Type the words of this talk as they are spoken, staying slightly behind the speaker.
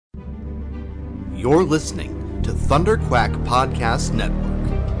You're listening to Thunder Quack Podcast Network.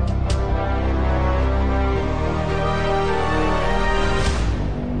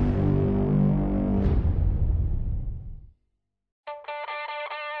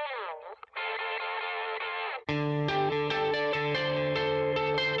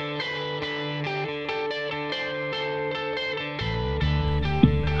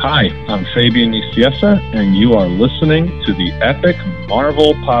 Hi, I'm Fabian Nicieza, and you are listening to the Epic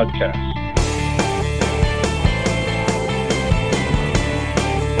Marvel Podcast.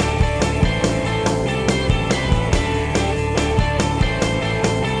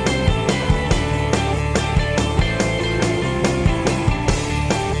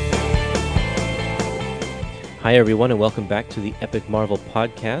 Hi everyone, and welcome back to the Epic Marvel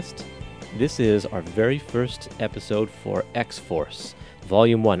Podcast. This is our very first episode for X-Force,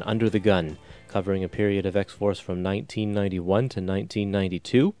 Volume 1, Under the Gun, covering a period of X-Force from 1991 to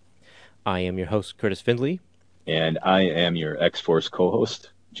 1992. I am your host, Kurtis Findley. And I am your X-Force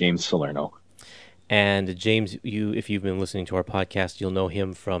co-host, James Salerno. And James, if you've been listening to our podcast, you'll know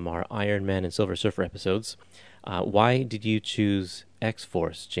him from our Iron Man and Silver Surfer episodes. Why did you choose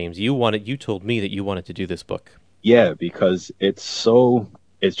X-Force, James? You told me that you wanted to do this book. Yeah, because it's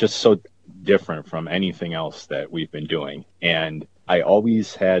just so different from anything else that we've been doing. And I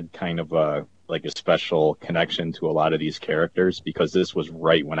always had kind of a special connection to a lot of these characters because this was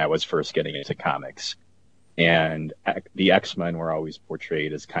right when I was first getting into comics. And the X-Men were always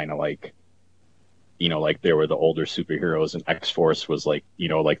portrayed as kind of like they were the older superheroes, and X-Force was the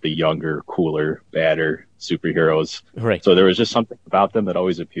younger, cooler, badder superheroes. Right. So there was just something about them that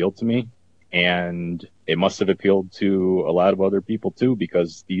always appealed to me. And it must have appealed to a lot of other people too,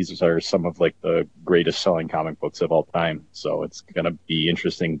 because these are some of the greatest selling comic books of all time. So it's going to be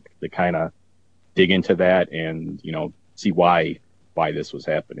interesting to kind of dig into that and, see why this was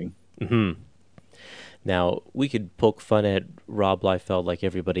happening. Mm-hmm. Now, we could poke fun at Rob Liefeld like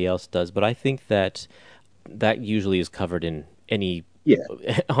everybody else does, but I think that usually is covered in any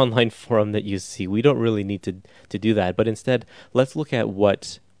online forum that you see. We don't really need to do that, but instead, let's look at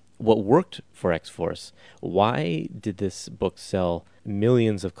what worked for X-Force. Why did this book sell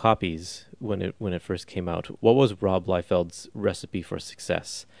millions of copies when it first came out? What was Rob Liefeld's recipe for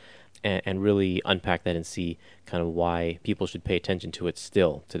success? And really unpack that and see kind of why people should pay attention to it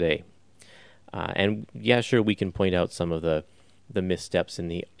still today. And yeah, sure, we can point out some of the missteps in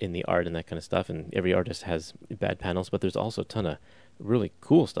the art and that kind of stuff, and every artist has bad panels, but there's also a ton of really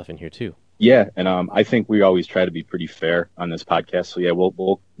cool stuff in here too. Yeah, and I think we always try to be pretty fair on this podcast. So yeah,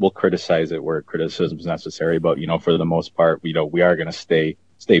 we'll criticize it where criticism is necessary, but for the most part, we are going to stay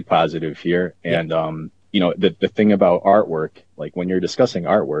positive here. And the thing about artwork, like when you're discussing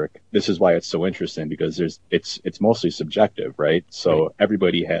artwork, this is why it's so interesting, because it's mostly subjective, right? So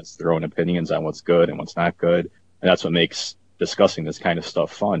Everybody has their own opinions on what's good and what's not good, and that's what makes discussing this kind of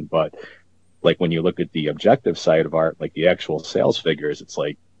stuff fun. But when you look at the objective side of art, like the actual sales figures, it's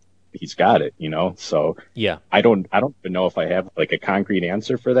like he's got it, So yeah, I don't even know if I have a concrete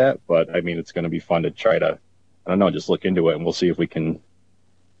answer for that, but I mean, it's going to be fun to try to, I don't know, just look into it, and we'll see if we can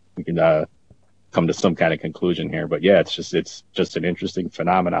come to some kind of conclusion here. But yeah, it's just an interesting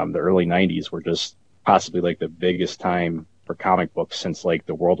phenomenon. The early 90s were just possibly the biggest time for comic books since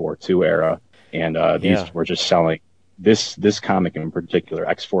the World War II era. And these were just selling. This comic in particular,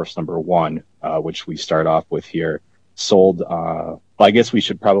 X-Force #1, which we start off with here, sold, I guess we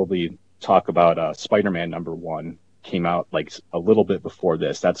should probably talk about Spider-Man #1. Came out a little bit before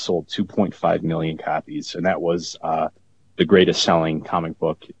this. That sold 2.5 million copies, and that was the greatest selling comic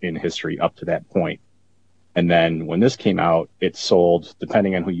book in history up to that point. And then when this came out, it sold,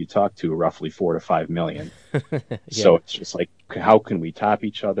 depending on who you talk to, roughly 4 to 5 million. Yeah. So it's just how can we top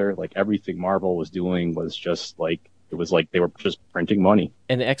each other? Everything Marvel was doing was just it was they were just printing money.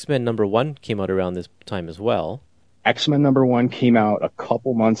 And X-Men #1 came out around this time as well. X-Men #1 came out a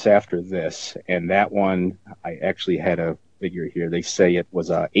couple months after this, and that one, I actually had a figure here. They say it was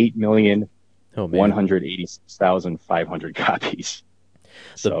 8,186,500 copies.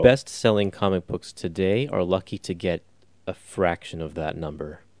 The best-selling comic books today are lucky to get a fraction of that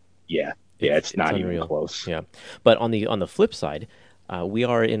number. Yeah, it's not unreal. even close. Yeah, but on the flip side, we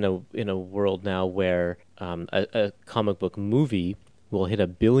are in a world now where a comic book movie will hit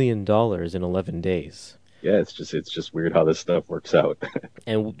 $1 billion in 11 days. Yeah, it's just weird how this stuff works out.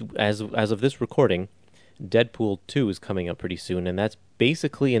 And as of this recording, Deadpool 2 is coming up pretty soon, and that's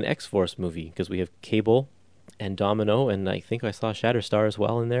basically an X-Force movie because we have Cable and Domino, and I think I saw Shatterstar as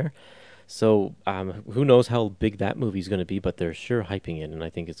well in there. So who knows how big that movie is going to be, but they're sure hyping it, and I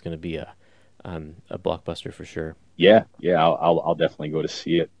think it's going to be a blockbuster for sure. Yeah, I'll definitely go to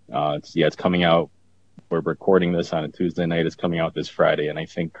see it. It's coming out. We're recording this on a Tuesday night. It's coming out this Friday, and I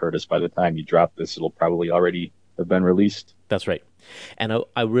think, Kurtis, by the time you drop this, it'll probably already have been released. That's right. And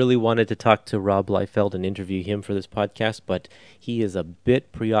I really wanted to talk to Rob Liefeld and interview him for this podcast, but he is a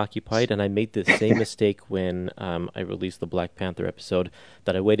bit preoccupied, and I made the same mistake when I released the Black Panther episode,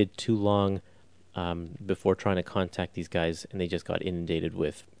 that I waited too long before trying to contact these guys, and they just got inundated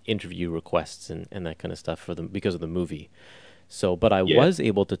with interview requests and that kind of stuff for them because of the movie. So, but I was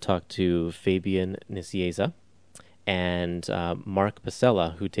able to talk to Fabian Nicieza and Mark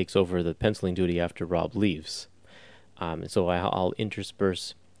Pasella, who takes over the penciling duty after Rob leaves. So I'll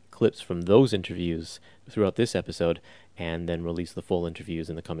intersperse clips from those interviews throughout this episode and then release the full interviews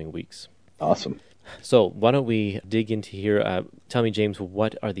in the coming weeks. Awesome. So why don't we dig into here? Tell me, James,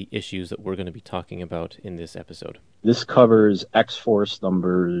 what are the issues that we're going to be talking about in this episode? This covers X-Force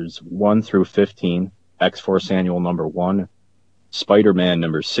numbers 1 through 15, X-Force Annual number 1, Spider-Man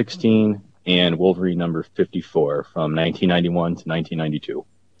number 16, and Wolverine number 54 from 1991 to 1992.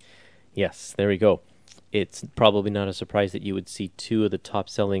 Yes, there we go. It's probably not a surprise that you would see two of the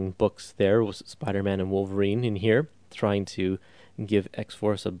top-selling books there, with Spider-Man and Wolverine in here, trying to give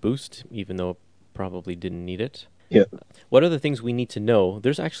X-Force a boost, even though it probably didn't need it. Yeah. What are the things we need to know?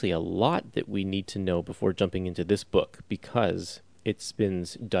 There's actually a lot that we need to know before jumping into this book, because it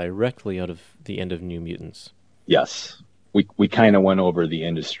spins directly out of the end of New Mutants. Yes. We kind of went over the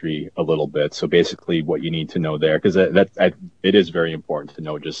industry a little bit. So basically what you need to know there, because it is very important to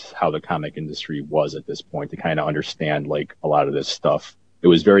know just how the comic industry was at this point to kind of understand like a lot of this stuff. It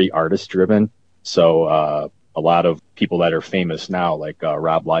was very artist driven. So a lot of people that are famous now, like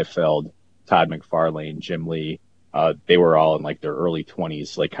Rob Liefeld, Todd McFarlane, Jim Lee, they were all in like their early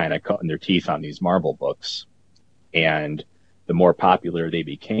 20s, like kind of cutting their teeth on these Marvel books. And the more popular they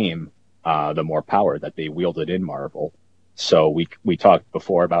became, the more power that they wielded in Marvel. So we talked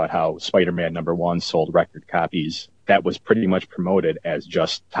before about how Spider-Man number 1 sold record copies. That was pretty much promoted as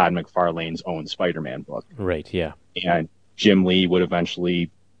just Todd McFarlane's own Spider-Man book. Right, yeah. And Jim Lee would eventually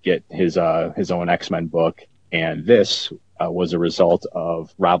get his own X-Men book. And this was a result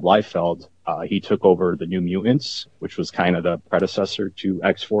of Rob Liefeld. He took over the New Mutants, which was kind of the predecessor to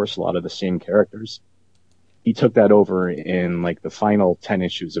X-Force, a lot of the same characters. He took that over in like the final 10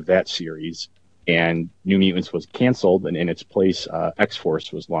 issues of that series. And New Mutants was canceled, and in its place,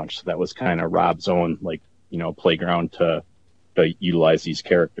 X-Force was launched. So that was kind of Rob's own, playground to utilize these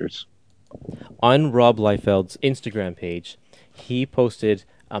characters. On Rob Liefeld's Instagram page, he posted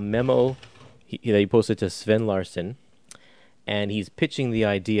a memo that he posted to Sven Larsson, and he's pitching the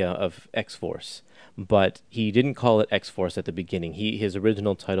idea of X-Force. But he didn't call it X-Force at the beginning. His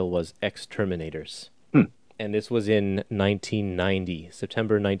original title was X-Terminators. And this was in 1990,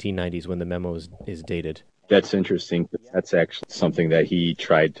 September 1990 is when the memo is dated. That's interesting. That's actually something that he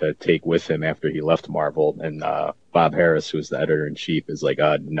tried to take with him after he left Marvel. And Bob Harris, who's the editor-in-chief, is like,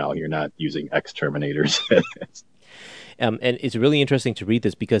 no, you're not using X-Terminators. And it's really interesting to read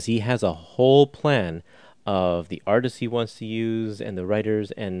this because he has a whole plan of the artists he wants to use and the writers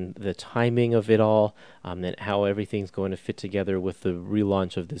and the timing of it all, and how everything's going to fit together with the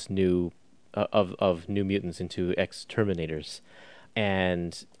relaunch of this new of New Mutants into X-Terminators.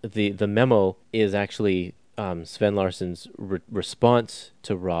 And the memo is actually Sven Larsson's response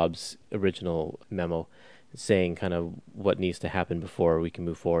to Rob's original memo, saying kind of what needs to happen before we can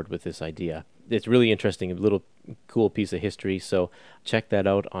move forward with this idea. It's really interesting, a little cool piece of history, so check that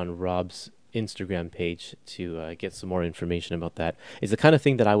out on Rob's Instagram page to get some more information about that. It's the kind of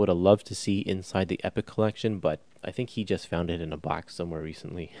thing that I would have loved to see inside the Epic collection, but I think he just found it in a box somewhere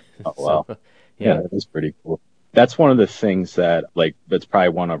recently. Oh, wow. Yeah, that is pretty cool. That's one of the things that, that's probably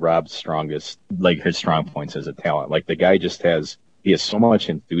one of Rob's strongest, his strong points as a talent. Like, the guy just he has so much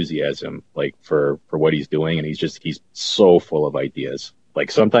enthusiasm, for what he's doing, and he's so full of ideas.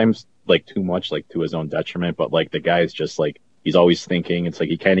 Sometimes, too much, to his own detriment, but, the guy's just, he's always thinking. It's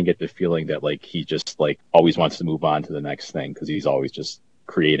you kind of get the feeling that, he just, always wants to move on to the next thing because he's always just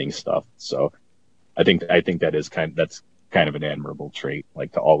creating stuff. So I think that's kind of an admirable trait,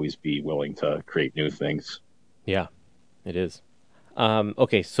 to always be willing to create new things. Yeah, it is.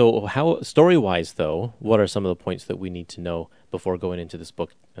 Okay, so how story-wise, though, what are some of the points that we need to know before going into this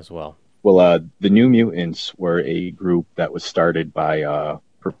book as well? Well, the New Mutants were a group that was started by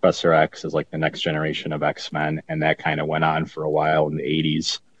Professor X as the next generation of X-Men, and that kind of went on for a while in the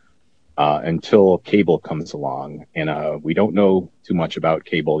 80s until Cable comes along. And we don't know too much about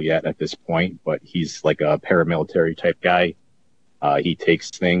Cable yet at this point, but he's a paramilitary type guy. He takes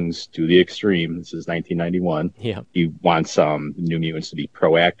things to the extreme. This is 1991. Yeah. He wants New Mutants to be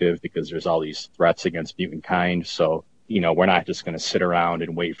proactive because there's all these threats against mutant kind. So, we're not just going to sit around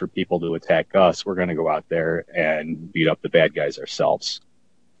and wait for people to attack us. We're going to go out there and beat up the bad guys ourselves.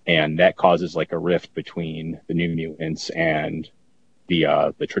 And that causes like a rift between the New Mutants and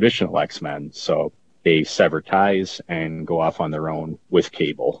the traditional X-Men. So they sever ties and go off on their own with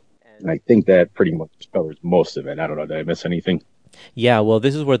Cable. And I think that pretty much covers most of it. I don't know. Did I miss anything? Yeah, well,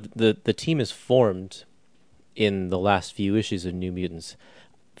 this is where the team is formed in the last few issues of New Mutants.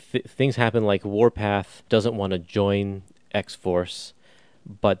 Things happen like Warpath doesn't want to join X-Force,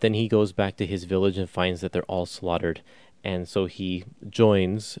 but then he goes back to his village and finds that they're all slaughtered. And so he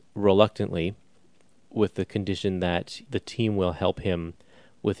joins reluctantly with the condition that the team will help him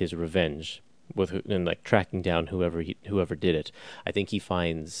with his revenge, and like tracking down whoever did it. I think he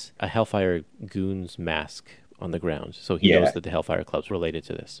finds a Hellfire Goons mask on the ground, so he knows that the Hellfire Club's related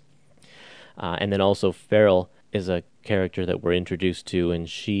to this. And then also Feral is a character that we're introduced to, and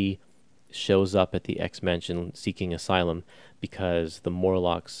she shows up at the X-Mansion seeking asylum because the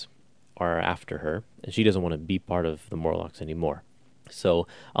Morlocks are after her, and she doesn't want to be part of the Morlocks anymore. So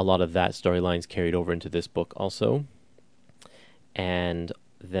a lot of that storyline's carried over into this book also. And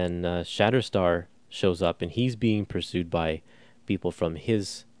then Shatterstar shows up, and he's being pursued by people from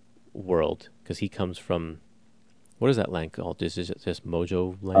his world, because he comes from... What is that land called? Is it just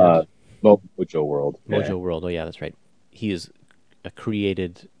Mojo Land? Mojo World. Mojo World, oh yeah, that's right. He is a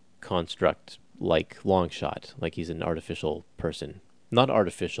created construct like Longshot, like he's an artificial person. Not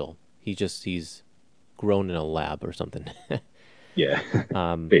artificial, he's grown in a lab or something. Yeah,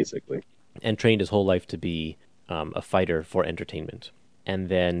 basically. And trained his whole life to be a fighter for entertainment. And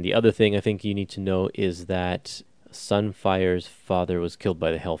then the other thing I think you need to know is that Sunfire's father was killed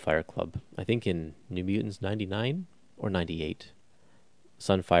by the Hellfire Club. I think in New Mutants 99 or 98.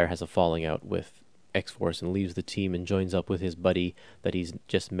 Sunfire has a falling out with X-Force and leaves the team and joins up with his buddy that he's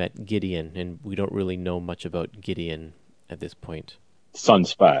just met, Gideon. And we don't really know much about Gideon at this point.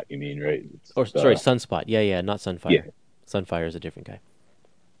 Sunspot, you mean, right? Sorry, Sunspot. Yeah, not Sunfire. Yeah. Sunfire is a different guy.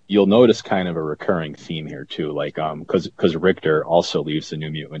 You'll notice kind of a recurring theme here too, like because Richter also leaves the New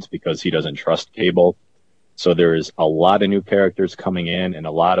Mutants because he doesn't trust Cable. So there's a lot of new characters coming in, and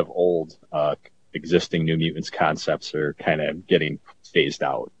a lot of old existing New Mutants concepts are kind of getting phased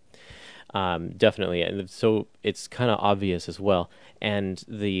out. Definitely, and so it's kind of obvious as well. And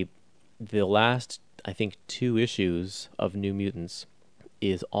the last, I think, 2 issues of New Mutants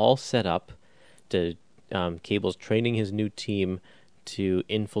is all set up to Cable's training his new team to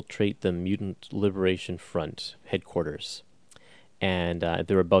infiltrate the Mutant Liberation Front headquarters, and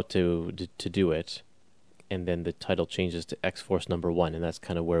they're about to do it. And then the title changes to X-Force #1, and that's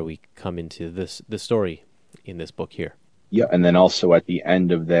kind of where we come into the story in this book here. Yeah, and then also at the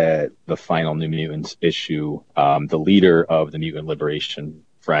end of the final New Mutants issue, the leader of the Mutant Liberation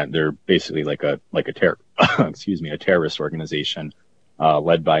Front, they're basically like a terrorist organization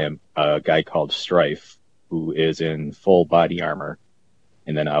led by a guy called Strife, who is in full body armor.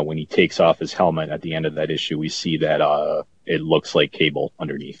 And then when he takes off his helmet at the end of that issue, we see that it looks like Cable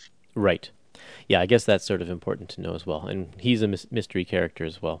underneath. Right. Yeah, I guess that's sort of important to know as well. And he's a mystery character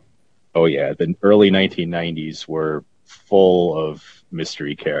as well. Oh, yeah. The early 1990s were full of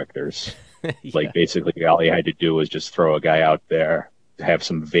mystery characters. Yeah. Like, basically, all you had to do was just throw a guy out there, have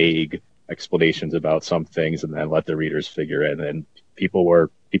some vague explanations about some things, and then let the readers figure it. And people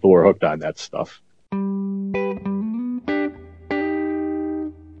were hooked on that stuff.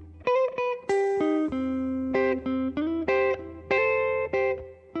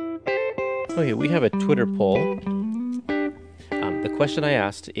 Okay, we have a Twitter poll. The question I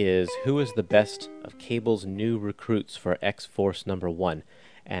asked is, who is the best of Cable's new recruits for X-Force #1?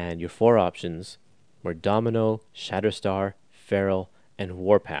 And your 4 options were Domino, Shatterstar, Feral, and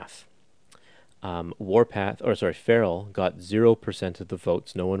Warpath. Feral got 0% of the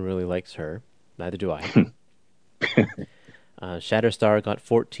votes. No one really likes her. Neither do I. Shatterstar got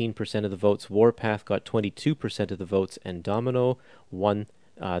 14% of the votes. Warpath got 22% of the votes. And Domino won.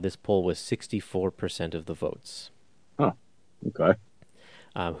 This poll was 64% of the votes. Huh. Okay.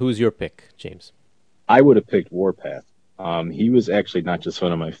 Who's your pick, James? I would have picked Warpath. He was actually not just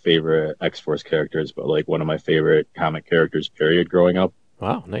one of my favorite X-Force characters, but like one of my favorite comic characters, period, growing up.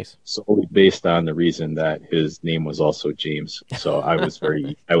 Wow, nice. Solely based on the reason that his name was also James. So I was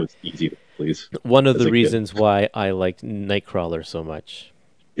easy to please. One of the reasons why I liked Nightcrawler so much.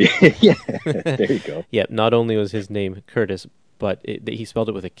 Yeah, there you go. Yeah, not only was his name Kurtis, but he spelled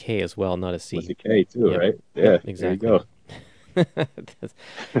it with a K as well, not a C. With a K too, yep. Right? Yeah, yep, exactly. There you go.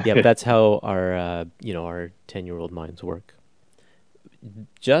 Yeah, that's how our 10-year-old minds work.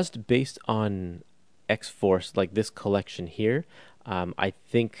 just based on X-Force, like this collection here, I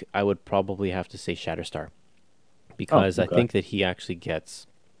think I would probably have to say Shatterstar, because I think that he actually gets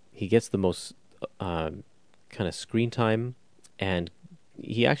the most kind of screen time, and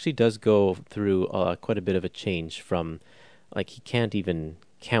he actually does go through quite a bit of a change from, like, he can't even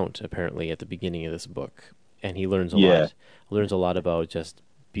count apparently at the beginning of this book, and he learns a lot about just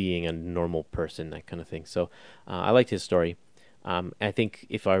being a normal person, that kind of thing. So I liked his story. I think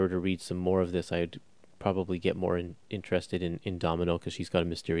if I were to read some more of this, I'd probably get more interested in Domino, because she's got a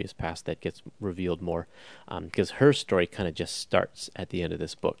mysterious past that gets revealed more, because her story kind of just starts at the end of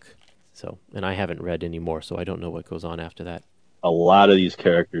this book. So, and I haven't read any more, so I don't know what goes on after that. A lot of these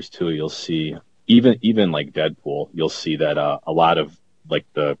characters too, you'll see, even like Deadpool, you'll see that a lot of like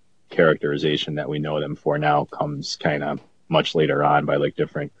the characterization that we know them for now comes kind of much later on by like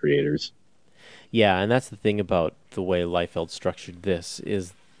different creators. Yeah, and that's the thing about the way Liefeld structured this,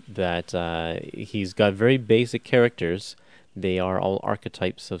 is that he's got very basic characters. They are all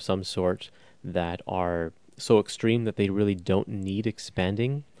archetypes of some sort that are so extreme that they really don't need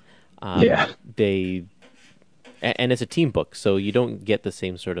expanding. And it's a team book, so you don't get the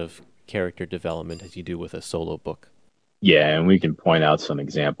same sort of character development as you do with a solo book. Yeah, and we can point out some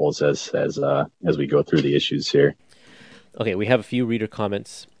examples as we go through the issues here. Okay, we have a few reader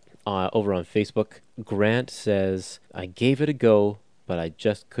comments over on Facebook. Grant says, "I gave it a go, but I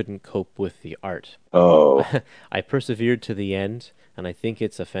just couldn't cope with the art. Oh. I persevered to the end, and I think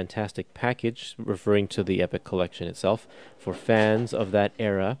it's a fantastic package," referring to the Epic Collection itself, "for fans of that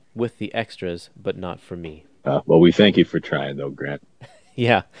era with the extras, but not for me." Well, we thank you for trying, though, Grant.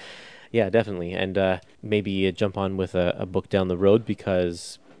 Yeah, definitely. And maybe jump on with a book down the road,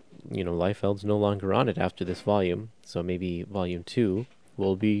 because, Liefeld's no longer on it after this volume, so maybe volume 2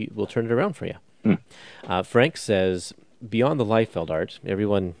 we'll turn it around for you. Frank says, "Beyond the Liefeld art,"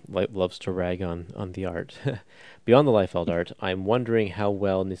 everyone loves to rag on the art. "Beyond the Liefeld art, I'm wondering how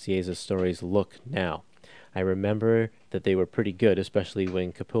well Nicieza's stories look now. I remember that they were pretty good, especially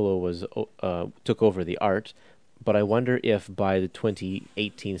when Capullo took over the art, but I wonder if by the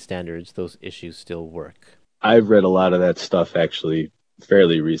 2018 standards those issues still work." I've read a lot of that stuff actually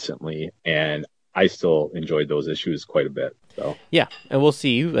fairly recently, and I still enjoyed those issues quite a bit. So yeah, and we'll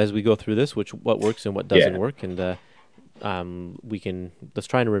see as we go through this what works and what doesn't work, and let's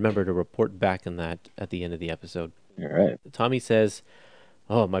try and remember to report back on that at the end of the episode. All right. Tommy says,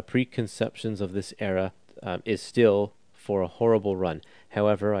 "Oh, my preconceptions of this era is still for a horrible run.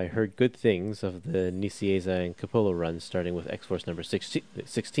 However, I heard good things of the Nicieza and Capullo runs, starting with X-Force number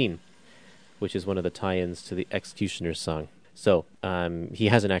 16, which is one of the tie-ins to the Executioner's song." So he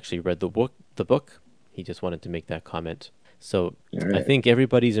hasn't actually read the book. He just wanted to make that comment. So right. I think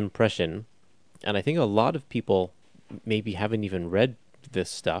everybody's impression, and I think a lot of people maybe haven't even read this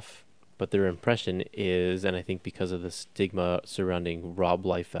stuff, but their impression is, and I think because of the stigma surrounding Rob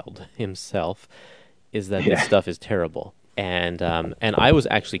Liefeld himself, is that this stuff is terrible. And I was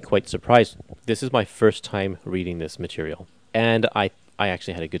actually quite surprised. This is my first time reading this material, and I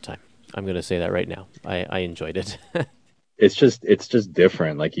actually had a good time. I'm going to say that right now. I enjoyed it. It's just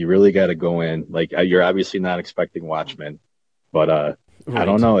different. Like, you really got to go in. Like, you're obviously not expecting Watchmen, but right. I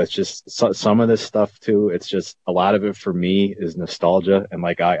don't know. It's just some of this stuff too. It's just a lot of it for me is nostalgia, and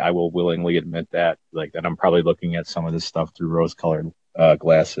like I will willingly admit that. Like, that I'm probably looking at some of this stuff through rose-colored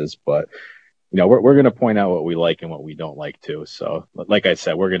glasses, but we're gonna point out what we like and what we don't like too. So, like I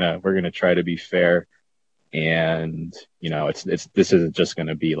said, we're gonna try to be fair. And this isn't just going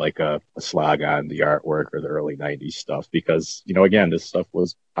to be like a slog on the artwork or the early 90s stuff, because again, this stuff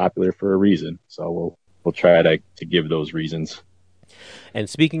was popular for a reason, so we'll try to give those reasons. And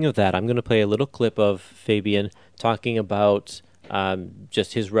speaking of that, I'm going to play a little clip of Fabian talking about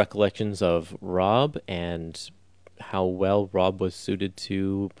just his recollections of Rob and how well Rob was suited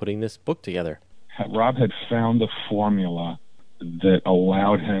to putting this book together. Rob had found a formula that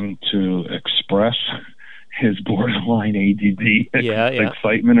allowed him to express his borderline ADD,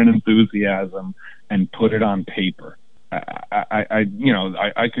 excitement and enthusiasm, and put it on paper. I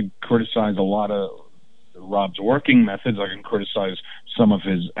could criticize a lot of Rob's working methods. I can criticize some of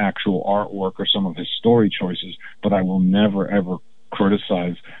his actual artwork or some of his story choices, but I will never, ever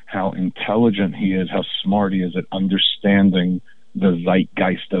criticize how intelligent he is, how smart he is at understanding the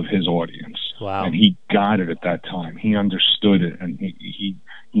zeitgeist of his audience. Wow. And he got it at that time. He understood it, and he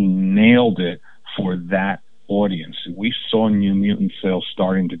nailed it for that audience. We saw New Mutant sales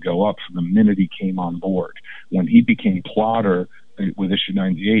starting to go up from the minute he came on board. When he became plotter with issue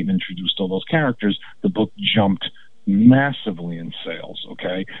 98 and introduced all those characters, the book jumped massively in sales.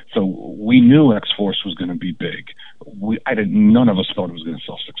 Okay, so we knew X-Force was going to be big. None of us thought it was going to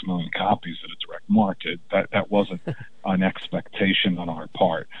sell 6 million copies at a direct market. That wasn't an expectation on our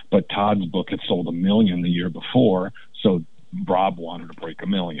part. But Todd's book had sold 1 million the year before, so Rob wanted to break 1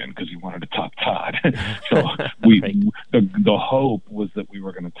 million because he wanted to top Todd. So Right. the hope was that we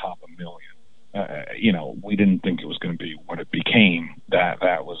were going to top 1 million. We didn't think it was going to be what it became. That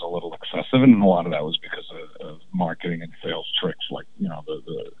was a little excessive, and a lot of that was because of marketing and sales tricks, like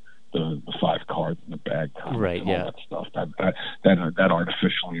the 5 cards in the bag comics, Right, and yeah. all that stuff. That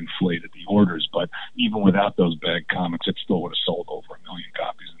artificially inflated the orders. But even without those bag comics, it still would have sold over 1 million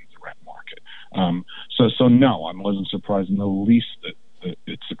copies in the direct market. So no, I wasn't surprised in the least that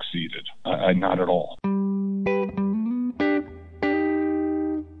it succeeded. Not at all.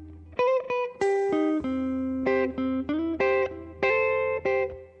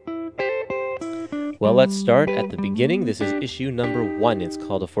 Well, let's start at the beginning. This is issue number 1. It's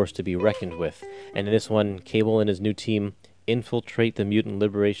called A Force to be Reckoned With. And in this one, Cable and his new team infiltrate the Mutant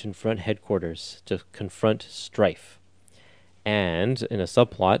Liberation Front headquarters to confront Strife. And in a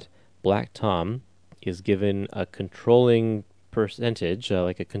subplot, Black Tom is given a controlling percentage,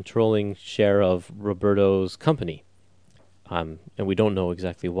 like a controlling share of Roberto's company. And we don't know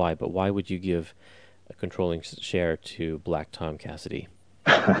exactly why, but why would you give a controlling share to Black Tom, Cassidy?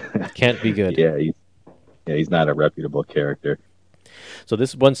 Can't be good. Yeah, he's not a reputable character. So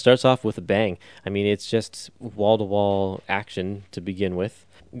this one starts off with a bang. I mean, it's just wall-to-wall action to begin with,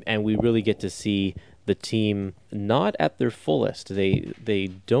 and we really get to see the team not at their fullest.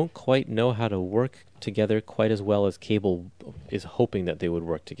 They don't quite know how to work together quite as well as Cable is hoping that they would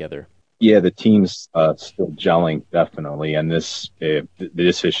work together. Yeah, the team's still gelling, definitely, and this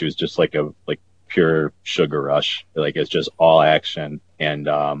issue is just like pure sugar rush. Like, it's just all action, and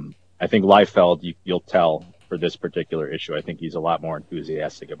I think Liefeld, you'll tell for this particular issue, I think he's a lot more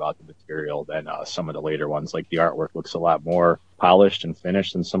enthusiastic about the material than some of the later ones. Like, the artwork looks a lot more polished and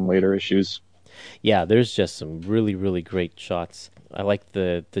finished than some later issues. Yeah, there's just some really, really great shots. I like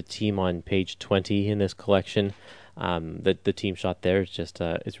the team on page 20 in this collection. The team shot there is just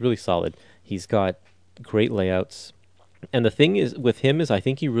it's really solid. He's got great layouts. And the thing is with him is I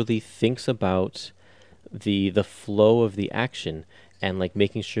think he really thinks about the flow of the action and like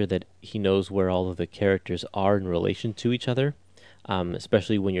making sure that he knows where all of the characters are in relation to each other,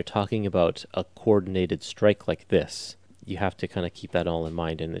 especially when you're talking about a coordinated strike like this. You have to kind of keep that all in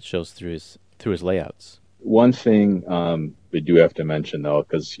mind, and it shows through his layouts. One thing we do have to mention, though,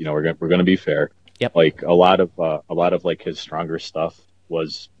 because we're gonna be fair. Yep. Like a lot of like his stronger stuff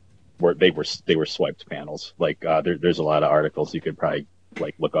where they were swiped panels. Like there's a lot of articles you could probably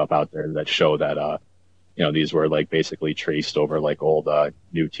like look up out there that show that these were like basically traced over like old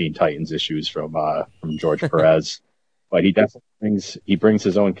New Teen Titans issues from George Perez. But he definitely brings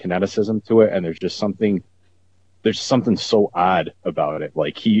his own kineticism to it, and there's something so odd about it.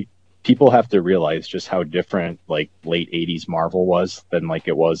 Like people have to realize just how different like late 80s Marvel was than like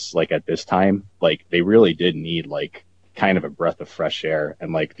it was like at this time. Like they really did need like kind of a breath of fresh air,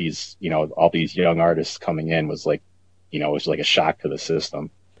 and like these all these young artists coming in was like it was like a shock to the system.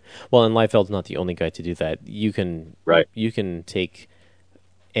 Well, and Liefeld's not the only guy to do that. You can take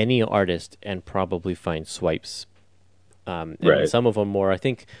any artist and probably find swipes. And some of them more. I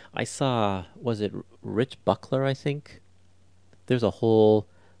think I saw, was it Rich Buckler, I think? There's a whole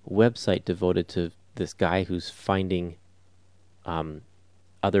website devoted to this guy who's finding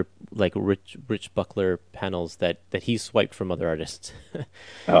other like Rich Buckler panels that he swiped from other artists.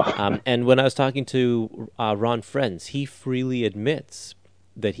 And when I was talking to Ron Friends, he freely admits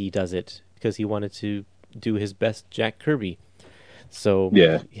that he does it because he wanted to do his best Jack Kirby. So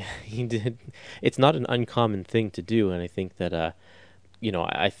yeah, he did. It's not an uncommon thing to do, and I think that I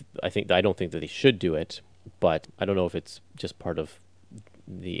don't think that they should do it, but I don't know if it's just part of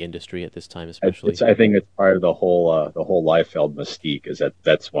the industry at this time, especially. I think it's part of the whole Liefeld mystique. Is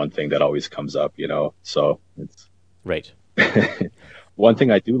that's one thing that always comes up, So it's right. One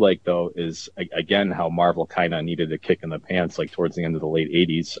thing I do like, though, is, again, how Marvel kind of needed a kick in the pants, like, towards the end of the late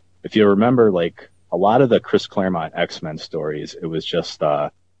 80s. If you remember, like, a lot of the Chris Claremont X-Men stories, it was just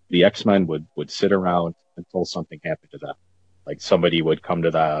the X-Men would sit around until something happened to them. Like, somebody would come to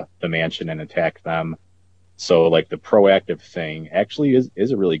the mansion and attack them. So, like, the proactive thing actually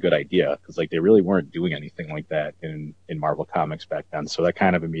is a really good idea, because, like, they really weren't doing anything like that in Marvel Comics back then. So that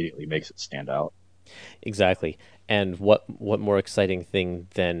kind of immediately makes it stand out. Exactly. And what more exciting thing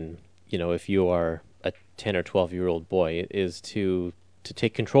than, if you are a 10 or 12-year-old boy is to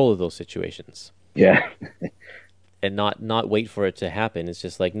take control of those situations. Yeah. and not wait for it to happen. It's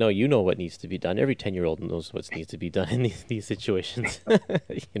just like, no, you know what needs to be done. Every 10-year-old knows what needs to be done in these situations.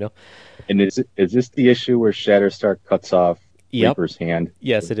 And is this the issue where Shatterstar cuts off Yep. Reaper's hand?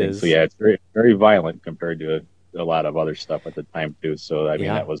 Yes, it is. So yeah, it's very, very violent compared to a lot of other stuff at the time too. So I mean,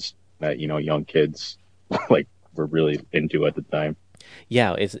 that was that young kids like were really into at the time.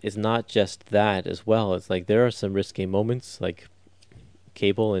 Yeah, it's not just that as well. It's like there are some risque moments, like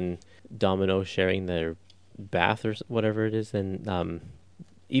Cable and Domino sharing their bath or whatever it is, and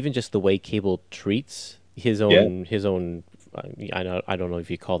even just the way Cable treats his own I don't know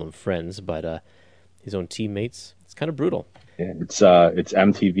if you call them friends, but his own teammates. It's kind of brutal. Yeah, it's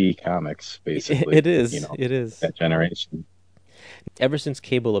MTV Comics basically. It is. It is that generation. Ever since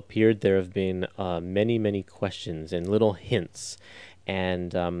Cable appeared, there have been many questions and little hints.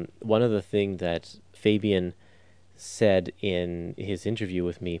 And one of the things that Fabian said in his interview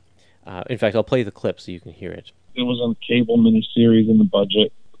with me, in fact, I'll play the clip so you can hear it. It was a Cable miniseries in the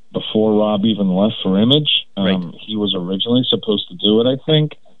budget before Rob even left for Image. Right. He was originally supposed to do it, I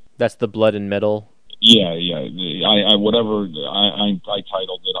think. That's the Blood and Metal. Yeah. I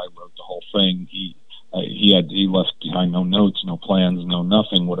titled it. I wrote the whole thing. He left behind no notes, no plans, no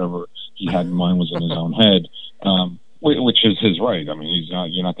nothing. Whatever he had in mind was in his own head, which is his right. I mean,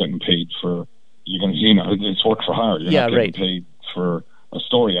 you're not getting paid for. It's work for hire. You're not getting paid for a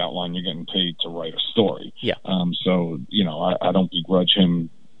story outline. You're getting paid to write a story. Yeah. So I don't begrudge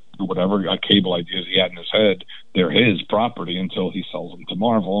him. Whatever Cable ideas he had in his head, they're his property until he sells them to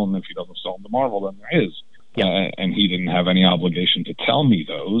Marvel, and if he doesn't sell them to Marvel, then they're his. Yeah. And he didn't have any obligation to tell me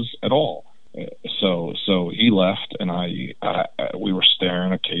those at all. So he left, and we were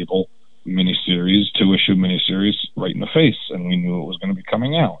staring a Cable miniseries, 2-issue miniseries, right in the face, and we knew it was going to be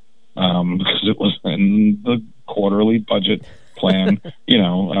coming out because it was in the quarterly budget plan,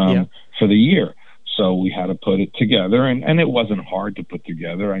 for the year. So we had to put it together, and it wasn't hard to put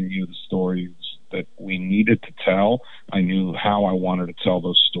together. I knew the stories that we needed to tell. I knew how I wanted to tell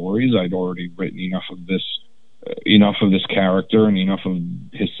those stories. I'd already written enough of this character and enough of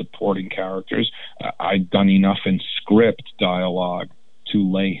his supporting characters. I'd done enough in script dialogue to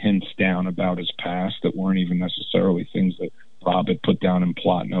lay hints down about his past that weren't even necessarily things that Rob had put down in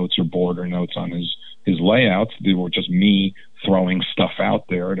plot notes or border notes on his layouts. They were just me throwing stuff out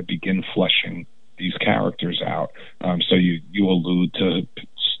there to begin fleshing these characters out. So you allude to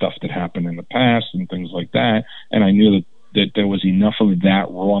stuff that happened in the past and things like that, and I knew that there was enough of that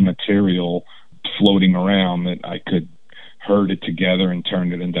raw material floating around that I could herd it together and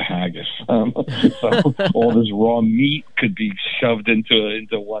turn it into haggis. So all this raw meat could be shoved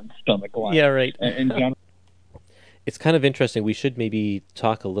into one stomach line. Yeah, right. And John, it's kind of interesting. We should maybe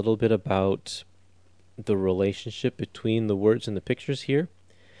talk a little bit about the relationship between the words and the pictures here,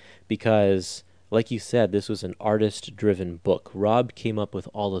 because like you said, this was an artist-driven book. Rob came up with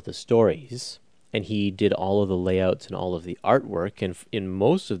all of the stories, and he did all of the layouts and all of the artwork, and in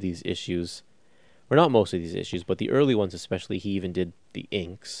most of these issues, or not most of these issues, but the early ones especially, he even did the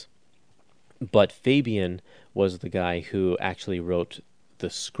inks. But Fabian was the guy who actually wrote the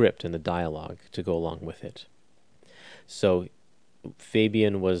script and the dialogue to go along with it. So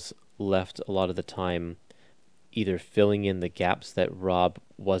Fabian was left a lot of the time either filling in the gaps that Rob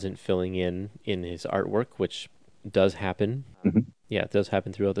wasn't filling in his artwork, which does happen. Mm-hmm. Yeah, it does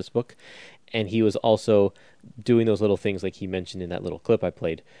happen throughout this book. And he was also doing those little things like he mentioned in that little clip I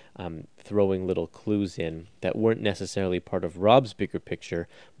played, throwing little clues in that weren't necessarily part of Rob's bigger picture,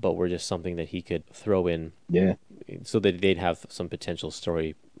 but were just something that he could throw in so that they'd have some potential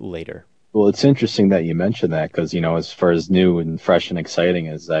story later. Well, it's interesting that you mentioned that because, as far as new and fresh and exciting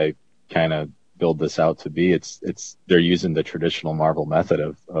as I kind of build this out to be, it's they're using the traditional Marvel method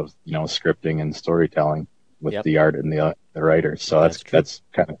of scripting and storytelling with the art and the writer. So that's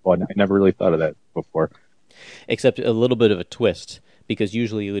kind of fun. I never really thought of that before. Except a little bit of a twist, because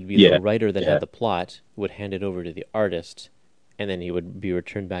usually it would be the writer that had the plot would hand it over to the artist, and then he would be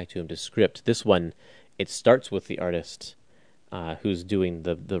returned back to him to script. This one, it starts with the artist who's doing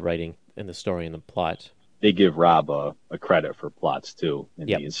the writing and the story and the plot. They give Rob a credit for plots too in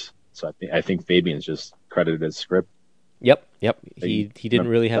these. So I think Fabian's just credited as script. Yep. He didn't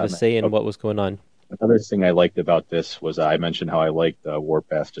really have a say in what was going on. Another thing I liked about this was I mentioned how I liked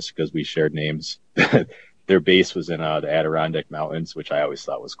Warpath just because we shared names. Their base was in the Adirondack Mountains, which I always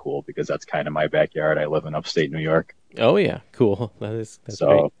thought was cool because that's kind of my backyard. I live in upstate New York. Oh yeah, cool. That's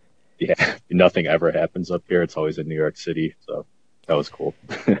so, great. Yeah, nothing ever happens up here. It's always in New York City, so that was cool.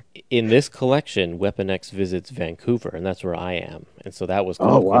 In this collection, Weapon X visits Vancouver, and that's where I am, and so that was cool.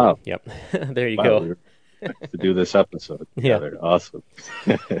 Oh wow! Yep, there you go. We were to do this episode together. Yeah. Awesome.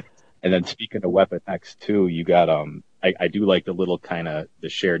 And then speaking of Weapon X too, you got I do like the little kind of the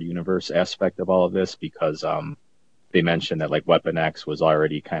shared universe aspect of all of this because they mentioned that like Weapon X was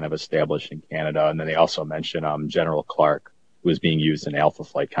already kind of established in Canada, and then they also mentioned General Clark, who was being used in Alpha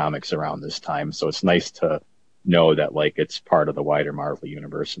Flight comics around this time. So it's nice to know that like it's part of the wider Marvel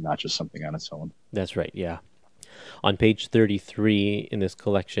universe and not just something on its own. That's right, yeah. On page 33 in this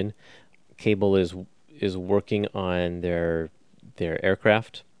collection, Cable is working on their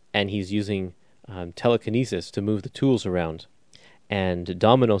aircraft, and he's using telekinesis to move the tools around. And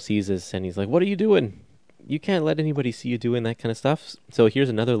Domino sees this, and he's like, "What are you doing? You can't let anybody see you doing that kind of stuff." So here's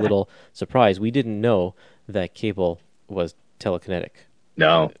another little surprise. We didn't know that Cable was telekinetic.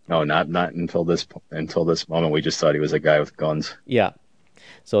 No, not until this moment. We just thought he was a guy with guns. Yeah.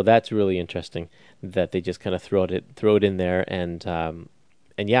 So that's really interesting that they just kind of throw it in there,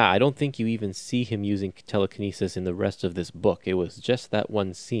 and yeah, I don't think you even see him using telekinesis in the rest of this book. It was just that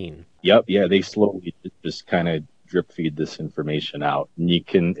one scene. Yep, yeah, they slowly just kind of drip feed this information out, and you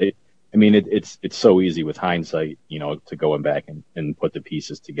can. It's so easy with hindsight, to going back and put the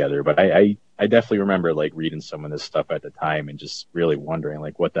pieces together. But I definitely remember like reading some of this stuff at the time and just really wondering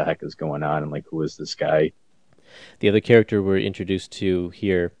like what the heck is going on and like who is this guy. The other character we're introduced to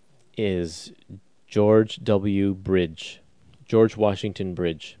here is George W. Bridge. George Washington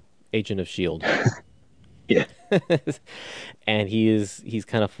Bridge, agent of S.H.I.E.L.D. Yeah. And he's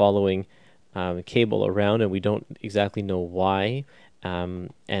kind of following Cable around, and we don't exactly know why. And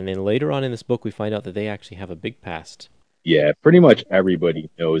then later on in this book, we find out that they actually have a big past. Yeah, pretty much everybody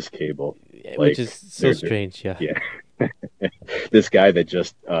knows Cable. Which is so strange, yeah. Yeah. This guy that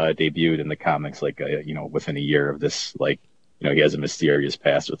just debuted in the comics, like, within a year of this, like, he has a mysterious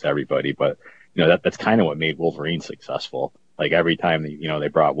past with everybody. But, that's kind of what made Wolverine successful. Like, every time, they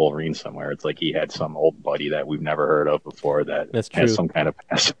brought Wolverine somewhere, it's like he had some old buddy that we've never heard of before that has some kind of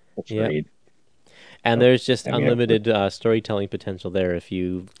past with Wolverine. Yeah. And there's just unlimited storytelling potential there if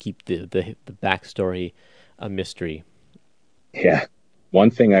you keep the backstory a mystery. Yeah. One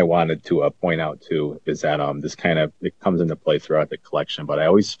thing I wanted to point out too is that this it comes into play throughout the collection, but I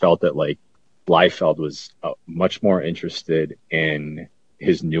always felt that like Liefeld was much more interested in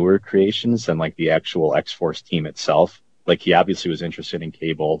his newer creations than like the actual X-Force team itself. Like he obviously was interested in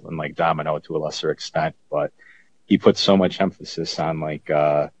Cable and like Domino to a lesser extent, but he put so much emphasis on like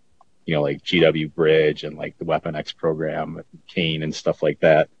like GW Bridge and like the Weapon X program, Kane and stuff like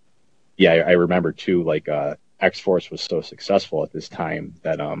that. Yeah, I remember too, like X-Force was so successful at this time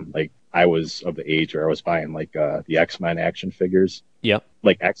that like I was of the age where I was buying like the X-Men action figures. Yep.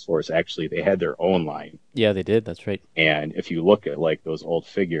 Like X-Force actually, they had their own line. Yeah, they did. That's right. And if you look at like those old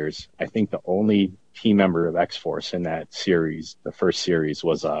figures, I think the only team member of X-Force in that series, the first series,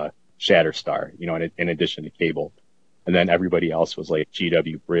 was Shatterstar, in addition to Cable. And then everybody else was like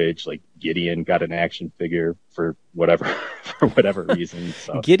GW Bridge, like Gideon got an action figure for whatever reason.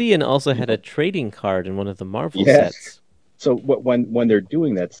 So Gideon also had a trading card in one of the Marvel sets. So when they're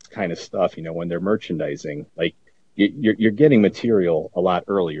doing that kind of stuff, when they're merchandising, like you're getting material a lot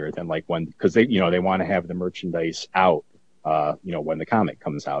earlier than like because they want to have the merchandise out, when the comic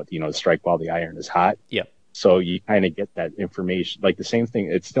comes out, to strike while the iron is hot. Yep. So you kind of get that information, like the same thing.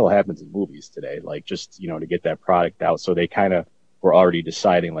 It still happens in movies today, like just, to get that product out. So they kind of were already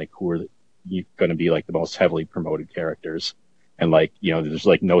deciding like who are going to be like the most heavily promoted characters. And like, there's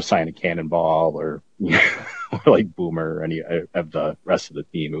like no sign of Cannonball or, or like Boomer or any of the rest of the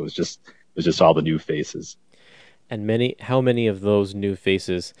team. It was just all the new faces. And how many of those new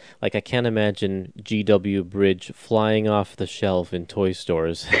faces, like I can't imagine GW Bridge flying off the shelf in toy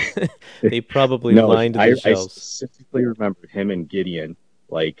stores. They probably lined the shelves. I specifically remember him and Gideon,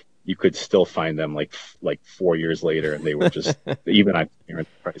 like you could still find them like 4 years later, and they were just, even on clearance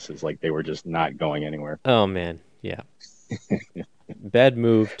prices, like they were just not going anywhere. Oh man, yeah. Bad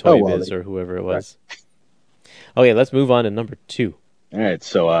move, Toy Biz or whoever it was. Okay, let's move on to number 2. All right,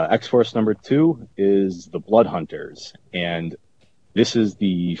 so X-Force number 2 is the Blood Hunters, and this is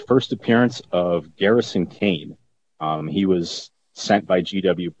the first appearance of Garrison Kane. He was sent by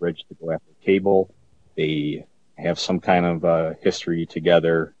GW Bridge to go after Cable. They have some kind of history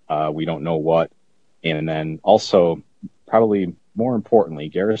together. We don't know what. And then also, probably more importantly,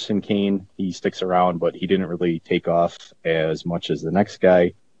 Garrison Kane, he sticks around, but he didn't really take off as much as the next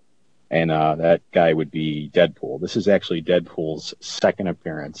guy. And that guy would be Deadpool. This is actually Deadpool's second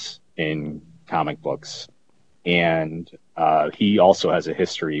appearance in comic books. And he also has a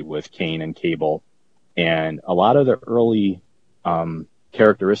history with Kane and Cable. And a lot of the early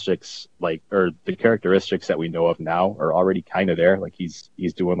characteristics, the characteristics that we know of now are already kind of there. Like he's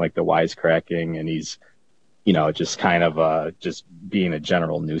doing like the wisecracking, and he's just kind of just being a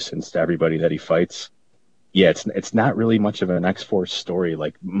general nuisance to everybody that he fights. Yeah, it's not really much of an X-Force story.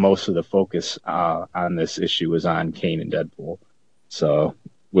 Like most of the focus on this issue is on Kane and Deadpool. So,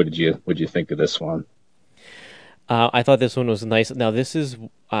 what did you think of this one? I thought this one was nice. Now, this is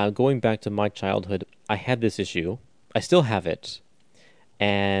going back to my childhood. I had this issue. I still have it,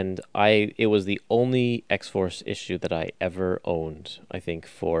 and it was the only X-Force issue that I ever owned. I think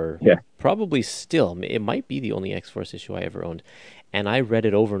for probably still, it might be the only X-Force issue I ever owned. And I read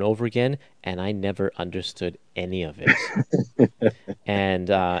it over and over again, and I never understood any of it. and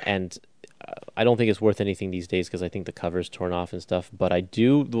I don't think it's worth anything these days because I think the cover's torn off and stuff. But I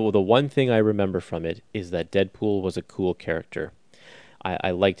do. The one thing I remember from it is that Deadpool was a cool character.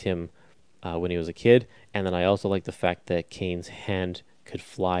 I liked him when he was a kid, and then I also liked the fact that Kane's hand could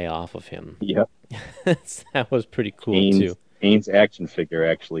fly off of him. Yep, that was pretty cool too. Kane's action figure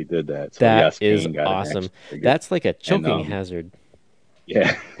actually did that. So that yes, is Kane got awesome. That's like a choking and, hazard.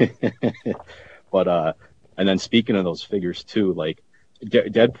 Yeah, but and then speaking of those figures too, like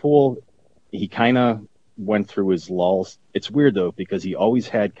Deadpool, he kind of went through his lulls. It's weird though because he always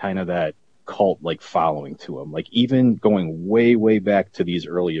had kind of that cult like following to him. Like even going way back to these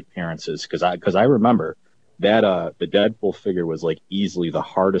early appearances, because I remember that the Deadpool figure was like easily the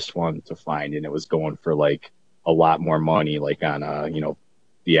hardest one to find, and it was going for like a lot more money, like on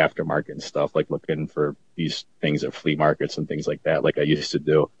the aftermarket and stuff, like looking for these things at flea markets and things like that, like I used to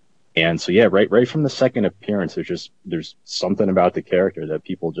do. And so yeah, right from the second appearance, there's something about the character that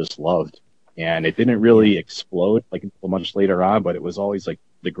people just loved. And it didn't really explode like until much later on, but it was always like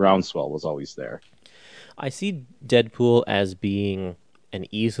the groundswell was always there. I see Deadpool as being an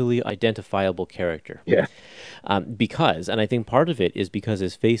easily identifiable character. Yeah. Because, and I think part of it is because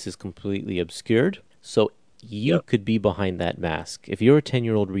his face is completely obscured. So you could be behind that mask. If you're a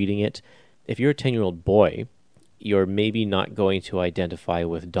 10-year-old reading it, if you're a 10-year-old boy, you're maybe not going to identify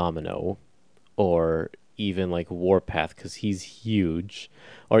with Domino or even like Warpath because he's huge.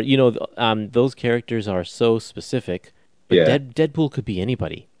 Or, those characters are so specific. But Deadpool could be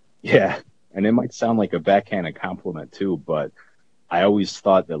anybody. Yeah. And it might sound like a backhanded compliment too, but I always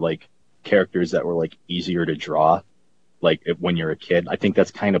thought that like characters that were like easier to draw, like when you're a kid, I think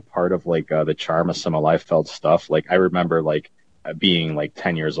that's kind of part of like the charm of some of Liefeld stuff. Like I remember like being like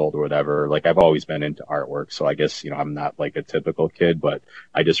 10 years old or whatever, like I've always been into artwork. So I guess, I'm not like a typical kid, but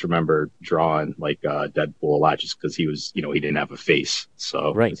I just remember drawing like Deadpool a lot just because he was, he didn't have a face.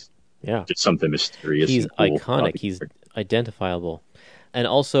 So right. Yeah. Just something mysterious. He's and cool iconic. He's identifiable. And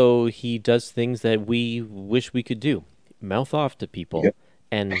also he does things that we wish we could do. Mouth off to people. Yeah.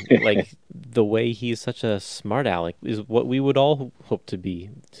 And like the way he is such a smart aleck is what we would all hope to be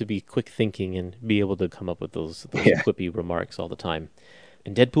quick thinking and be able to come up with those quippy remarks all the time.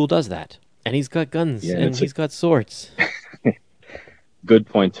 And Deadpool does that. And he's got guns and he's got swords. Good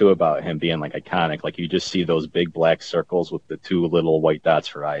point too about him being like iconic. Like you just see those big black circles with the two little white dots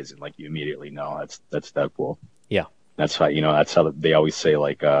for eyes, and like you immediately know that's Deadpool. Yeah. That's how that's how they always say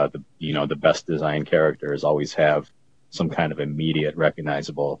like the best designed characters always have some kind of immediate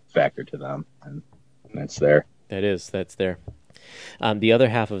recognizable factor to them, and that's there. That's there. The other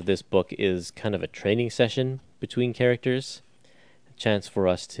half of this book is kind of a training session between characters, a chance for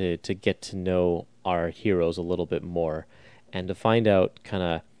us to get to know our heroes a little bit more, and to find out kind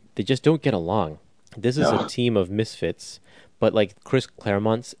of they just don't get along. This is a team of misfits, but like Chris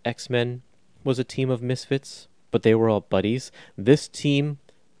Claremont's X-Men was a team of misfits, but they were all buddies. This team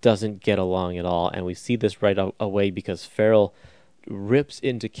doesn't get along at all, and we see this right away because Farrell rips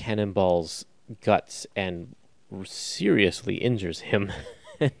into Cannonball's guts and seriously injures him.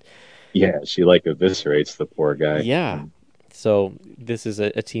 Yeah, she like eviscerates the poor guy. Yeah, so this is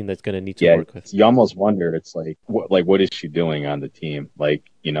a team that's going to need to work with. You almost wonder, it's like what is she doing on the team? Like,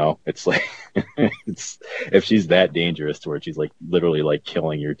 it's like if she's that dangerous to where she's like literally like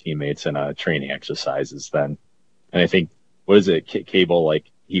killing your teammates in training exercises, then, and I think, what is it, Cable, like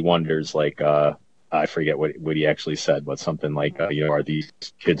he wonders, like, I forget what he actually said, but something like, are these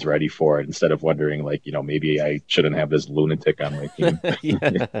kids ready for it? Instead of wondering, like, maybe I shouldn't have this lunatic on my team.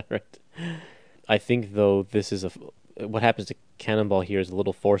 Yeah, right. I think, though, this is what happens to Cannonball here is a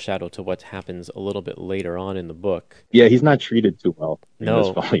little foreshadow to what happens a little bit later on in the book. Yeah, he's not treated too well in this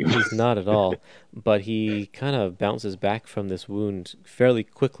volume. He's not at all. But he kind of bounces back from this wound fairly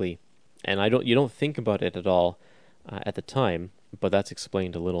quickly, and you don't think about it at all at the time. But that's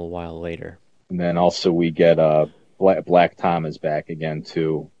explained a little while later. And then also we get Black Tom is back again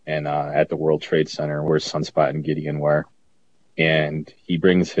too, and at the World Trade Center where Sunspot and Gideon were, and he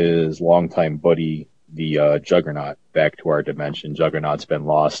brings his longtime buddy the Juggernaut back to our dimension. Juggernaut's been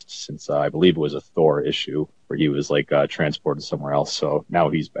lost since I believe it was a Thor issue where he was like transported somewhere else. So now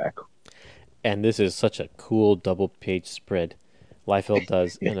he's back. And this is such a cool double-page spread. Liefeld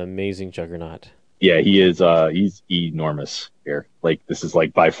does an amazing Juggernaut. Yeah, he is. He's enormous here. Like, this is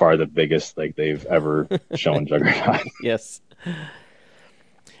like by far the biggest like they've ever shown Juggernaut. Yes.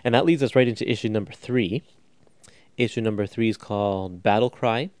 And that leads us right into issue number 3. Issue number 3 is called Battle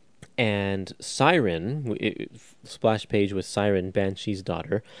Cry, and Siren, splash page with Siren, Banshee's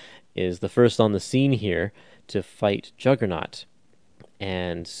daughter, is the first on the scene here to fight Juggernaut.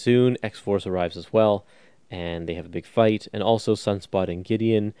 And soon X-Force arrives as well, and they have a big fight, and also Sunspot and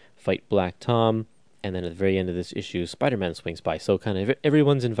Gideon fight Black Tom, and then at the very end of this issue, Spider-Man swings by. So kind of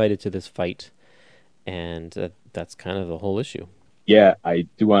everyone's invited to this fight, and that's kind of the whole issue. Yeah, I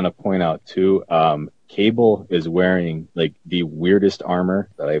do want to point out too, Cable is wearing like the weirdest armor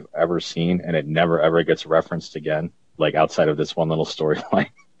that I've ever seen, and it never ever gets referenced again, like outside of this one little storyline.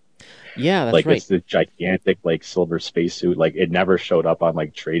 Yeah, that's like right. It's the gigantic like silver spacesuit. Like it never showed up on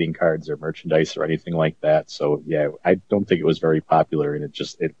like trading cards or merchandise or anything like that. So yeah, I don't think it was very popular, and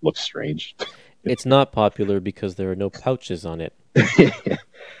it looks strange. It's not popular because there are no pouches on it.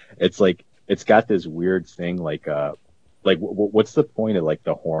 It's like it's got this weird thing like what's the point of like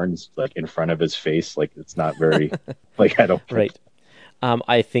the horns like in front of his face? Like it's not very like I don't right.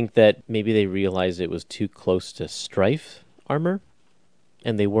 I think that maybe they realized it was too close to Strife armor,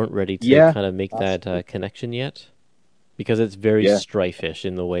 and they weren't ready to kind of make that connection yet, because it's very Strife-ish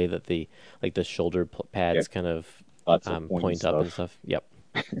in the way that the shoulder pads kind of point up and stuff. Yep.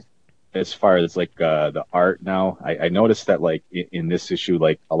 As far as like the art now, I noticed that like in this issue,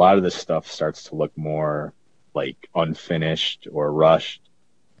 like a lot of this stuff starts to look more like unfinished or rushed.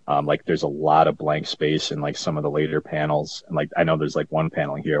 Like there's a lot of blank space in like some of the later panels, and like I know there's like one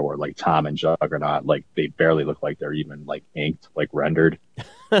panel here where like Tom and Juggernaut, like they barely look like they're even like inked, like rendered.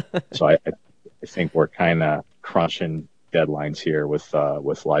 So I think we're kind of crunching deadlines here with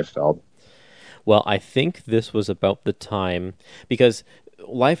Liefeld. Well, I think this was about the time, because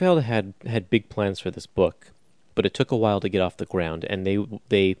Liefeld had big plans for this book, but it took a while to get off the ground, and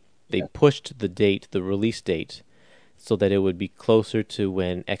they pushed the release date, so that it would be closer to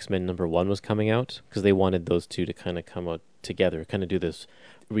when X-Men #1 was coming out, because they wanted those two to kind of come out together, kind of do this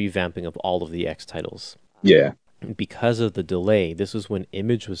revamping of all of the X titles. Yeah. Because of the delay, this was when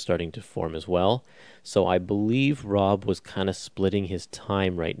Image was starting to form as well. So I believe Rob was kind of splitting his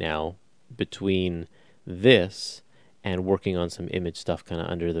time right now between this and working on some Image stuff kind of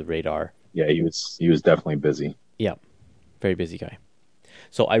under the radar. Yeah, he was definitely busy. Yeah, very busy guy.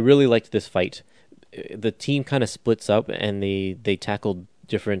 So I really liked this fight. The team kind of splits up, and they tackled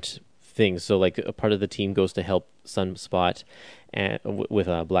different things. So like a part of the team goes to help Sunspot and with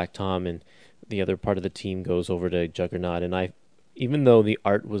Black Tom, and the other part of the team goes over to Juggernaut. And even though the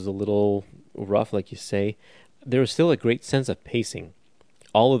art was a little rough, like you say, there was still a great sense of pacing.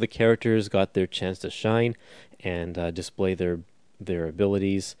 All of the characters got their chance to shine and display their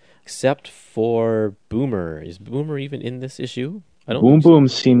abilities, except for Boomer. Is Boomer even in this issue? I don't. Boom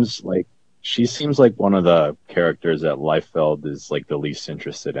seems like one of the characters that Liefeld is like the least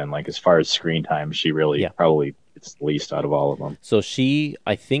interested in. Like as far as screen time, she really probably it's the least out of all of them. So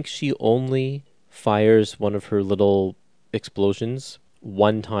I think she only fires one of her little explosions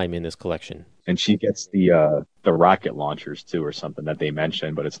one time in this collection. And she gets the rocket launchers too, or something that they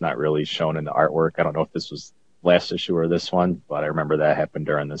mentioned, but it's not really shown in the artwork. I don't know if this was last issue or this one, but I remember that happened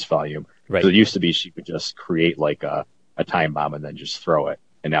during this volume. Right. So it used to be she could just create like a time bomb and then just throw it.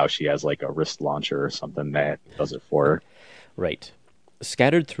 And now she has like a wrist launcher or something that does it for her. Right.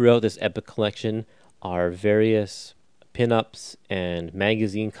 Scattered throughout this epic collection are various pinups and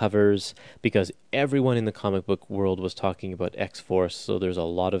magazine covers, because everyone in the comic book world was talking about X-Force, so there's a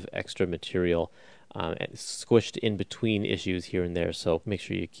lot of extra material squished in between issues here and there. So make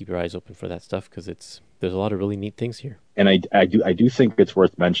sure you keep your eyes open for that stuff, because there's a lot of really neat things here. And I do think it's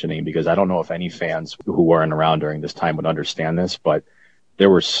worth mentioning, because I don't know if any fans who weren't around during this time would understand this, but there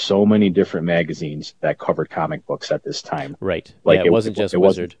were so many different magazines that covered comic books at this time. Right. Like it wasn't just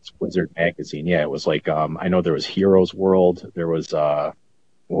Wizard. Wizard magazine. Yeah, it was like I know there was Heroes World. There was what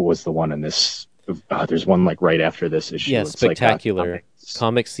was the one in this? There's one like right after this issue. Yeah, it's Spectacular. Like,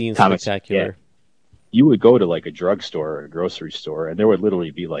 comic scene Spectacular. Yeah. You would go to like a drugstore or a grocery store, and there would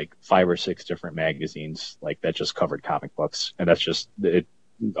literally be like 5 or 6 different magazines like that just covered comic books, and that's just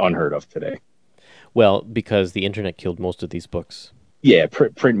unheard of today. Well, because the internet killed most of these books. Yeah,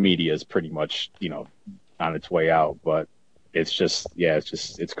 print media is pretty much, on its way out, but it's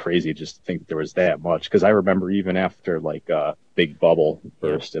crazy just to think there was that much. Because I remember even after like Big Bubble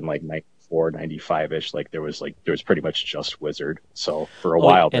burst in like 94, 95-ish, there was pretty much just Wizard. So for a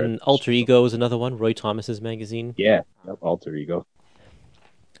while there. And Alter Ego is another one, Roy Thomas's magazine. Yeah, Alter Ego.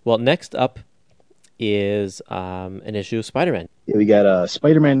 Well, next up is an issue of Spider-Man. Yeah, we got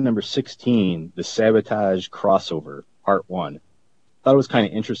Spider-Man number 16, the Sabotage Crossover, Part 1. Thought it was kind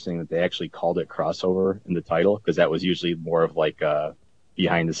of interesting that they actually called it crossover in the title, because that was usually more of a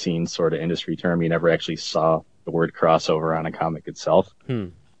behind-the-scenes sort of industry term. You never actually saw the word crossover on a comic itself.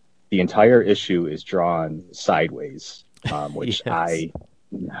 The entire issue is drawn sideways, which yes.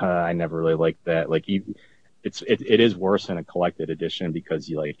 I never really liked that. It is worse in a collected edition because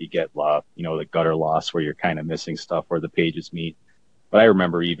you get the gutter loss where you're kind of missing stuff where the pages meet. But I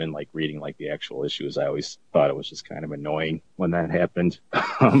remember even reading the actual issues. I always thought it was just kind of annoying when that happened.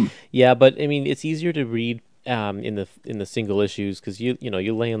 Yeah, but I mean, it's easier to read in the single issues because you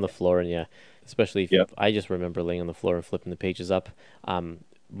lay on the floor and especially if I just remember laying on the floor and flipping the pages up.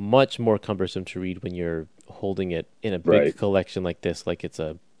 Much more cumbersome to read when you're holding it in a big collection like this, like it's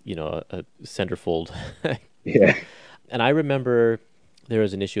a centerfold. Yeah. And I remember there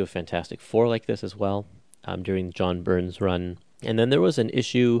was an issue of Fantastic Four like this as well during John Byrne's run. And then there was an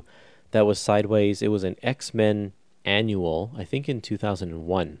issue that was sideways. It was an X-Men annual, I think in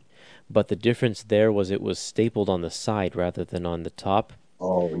 2001. But the difference there was it was stapled on the side rather than on the top.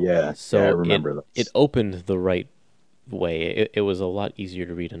 Oh, yeah. So yeah, I remember it opened the right way. It was a lot easier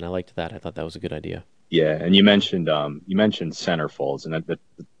to read, and I liked that. I thought that was a good idea. Yeah, and you mentioned centerfolds, and that's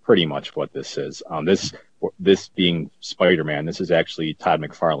pretty much what this is. This being Spider-Man, this is actually Todd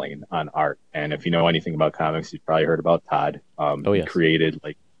McFarlane on art. And if you know anything about comics, you've probably heard about Todd. He created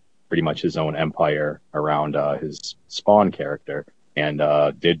pretty much his own empire around his Spawn character, and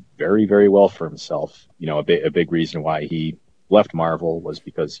did very, very well for himself. A big reason why he left Marvel was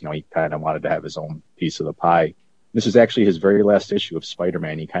because he kind of wanted to have his own piece of the pie. This is actually his very last issue of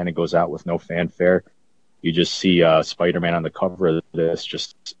Spider-Man. He kind of goes out with no fanfare. You just see Spider-Man on the cover of this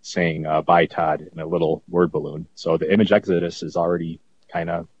just saying, bye, Todd, in a little word balloon. So the image exodus is already kind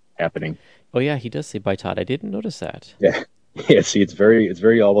of happening. Oh, yeah, he does say bye, Todd. I didn't notice that. Yeah. Yeah, see, it's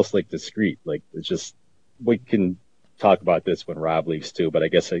very almost discreet. It's just, we can talk about this when Rob leaves too, but I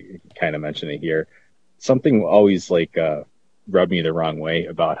guess I kind of mention it here. Something always rubbed me the wrong way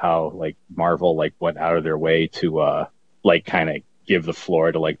about how Marvel went out of their way to kind of give the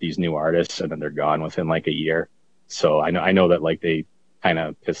floor to these new artists, and then they're gone within a year. So I know that they kind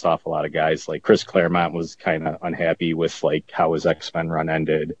of pissed off a lot of guys. Chris Claremont was kind of unhappy with how his X-Men run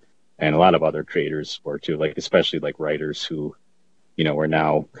ended, and a lot of other creators were too, especially writers who were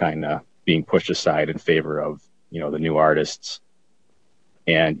now kind of being pushed aside in favor of the new artists.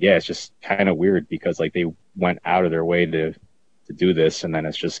 And yeah, it's just kind of weird because they went out of their way to do this, and then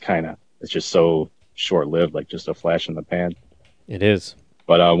it's just so short-lived, just a flash in the pan. It is.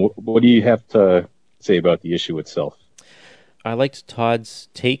 But what do you have to say about the issue itself? I liked Todd's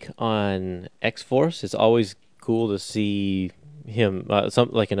take on X-Force. It's always cool to see him,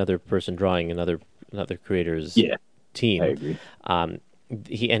 another person drawing another creator's team. I agree.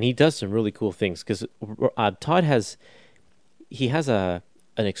 He does some really cool things because Todd has an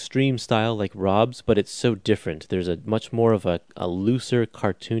extreme style like Rob's, but it's so different. There's a much more of a looser,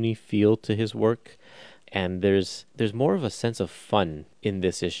 cartoony feel to his work. And there's more of a sense of fun in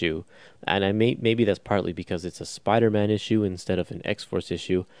this issue, and maybe that's partly because it's a Spider-Man issue instead of an X-Force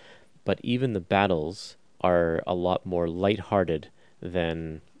issue, but even the battles are a lot more lighthearted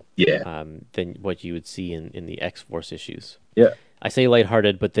than what you would see in the X-Force issues. Yeah, I say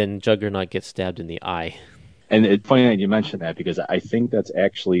lighthearted, but then Juggernaut gets stabbed in the eye. And it's funny that you mentioned that because I think that's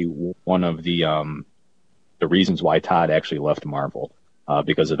actually one of the reasons why Todd actually left Marvel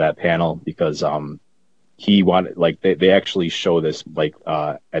because of that panel because. He wanted they actually show this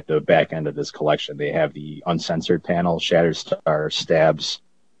at the back end of this collection. They have the uncensored panel. Shatterstar stabs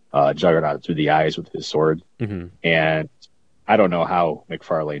Juggernaut through the eyes with his sword, and I don't know how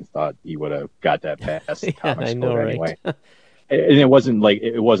McFarlane thought he would have got that past the comics code anyway. And it wasn't like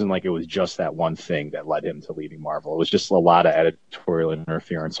it was just that one thing that led him to leaving Marvel. It was just a lot of editorial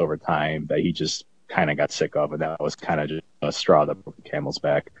interference over time that he just kind of got sick of, and that was kind of just a straw that broke the camel's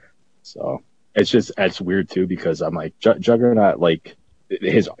back. So. It's weird too because I'm Juggernaut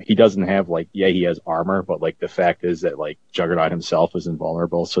he doesn't have he has armor, but the fact is that Juggernaut himself is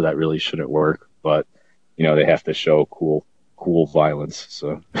invulnerable, so that really shouldn't work. But they have to show cool violence.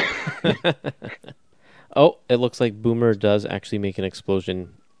 So oh, it looks like Boomer does actually make an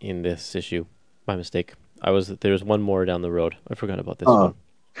explosion in this issue. My mistake. There's one more down the road. I forgot about this one.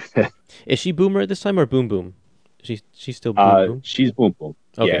 Is she Boomer this time or Boom Boom? She's still Boom Boom? She's Boom Boom.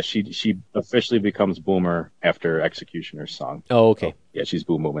 Okay. Yeah, she officially becomes Boomer after Executioner's song. Oh, okay. So, yeah, she's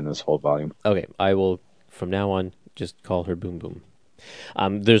Boom Boom in this whole volume. Okay. I will, from now on, just call her Boom Boom.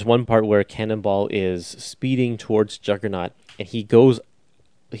 There's one part where Cannonball is speeding towards Juggernaut, and he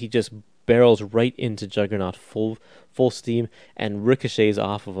just barrels right into Juggernaut full steam and ricochets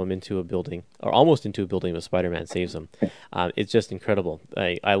off of him into a building, or almost into a building, but Spider-Man saves him. It's just incredible.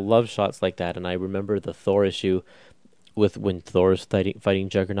 I love shots like that, and I remember the Thor issue with when Thor is fighting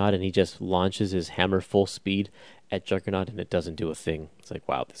Juggernaut, and he just launches his hammer full speed at Juggernaut, and it doesn't do a thing. It's like,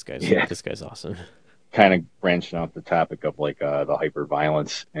 wow, this guy's awesome. Kind of branching off the topic of like the hyper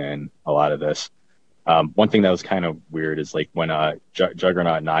violence and a lot of this. One thing that was kind of weird is like when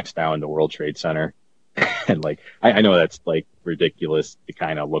Juggernaut knocks down the World Trade Center, and like I know that's like ridiculous to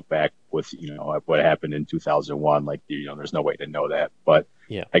kind of look back with what happened in 2001. Like there's no way to know that, but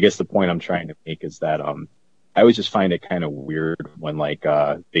Yeah. I guess the point I'm trying to make is that I always just find it kind of weird when like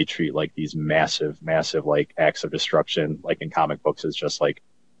they treat like these massive like acts of destruction like in comic books as just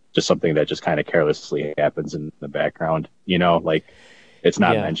something that just kind of carelessly happens in the background. Like it's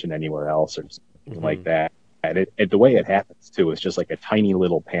not mentioned anywhere else or something like that. And the way it happens too is just like a tiny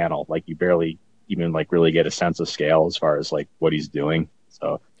little panel. Like you barely even like really get a sense of scale as far as like what he's doing.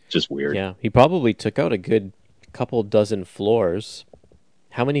 So just weird. Yeah, he probably took out a good couple dozen floors.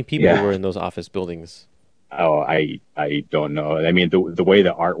 How many people were in those office buildings? Oh, I don't know. I mean, the way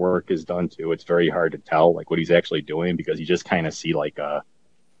the artwork is done too, it's very hard to tell like what he's actually doing because you just kind of see like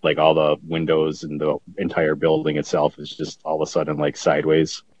all the windows and the entire building itself is just all of a sudden like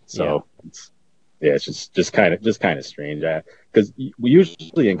sideways. So it's just kind of strange. Because we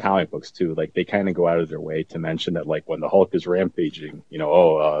usually in comic books too, like they kind of go out of their way to mention that like when the Hulk is rampaging,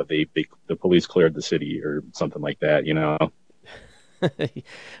 the police cleared the city or something like that.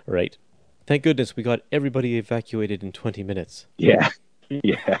 Right. Thank goodness we got everybody evacuated in 20 minutes. Yeah.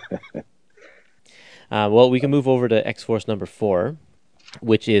 Yeah. Well, we can move over to X-Force number 4,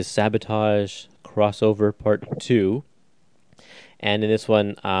 which is Sabotage Crossover Part 2. And in this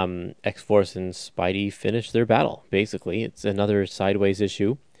one, X-Force and Spidey finish their battle, basically. It's another sideways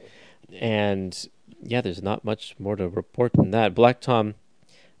issue. And, yeah, there's not much more to report than that. Black Tom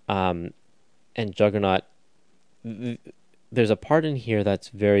and Juggernaut, there's a part in here that's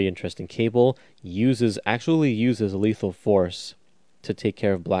very interesting. Cable actually uses lethal force to take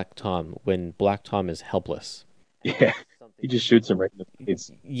care of Black Tom when Black Tom is helpless. Yeah. He just shoots him right in the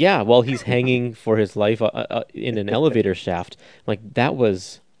face. Yeah, while he's hanging for his life in an elevator shaft. Like that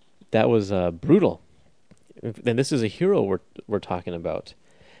was brutal. And this is a hero we're talking about.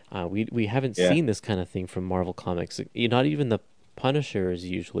 We haven't seen this kind of thing from Marvel Comics. Not even the Punisher is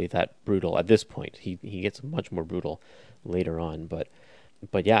usually that brutal at this point. He gets much more brutal later on, but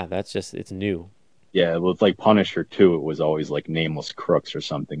yeah, it's new. Yeah, well, it's like Punisher too. It was always like nameless crooks or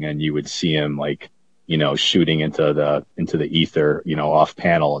something, and you would see him like shooting into the ether, off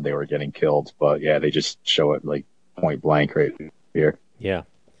panel, and they were getting killed. But yeah, they just show it like point blank right here. Yeah.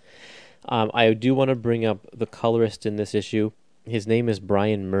 I do want to bring up the colorist in this issue. His name is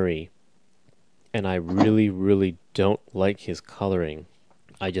Brian Murray, and I really, really don't like his coloring.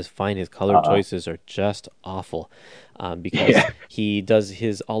 I just find his color choices are just awful, because he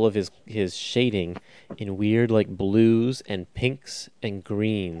does all of his shading in weird like blues and pinks and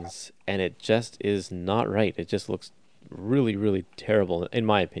greens, and it just is not right. It just looks really, really terrible in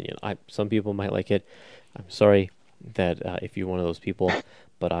my opinion. Some people might like it. I'm sorry that if you're one of those people,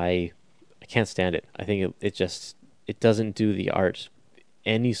 but I can't stand it. I think it doesn't do the art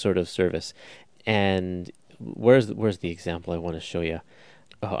any sort of service. And where's the example I want to show you?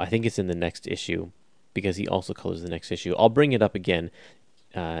 Oh, I think it's in the next issue because he also colors the next issue. I'll bring it up again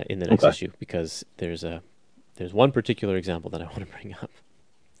in the next issue because there's one particular example that I want to bring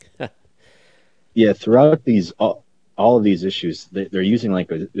up. Yeah, throughout all of these issues, they're using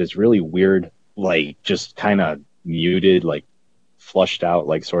like this really weird, like just kind of muted, like flushed out,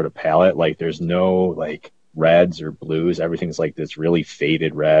 like sort of palette. Like there's no like reds or blues. Everything's like this really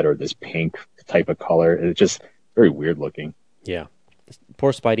faded red or this pink type of color. It's just very weird looking. Yeah.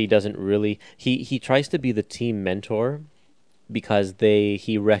 Poor Spidey doesn't really... He tries to be the team mentor because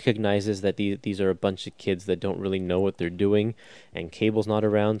he recognizes that these are a bunch of kids that don't really know what they're doing, and Cable's not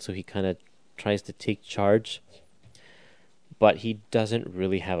around, so he kind of tries to take charge. But he doesn't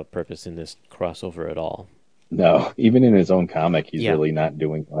really have a purpose in this crossover at all. No, even in his own comic, he's really not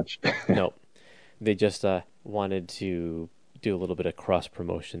doing much. No. They just wanted to do a little bit of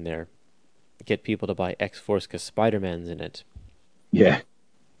cross-promotion there. Get people to buy X-Force because Spider-Man's in it. Yeah.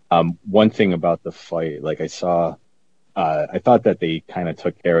 One thing about the fight, like I thought that they kind of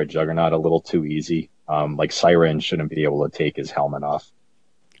took care of Juggernaut a little too easy. Like Siren shouldn't be able to take his helmet off.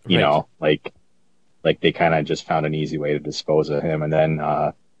 You Right. know, like they kind of just found an easy way to dispose of him. And then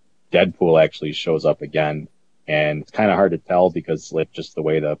Deadpool actually shows up again, and it's kind of hard to tell because like just the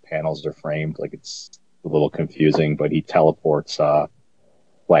way the panels are framed, like it's a little confusing. But he teleports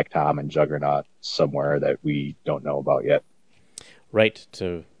Black Tom and Juggernaut somewhere that we don't know about yet. Right,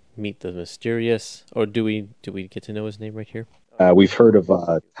 to meet the mysterious, or do we get to know his name right here? We've heard of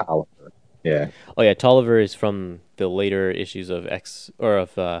Tolliver. Yeah. Oh yeah, Tolliver is from the later issues of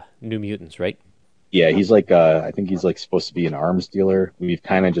New Mutants, right? Yeah, he's like I think he's like supposed to be an arms dealer. We've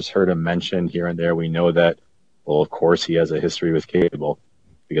kind of just heard him mentioned here and there. We know that, well, of course he has a history with Cable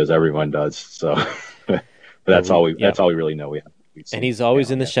because everyone does. So but that's all we really know. And he's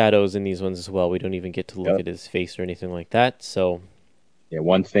always in the shadows in these ones as well. We don't even get to look at his face or anything like that. So yeah,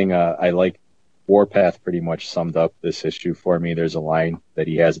 one thing I like, Warpath pretty much summed up this issue for me. There's a line that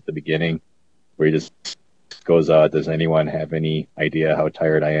he has at the beginning where he just goes, does anyone have any idea how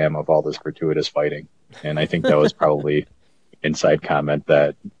tired I am of all this gratuitous fighting? And I think that was probably an inside comment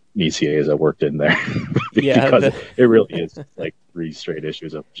that Nicieza has worked in there. Because it really is like 3 straight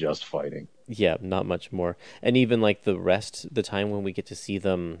issues of just fighting. Yeah, not much more. And even like the time when we get to see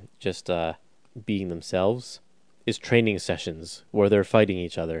them just being themselves is training sessions where they're fighting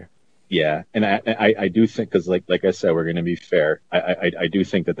each other. Yeah, and I do think, because like I said, we're going to be fair. I do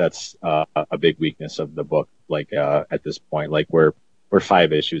think that that's a big weakness of the book. Like at this point, like we're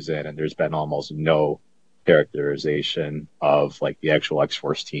 5 issues in, and there's been almost no characterization of like the actual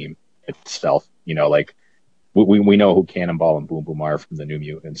X-Force team itself. You know, like we know who Cannonball and Boom Boom are from the New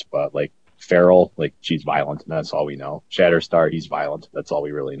Mutants, but like Feral, like she's violent, and that's all we know. Shatterstar, he's violent. That's all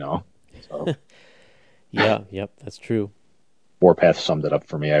we really know. So. Yeah, yep, that's true. Warpath summed it up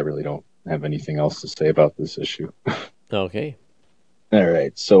for me. I really don't have anything else to say about this issue. Okay. All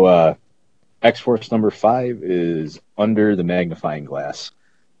right. So X-Force number 5 is Under the Magnifying Glass.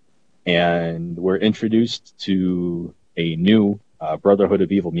 And we're introduced to a new Brotherhood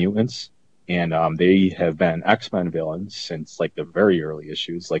of Evil Mutants. And they have been X-Men villains since like the very early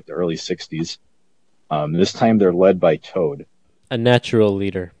issues, like the early 60s. This time they're led by Toad. A natural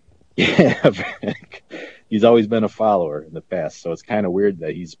leader. Yeah, he's always been a follower in the past, so it's kind of weird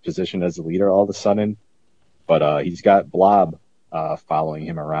that he's positioned as a leader all of a sudden. But he's got Blob following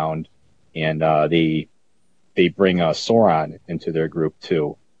him around, and they bring Sauron into their group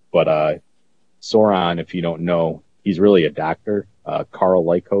too. But Sauron, if you don't know, he's really a doctor, Carl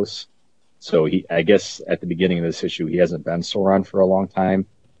Lycos. So I guess at the beginning of this issue, he hasn't been Sauron for a long time,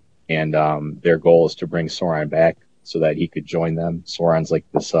 and their goal is to bring Sauron back so that he could join them. Sauron's like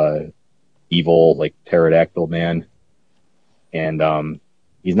this evil, like pterodactyl man, and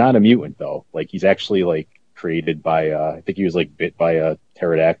he's not a mutant though. Like he's actually like created by I think he was like bit by a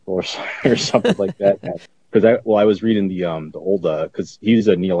pterodactyl or something like that. Because I was reading the old because he's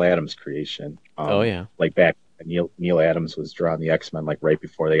a Neil Adams creation. Oh yeah, like back Neil Adams was drawing the X-Men like right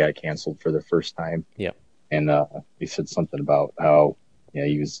before they got canceled for the first time. Yeah, and he said something about how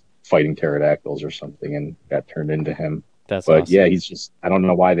he was fighting pterodactyls or something and got turned into him. But awesome. Yeah, he's just, I don't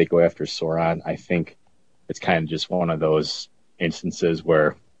know why they go after Sauron. I think it's kind of just one of those instances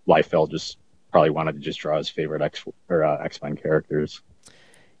where Liefeld just probably wanted to just draw his favorite X-Men characters.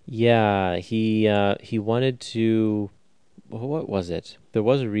 Yeah, he wanted to, what was it? There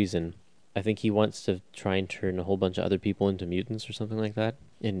was a reason. I think he wants to try and turn a whole bunch of other people into mutants or something like that.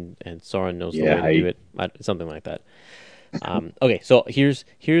 And Sauron knows the way to do it. Something like that. Okay, so here's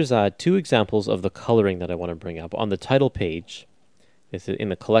 2 examples of the coloring that I want to bring up. On the title page, in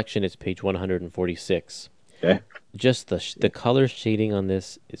the collection, it's page 146. Okay. Just the color shading on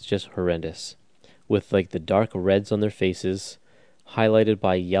this is just horrendous, with like the dark reds on their faces, highlighted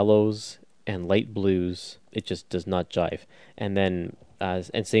by yellows and light blues. It just does not jive. And then,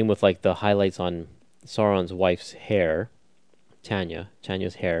 and same with like the highlights on Sauron's wife's hair,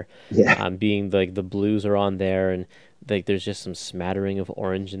 Tanya's hair, being like the blues are on there, and like there's just some smattering of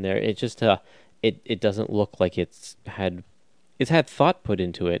orange in there. It just it doesn't look like it's had thought put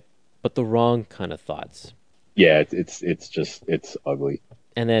into it, but the wrong kind of thoughts. Yeah, it's ugly.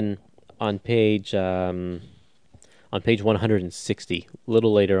 And then on page 160, a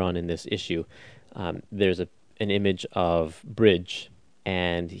little later on in this issue, there's an image of Bridge,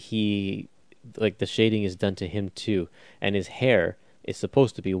 and he, like, the shading is done to him too, and his hair is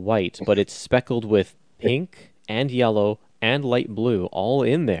supposed to be white, but it's speckled with pink and yellow and light blue all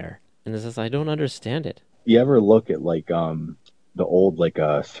in there, and it says, I don't understand it. You ever look at like the old like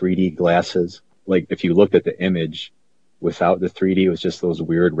 3D glasses? Like if you looked at the image without the 3D, it was just those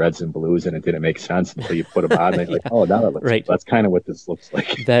weird reds and blues, and it didn't make sense until you put them on. And you're like, oh, now that looks right. That's kind of what this looks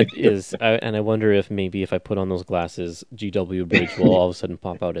like. That is, and I wonder if maybe if I put on those glasses, GW Bridge will all of a sudden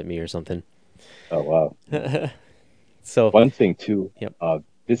pop out at me or something. Oh, wow. So one thing too, yep.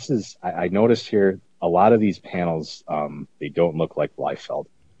 This is, I noticed here, a lot of these panels, they don't look like Liefeld.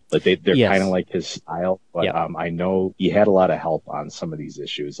 Like they're Yes. kind of like his style, but Yep. I know he had a lot of help on some of these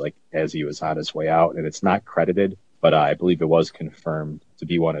issues, like as he was on his way out, and it's not credited, but I believe it was confirmed to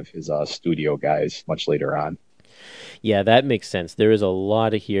be one of his studio guys much later on. Yeah, that makes sense. There is a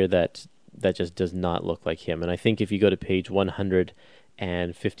lot of here that just does not look like him, and I think if you go to page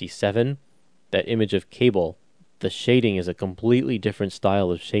 157, that image of Cable, the shading is a completely different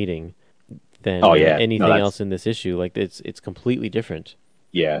style of shading than anything else in this issue. Like it's completely different.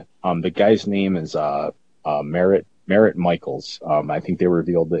 Yeah. The guy's name is Merritt Michaels. I think they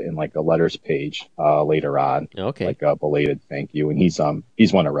revealed it in like a letters page later on. Okay. Like a belated thank you. And he's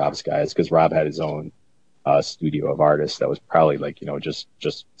one of Rob's guys because Rob had his own studio of artists that was probably like,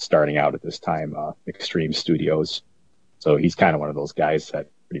 just starting out at this time, Extreme Studios. So he's kind of one of those guys that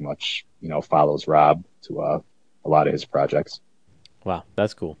pretty much, follows Rob to a lot of his projects. Wow,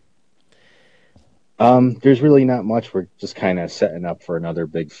 that's cool. There's really not much. We're just kind of setting up for another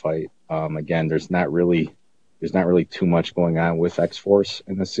big fight. Again, there's not really too much going on with X-Force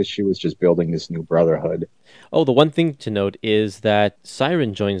in this issue. It's just building this new brotherhood. Oh, the one thing to note is that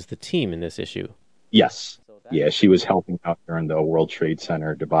Siren joins the team in this issue. Yes. Yeah, she was helping out during the World Trade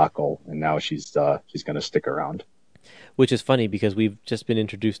Center debacle, and now she's going to stick around. Which is funny because we've just been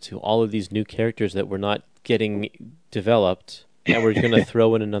introduced to all of these new characters that we're not getting developed, and we're going to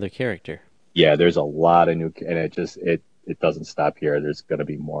throw in another character. Yeah, there's a lot of new, and it doesn't stop here. There's going to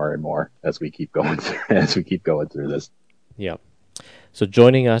be more and more as we keep going through this. Yeah. So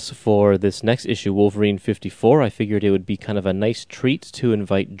joining us for this next issue, Wolverine 54, I figured it would be kind of a nice treat to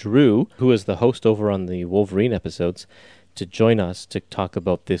invite Drew, who is the host over on the Wolverine episodes, to join us to talk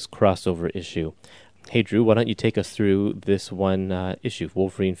about this crossover issue. Hey, Drew, why don't you take us through this one issue,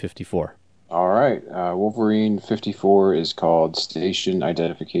 Wolverine 54? All right. Wolverine 54 is called Station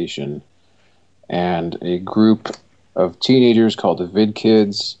Identification. And a group of teenagers called the Vid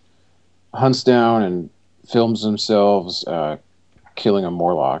Kids hunts down and films themselves killing a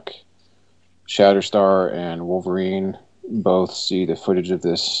Morlock. Shatterstar and Wolverine both see the footage of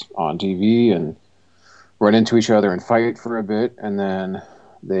this on TV and run into each other and fight for a bit, and then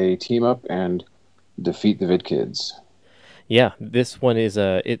they team up and defeat the Vid Kids. Yeah, this one is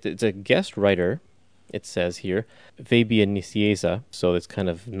it's a guest writer, it says here, Fabian Nicieza, so it's kind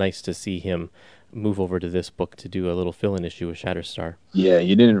of nice to see him move over to this book to do a little fill-in issue with Shatterstar. Yeah,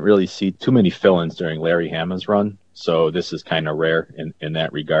 you didn't really see too many fill-ins during Larry Hama's run, so this is kind of rare in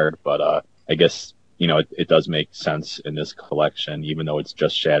that regard, but I guess, it does make sense in this collection, even though it's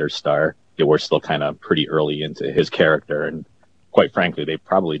just Shatterstar. We're still kind of pretty early into his character, and quite frankly, they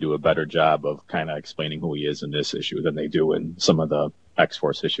probably do a better job of kind of explaining who he is in this issue than they do in some of the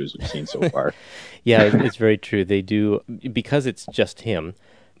X-Force issues we've seen so far. Yeah, it's very true. They do, because it's just him.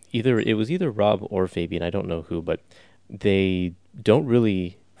 It was either Rob or Fabian, I don't know who, but they don't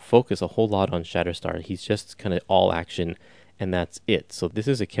really focus a whole lot on Shatterstar. He's just kind of all action, and that's it. So this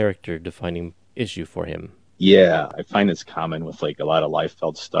is a character-defining issue for him. Yeah, I find it's common with like a lot of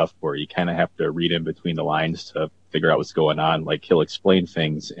Liefeld stuff where you kind of have to read in between the lines to figure out what's going on. Like he'll explain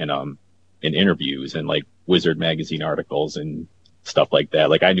things in interviews and like Wizard magazine articles and stuff like that.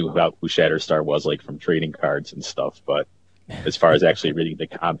 Like I knew who Shatterstar was like from trading cards and stuff, but as far as actually reading the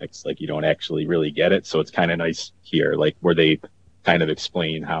comics, like you don't actually really get it. So it's kind of nice here, like where they kind of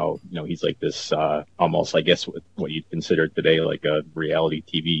explain how, he's like this almost, I guess, what you'd consider today like a reality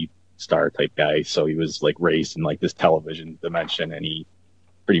TV star type guy. So he was like raised in like this television dimension, and he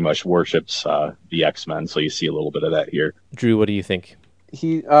pretty much worships the X-Men. So you see a little bit of that here. Drew, what do you think?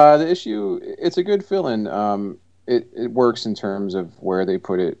 The issue, it's a good fill-in. It works in terms of where they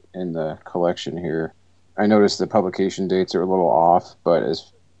put it in the collection here. I noticed the publication dates are a little off, but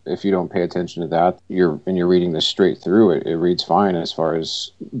if you don't pay attention to that, you're reading this straight through, it reads fine as far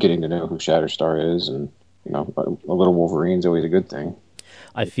as getting to know who Shatterstar is, and a little Wolverine's always a good thing.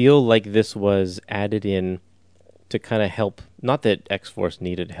 I feel like this was added in to kind of help, not that X-Force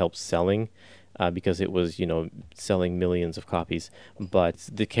needed help selling, because it was, selling millions of copies, but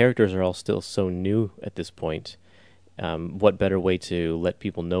the characters are all still so new at this point. What better way to let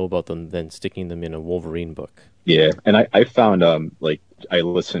people know about them than sticking them in a Wolverine book? Yeah, and I found, I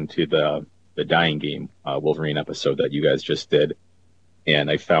listened to the Dying Game Wolverine episode that you guys just did,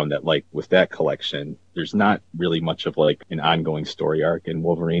 and I found that, like, with that collection, there's not really much of, like, an ongoing story arc in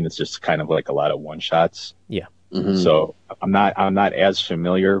Wolverine. It's just kind of like a lot of one-shots. Yeah. So I'm not as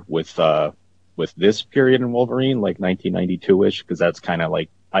familiar with this period in Wolverine, like 1992-ish, because that's kind of like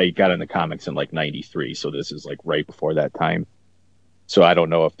I got into comics in like 93, so this is like right before that time. So I don't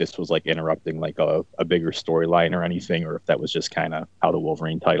know if this was like interrupting like a bigger storyline or anything, or if that was just kind of how the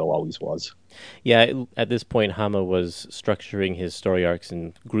Wolverine title always was. Yeah, at this point, Hama was structuring his story arcs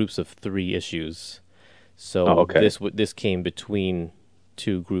in groups of 3 issues. So this came between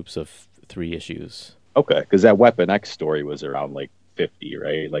 2 groups of 3 issues. Okay, because that Weapon X story was around like 50,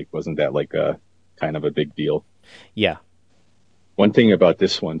 right? Like, wasn't that like a kind of a big deal? Yeah. One thing about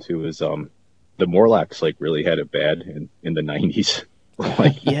this one too is the Morlocks like really had it bad in the 90s.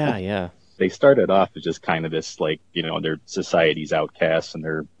 Like, yeah. They started off as just kind of this like, their society's outcasts and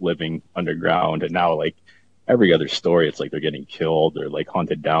they're living underground, and now like every other story it's like they're getting killed or like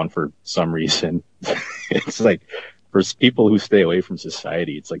hunted down for some reason. It's like for people who stay away from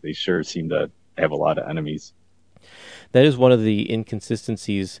society, it's like they sure seem to have a lot of enemies. That is one of the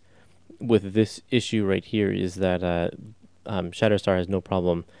inconsistencies with this issue right here, is that Shatterstar has no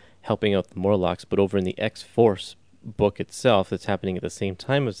problem helping out the Morlocks, but over in the X-Force book itself that's happening at the same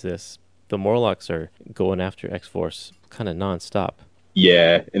time as this, the Morlocks are going after X-Force kind of nonstop.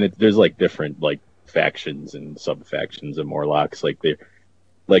 Yeah, and there's like different like factions and sub-factions of Morlocks. Like the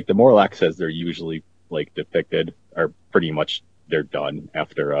Morlocks as they're usually like depicted are pretty much they're done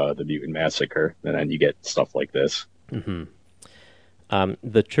after the Mutant Massacre, and then you get stuff like this. Mm-hmm.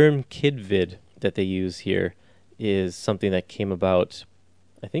 The term kidvid that they use here is something that came about,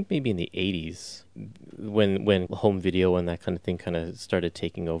 I think maybe in the 80s, when home video and that kind of thing kind of started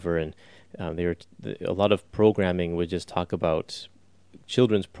taking over, and a lot of programming would just talk about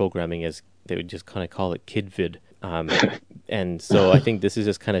children's programming as they would just kind of call it kidvid, and so I think this is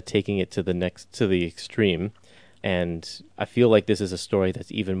just kind of taking it to the extreme. And I feel like this is a story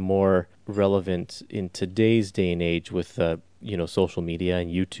that's even more relevant in today's day and age with social media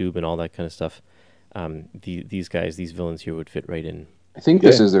and YouTube and all that kind of stuff. These villains here would fit right in. I think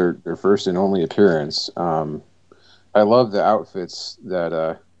this is their first and only appearance. I love the outfits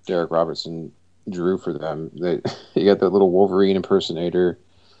that Derek Robertson drew for them. You got the little Wolverine impersonator,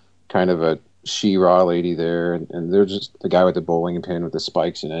 kind of a She-Ra lady there, and they're just the guy with the bowling pin with the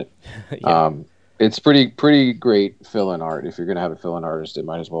spikes in it. Yeah. It's pretty great fill-in art. If you're going to have a fill-in artist, it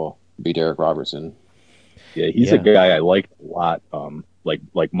might as well be Derek Robertson. Yeah, he's a guy I liked a lot.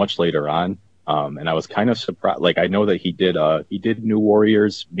 Like much later on, and I was kind of surprised. Like I know that he did New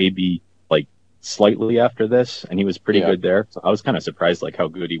Warriors maybe like slightly after this, and he was pretty good there. So I was kind of surprised like how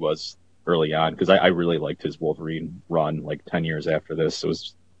good he was early on, because I really liked his Wolverine run like 10 years after this. It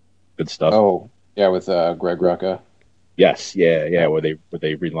was good stuff. Oh yeah, with Greg Rucka. Yes, yeah, where they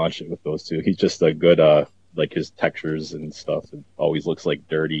relaunched it with those two. He's just a good like his textures and stuff. It always looks like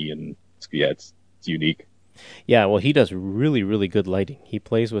dirty, and it's unique. Yeah, well, he does really, really good lighting. He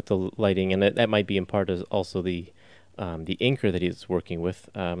plays with the lighting, and that might be in part as also the inker that he's working with.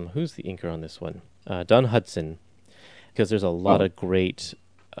 Who's the inker on this one? Don Hudson, because there's a lot of great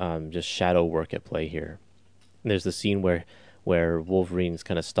just shadow work at play here. And there's the scene where Wolverine's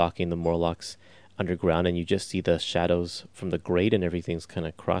kind of stalking the Morlocks underground, and you just see the shadows from the grate, and everything's kind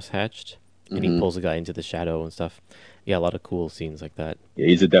of cross-hatched, and he pulls a guy into the shadow and stuff. Yeah, a lot of cool scenes like that. Yeah,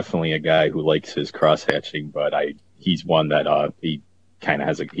 he's definitely a guy who likes his cross-hatching, but he's one that he kind of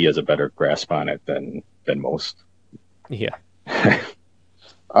has a better grasp on it than most. Yeah.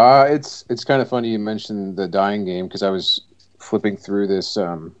 It's kind of funny you mentioned the Dying Game, because I was flipping through this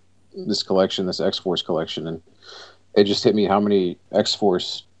collection, this X-Force collection, and it just hit me how many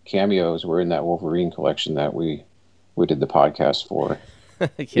X-Force cameos were in that Wolverine collection that we did the podcast for.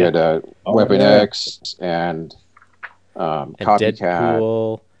 You had Weapon X and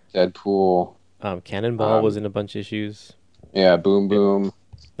Copycat, Deadpool. Cannonball was in a bunch of issues. Yeah, Boom Boom.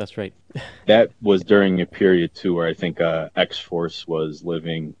 That's right. That was during a period too where I think X-Force was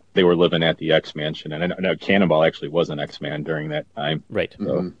living. They were living at the X Mansion, and I know Cannonball actually was an X-Man during that time. Right.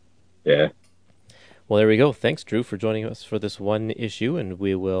 So, yeah. Well, there we go. Thanks, Drew, for joining us for this one issue, and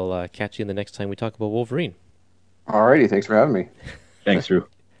we will catch you the next time we talk about Wolverine. Alrighty, thanks for having me. Thanks, Drew.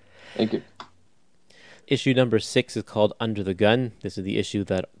 Thank you. Issue number 6 is called Under the Gun. This is the issue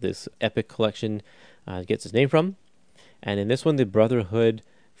that this epic collection gets its name from. And in this one, the Brotherhood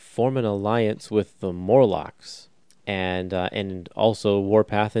form an alliance with the Morlocks. And also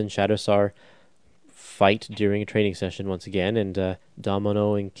Warpath and Shatterstar fight during a training session once again. And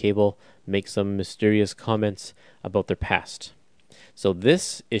Domino and Cable make some mysterious comments about their past. So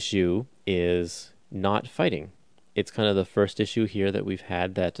this issue is not fighting. It's kind of the first issue here that we've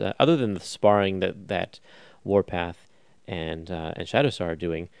had that, other than the sparring that Warpath and Shatterstar are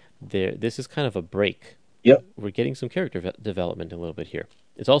doing, this is kind of a break Yep. We're getting some character development a little bit here.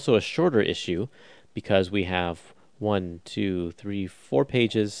 It's also a shorter issue because we have 4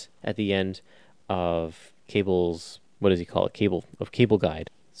 pages at the end of Cable's, what does he call it? Cable Guide.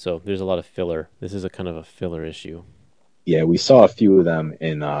 So there's a lot of filler. This is a kind of a filler issue. Yeah, we saw a few of them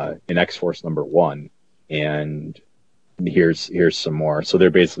in X-Force #1, and here's some more. So they're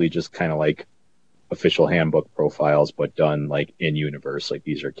basically just kind of like official handbook profiles, but done like in universe. Like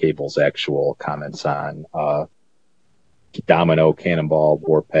these are Cable's actual comments on Domino, Cannonball,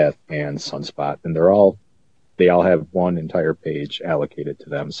 Warpath, and Sunspot, and they all have one entire page allocated to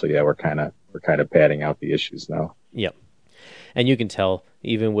them. So yeah, we're kind of padding out the issues now. Yep, and you can tell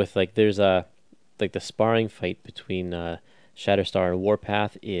even with like there's a like the sparring fight between Shatterstar and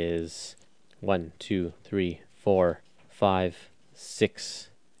Warpath is 1, 2, 3, 4, 5, 6.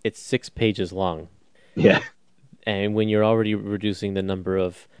 It's 6 pages long. Yeah. And when you're already reducing the number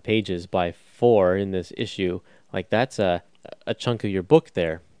of pages by 4 in this issue, like that's a chunk of your book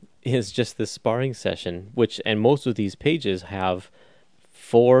there is just this sparring session, and most of these pages have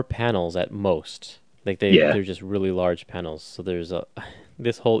 4 panels at most. Like they're just really large panels. So there's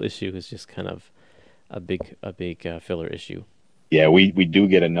this whole issue is just kind of a big filler issue. Yeah, we do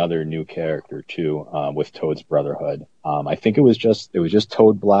get another new character too, with Toad's Brotherhood. I think it was just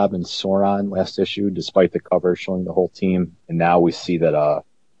Toad, Blob, and Sauron last issue, despite the cover showing the whole team. And now we see that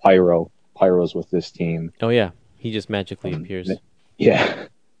Pyro's with this team. Oh yeah, he just magically appears. Yeah,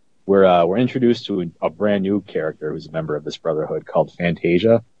 we're introduced to a brand new character who's a member of this Brotherhood called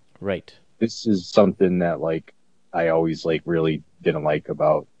Fantasia. Right. This is something that like I always like really didn't like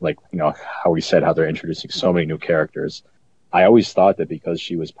about like how we said how they're introducing so many new characters. I always thought that because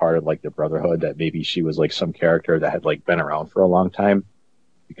she was part of like the Brotherhood that maybe she was like some character that had like been around for a long time,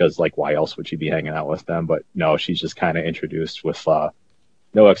 because like why else would she be hanging out with them? But no, she's just kind of introduced with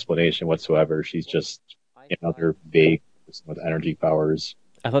no explanation whatsoever. She's just another vague person with energy powers.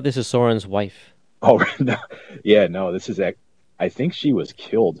 I thought this is Sauron's wife. Oh no, yeah, no, this is I think she was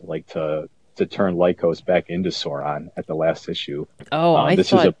killed like to turn Lycos back into Sauron at the last issue. Oh, I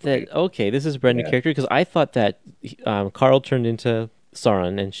thought that. Okay, this is a brand new character because I thought that Carl turned into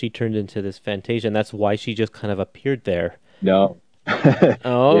Sauron and she turned into this Fantasia, and that's why she just kind of appeared there. No.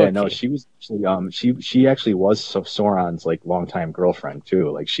 Oh, yeah, okay. no, she was actually she actually was Sauron's like longtime girlfriend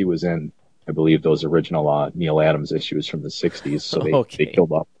too. Like she was in, I believe, those original Neil Adams issues from the '60s. So they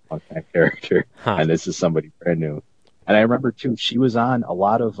killed off that character, and this is somebody brand new. And I remember too, she was on a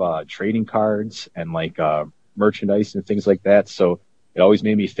lot of trading cards and like merchandise and things like that. So it always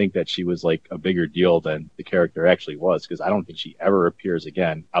made me think that she was like a bigger deal than the character actually was, because I don't think she ever appears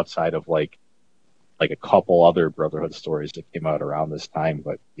again outside of like a couple other Brotherhood stories that came out around this time.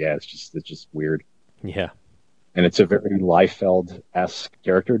 But yeah, it's just weird. Yeah. And it's a very Liefeld-esque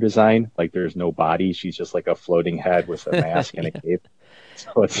character design. Like there's no body. She's just like a floating head with a mask and a cape.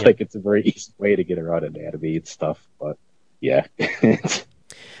 So it's like it's a very easy way to get her out of anatomy and stuff. But yeah.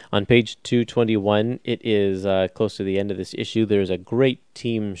 On page 221, it is close to the end of this issue. There's a great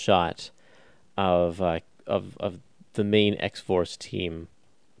team shot of the main X-Force team.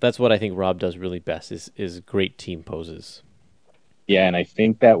 That's what I think Rob does really best is great team poses. Yeah, and I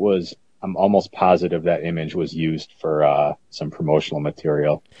think I'm almost positive that image was used for some promotional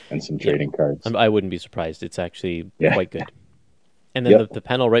material and some trading cards. I wouldn't be surprised. It's actually quite good. And then the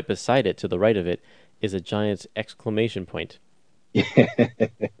panel right beside it, to the right of it, is a giant exclamation point.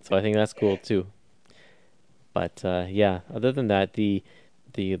 So I think that's cool too. But other than that, the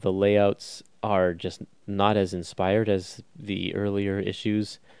layouts are just not as inspired as the earlier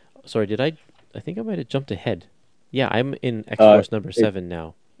issues. Sorry, I think I might have jumped ahead. Yeah, I'm in X-Force #7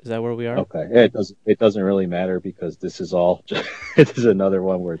 now. Is that where we are? Okay. Yeah, it doesn't really matter because this is all just, this is another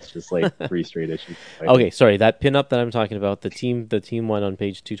one where it's just like 3 straight issues. Okay, sorry, that pinup that I'm talking about, the team one on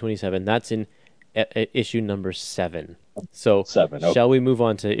page 227, that's in issue #7. So 7, okay. Shall we move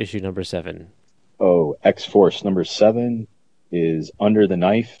on to issue #7? Oh, X-Force #7 is Under the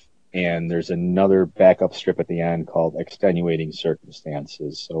Knife, and there's another backup strip at the end called Extenuating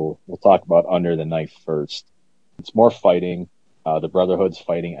Circumstances. So we'll talk about Under the Knife first. It's more fighting. The Brotherhood's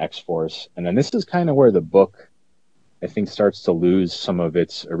fighting X-Force. And then this is kind of where the book, I think, starts to lose some of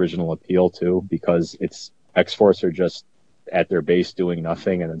its original appeal too, because it's X-Force are just at their base doing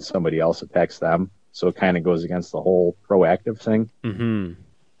nothing, and then somebody else attacks them. So it kind of goes against the whole proactive thing. Mm-hmm.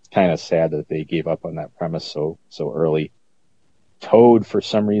 It's kind of sad that they gave up on that premise so early. Toad, for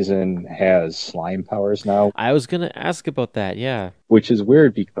some reason, has slime powers now. I was going to ask about that, yeah. Which is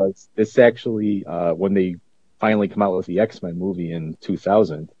weird because this actually, when they finally come out with the X-Men movie in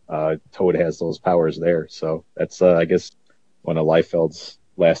 2000, Toad has those powers there. So that's, I guess, one of Liefeld's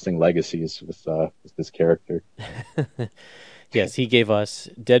lasting legacies with this character. Yes, he gave us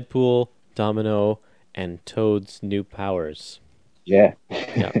Deadpool, Domino, and Toad's new powers. Yeah.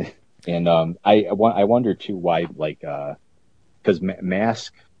 Yeah. And I wonder too why, like, because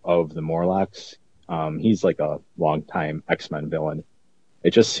Mask of the Morlocks, he's like a longtime X-Men villain.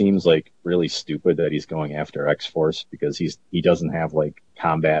 It just seems like really stupid that he's going after X-Force because he doesn't have like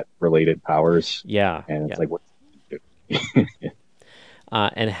combat related powers. Yeah. And it's like, what?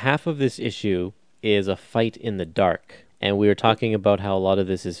 And half of this issue is a fight in the dark. And we were talking about how a lot of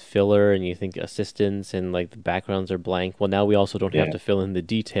this is filler and you think assistants and like the backgrounds are blank. Well, now we also don't have to fill in the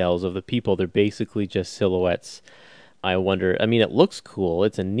details of the people. They're basically just silhouettes. I wonder, I mean, it looks cool.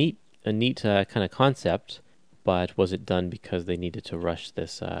 It's a neat kind of concept, but was it done because they needed to rush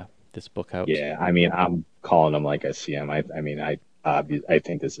this book out? Yeah, I mean, I'm calling them like I see them. I mean, I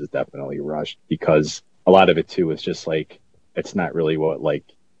think this is definitely rushed because a lot of it too is just like it's not really what like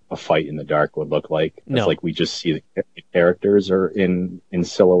a fight in the dark would look like. It's No. like we just see the characters are in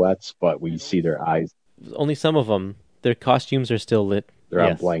silhouettes, but we see their eyes. Only some of them. Their costumes are still lit. They're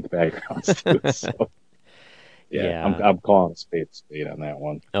on blank backgrounds too. So yeah. I'm calling a spade on that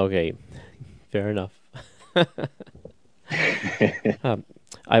one. Okay, fair enough.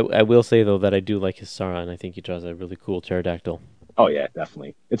 I will say though that I do like his Sauron. I think he draws a really cool pterodactyl. Oh yeah,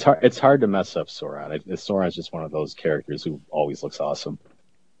 definitely. It's hard to mess up Sauron. Sauron's just one of those characters who always looks awesome.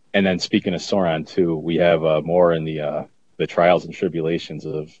 And then speaking of Sauron too, we have more in the trials and tribulations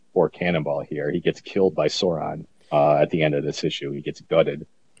of Fort Cannonball here. He gets killed by Sauron at the end of this issue. He gets gutted.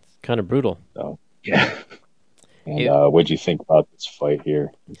 It's kind of brutal. So yeah. And what'd you think about this fight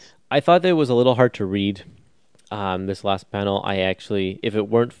here? I thought that it was a little hard to read. This last panel, I actually, if it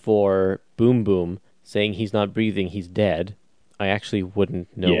weren't for Boom Boom saying he's not breathing, he's dead, I actually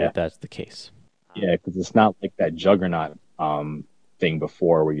wouldn't know that that's the case. Yeah, because it's not like that Juggernaut thing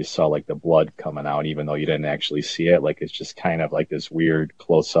before where you saw like the blood coming out, even though you didn't actually see it. Like it's just kind of like this weird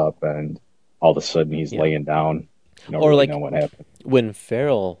close up, and all of a sudden he's laying down. You don't really know what happened. When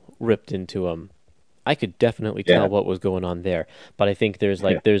Farrell ripped into him, I could definitely tell what was going on there. But I think there's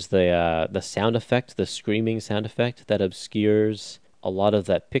the sound effect, the screaming sound effect that obscures a lot of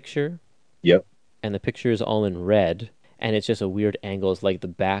that picture. Yep. And the picture is all in red. And it's just a weird angle. It's like the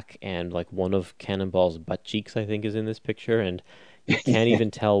back and like one of Cannonball's butt cheeks, I think, is in this picture. And you can't even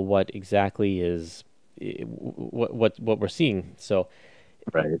tell what exactly is what we're seeing. So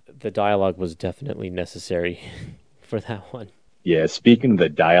the dialogue was definitely necessary for that one. Yeah, speaking of the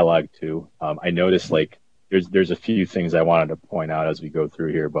dialogue too, I noticed like there's a few things I wanted to point out as we go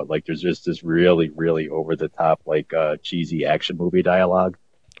through here, but like there's just this really, really over the top like cheesy action movie dialogue.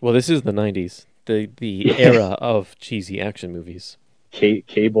 Well, this is the 90s, the era of cheesy action movies.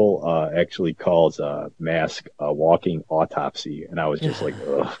 Cable actually calls Mask a walking autopsy, and I was just like,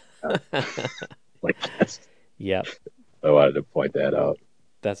 ugh. Like that's. Yeah. I wanted to point that out.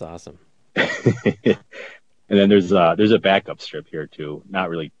 That's awesome. And then there's a backup strip here too. Not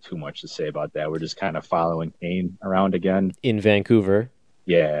really too much to say about that. We're just kind of following Kane around again in Vancouver.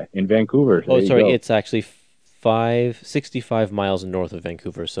 Yeah, in Vancouver. Oh, sorry, it's actually 65 miles north of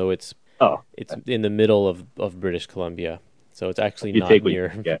Vancouver, so it's in the middle of British Columbia. So it's actually not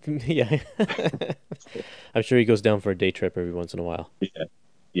near. Yeah. I'm sure he goes down for a day trip every once in a while.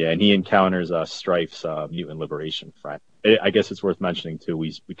 Yeah, and he encounters Strife's Mutant Liberation Front. I guess it's worth mentioning too.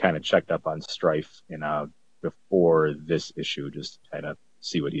 We kind of checked up on Strife in before this issue, just to kind of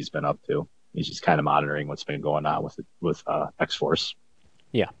see what he's been up to. He's just kind of monitoring what's been going on with X-Force.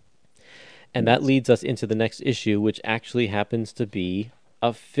 Yeah. And that leads us into the next issue, which actually happens to be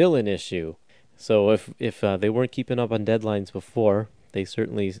a fill-in issue. So if they weren't keeping up on deadlines before, they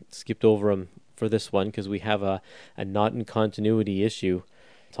certainly skipped over them for this one, because we have a not in continuity issue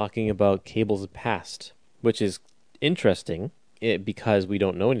talking about Cable's past, which is interesting. Because we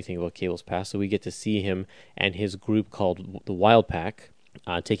don't know anything about Cable's past, so we get to see him and his group called the Wild Pack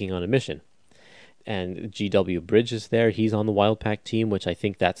taking on a mission. And G.W. Bridge is there. He's on the Wild Pack team, which I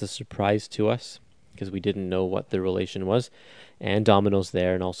think that's a surprise to us because we didn't know what the relation was. And Domino's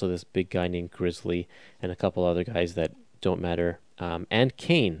there, and also this big guy named Grizzly and a couple other guys that don't matter. And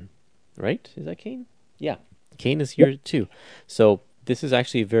Kane, right? Is that Kane? Yeah. Kane is here too. So this is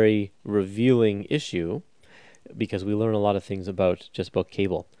actually a very revealing issue, because we learn a lot of things about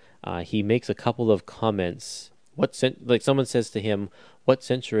Cable. He makes a couple of comments. Like someone says to him, "What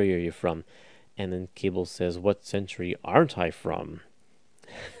century are you from?" And then Cable says, "What century aren't I from?"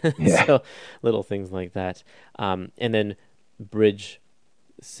 So little things like that. And then Bridge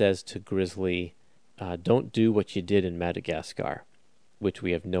says to Grizzly, "Don't do what you did in Madagascar." which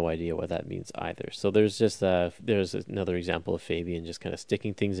we have no idea what that means either. So there's just there's another example of Fabian just kind of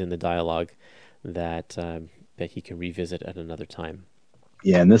sticking things in the dialogue that that he can revisit at another time.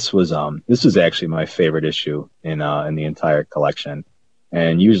 Yeah, and this was actually my favorite issue in the entire collection.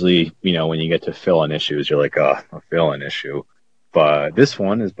 And usually, when you get to fill-in issues, you're like, oh, a fill-in issue. But this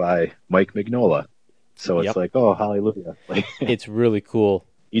one is by Mike Mignola. So it's like, oh, hallelujah. Like, it's really cool.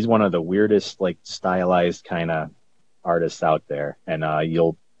 He's one of the weirdest, like, stylized kind of artists out there. And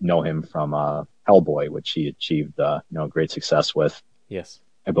you'll know him from Hellboy, which he achieved great success with. Yes.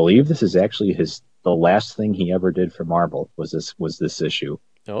 I believe this is actually the last thing he ever did for Marvel was this issue.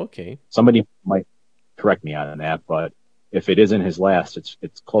 Oh, okay. Somebody might correct me on that, but if it isn't his last,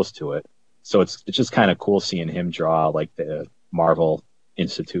 it's close to it. So it's just kind of cool seeing him draw like the Marvel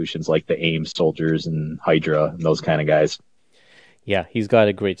institutions, like the AIM soldiers and Hydra and those kind of guys. Yeah, he's got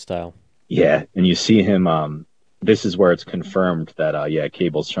a great style. Yeah, and you see him. This is where it's confirmed that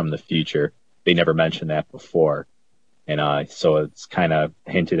Cable's from the future. They never mentioned that before, and so it's kind of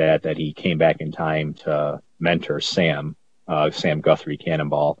hinted at that he came back in time to mentor Sam Guthrie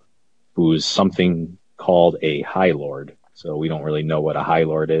Cannonball, who's something called a High Lord. So we don't really know what a High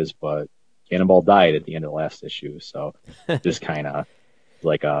Lord is, but Cannonball died at the end of the last issue. So this kind of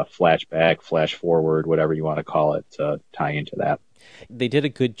like a flashback, flash forward, whatever you want to call it, to tie into that. They did a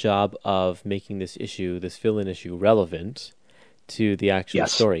good job of making this fill-in issue, relevant to the actual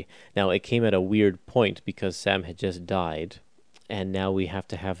story. Now, it came at a weird point because Sam had just died, and now we have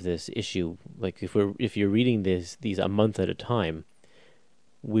to have this issue. Like, if you're reading these a month at a time,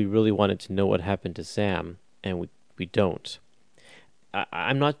 we really wanted to know what happened to Sam, and we don't.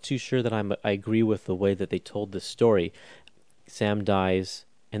 I'm not too sure that I agree with the way that they told this story. Sam dies,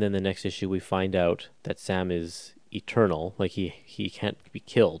 and then the next issue we find out that Sam is eternal, like he can't be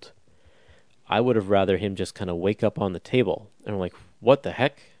killed. I would have rather him just kind of wake up on the table, and I'm like, what the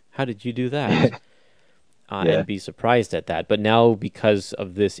heck? How did you do that? And be surprised at that. But now, because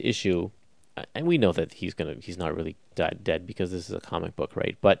of this issue, and we know that he's not really dead because this is a comic book,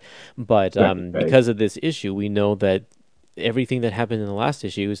 right? But right. Because of this issue, we know that everything that happened in the last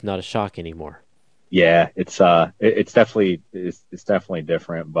issue is not a shock anymore. Yeah, it's definitely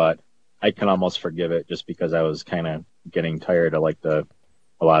different, but I can almost forgive it just because I was kind of getting tired of like a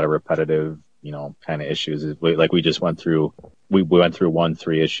lot of repetitive, kind of issues. We just went through 1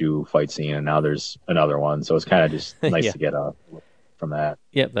 3-issue fight scene, and now there's another one, so it's kind of just nice to get from that.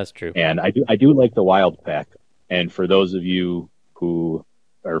 Yeah, that's true. And I do like the Wild Pack. And for those of you who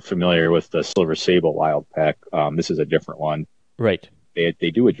are familiar with the Silver Sable Wild Pack, this is a different one. Right. They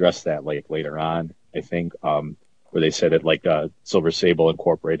do address that later on, I think, where they said that Silver Sable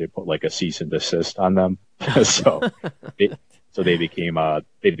Incorporated put like a cease and desist on them, so they became the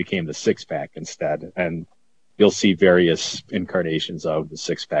 6-pack instead, and you'll see various incarnations of the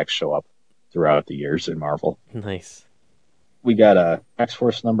 6-pack show up throughout the years in Marvel. Nice. We got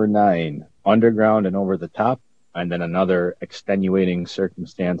X-Force number 9, Underground and Over the Top, and then another Extenuating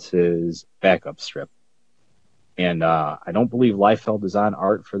Circumstances backup strip. And I don't believe Liefeld is on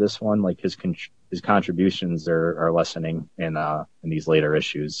art for this one. Like his contributions are lessening in these later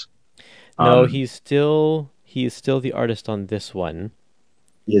issues. No, he is still the artist on this one.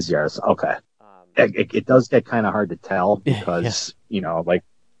 He is the artist. Okay. It does get kind of hard to tell because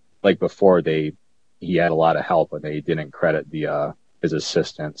like before he had a lot of help and they didn't credit his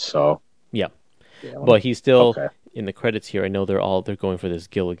assistant. So yeah. But he's still in the credits here. I know they're going for this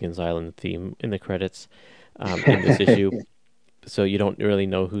Gilligan's Island theme in the credits. In this issue, so you don't really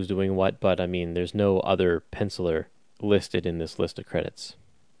know who's doing what, but I mean, there's no other penciler listed in this list of credits.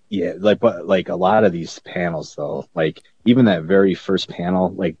 Yeah, but a lot of these panels, though, like even that very first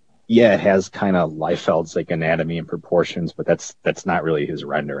panel, it has kind of Liefeld's anatomy and proportions, but that's not really his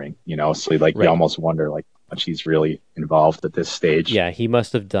rendering, So right. You almost wonder how much he's really involved at this stage. Yeah, he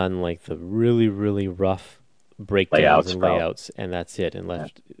must have done the really, really rough breakdowns and layouts, and that's it, and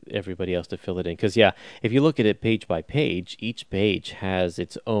left everybody else to fill it in. Because if you look at it page by page, each page has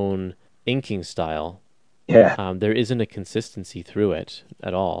its own inking style. Yeah, there isn't a consistency through it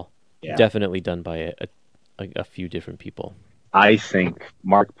at all. Yeah. Definitely done by a few different people. I think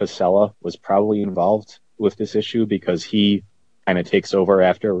Mark Pacella was probably involved with this issue because he kind of takes over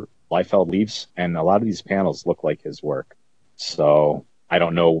after Liefeld leaves, and a lot of these panels look like his work. So I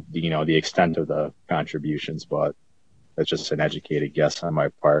don't know, the extent of the contributions, but that's just an educated guess on my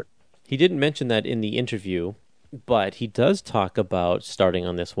part. He didn't mention that in the interview, but he does talk about starting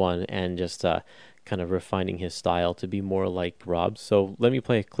on this one and just kind of refining his style to be more like Rob. So let me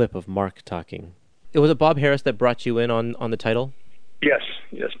play a clip of Mark talking. Was it Bob Harris that brought you in on the title? Yes,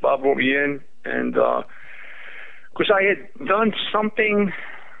 Bob brought me in, and because I had done something.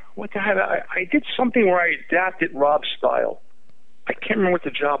 What the hell? I did something where I adapted Rob's style. I can't remember what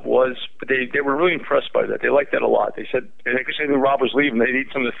the job was, but they were really impressed by that. They liked that a lot. They said, and because they knew Rob was leaving, they need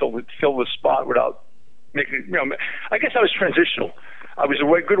someone to fill the spot without making it. I guess I was transitional. I was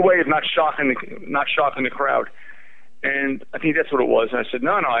a good way of not shocking the crowd. And I think that's what it was. And I said,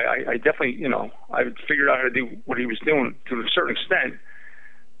 no, I definitely, I figured out how to do what he was doing to a certain extent,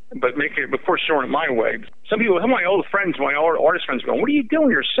 but making it, of course, showing it my way. Some people, some of my old friends, my old artist friends, go, "What are you doing?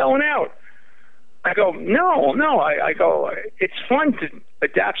 You're selling out." I go, no. I go, it's fun to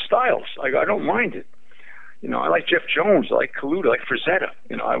adapt styles. I go, I don't mind it. I like Jeff Jones. I like Kaluta. I like Frazetta.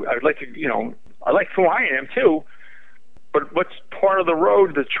 I'd like to, I like who I am too. But what's part of the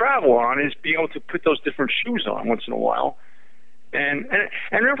road to travel on is being able to put those different shoes on once in a while. And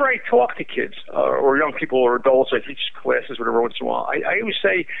whenever I talk to kids or young people or adults, I teach classes, whatever, once in a while, I always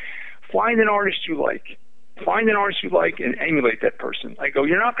say, find an artist you like. Find an artist you like and emulate that person. I go,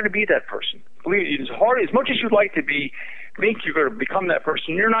 you're not going to be that person. Believe me, as much as you'd like to be, think you're going to become that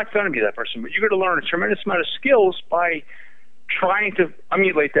person, you're not going to be that person. But you're going to learn a tremendous amount of skills by trying to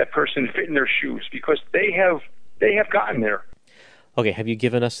emulate that person, fit in their shoes, because they have gotten there. Okay, have you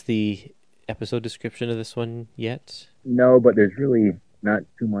given us the episode description of this one yet? No, but there's really not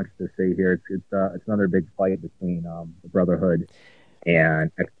too much to say here. It's another big fight between the Brotherhood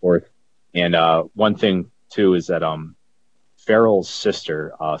and X-Force. And one thing too is that Farrell's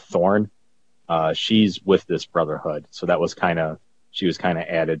sister, Thorn, she's with this Brotherhood, so that was she was kind of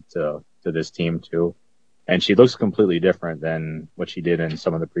added to this team too. And she looks completely different than what she did in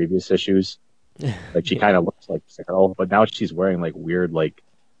some of the previous issues. Like she kind of looks like Farrell, but now she's wearing like weird like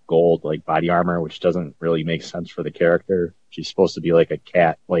gold like body armor, which doesn't really make sense for the character. She's supposed to be like a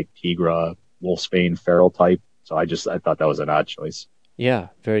cat, like Tigra, Wolfsbane, Farrell type. So I thought that was an odd choice. Yeah,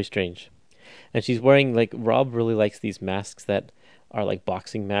 very strange. And she's wearing, like, Rob really likes these masks that are like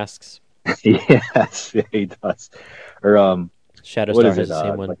boxing masks. Yes, he does. Or Shatterstar has the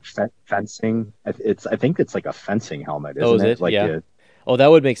same one. Like fencing. I think it's like a fencing helmet, isn't Oh, is it? Like yeah. Oh, that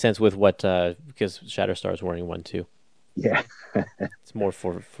would make sense with what because Shatterstar is wearing one too. Yeah. It's more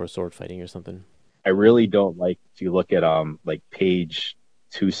for sword fighting or something. I really don't like, if you look at like page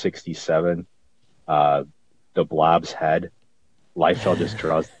 267, the Blob's head. Liefeld just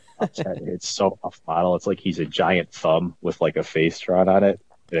draws it's so off model. It's like he's a giant thumb with like a face drawn on it.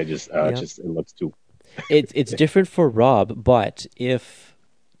 And it looks too. It's different for Rob, but if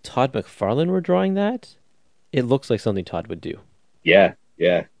Todd McFarlane were drawing that, it looks like something Todd would do. Yeah.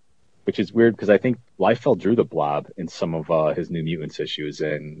 Which is weird because I think Liefeld drew the Blob in some of his New Mutants issues,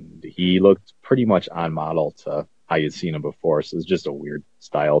 and he looked pretty much on model to how you'd seen him before. So it's just a weird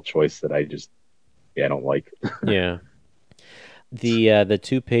style choice that I don't like. Yeah. The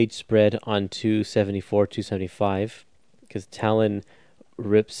 2-page spread on 274, 275, because Talon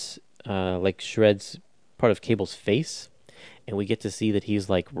rips shreds part of Cable's face, and we get to see that he's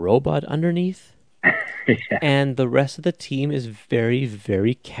like robot underneath. Yeah. And the rest of the team is very,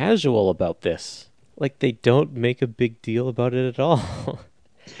 very casual about this. Like, they don't make a big deal about it at all.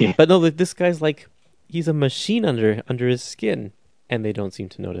 Yeah. But no, this guy's like, he's a machine under his skin, and they don't seem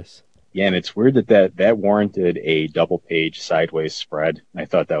to notice. Yeah, and it's weird that warranted a double-page sideways spread. I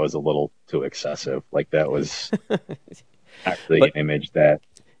thought that was a little too excessive. Like, that was actually an image that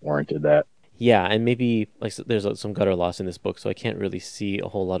warranted that. Yeah, and maybe like there's some gutter loss in this book, so I can't really see a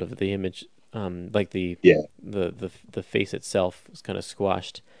whole lot of the image. Like the face itself was kind of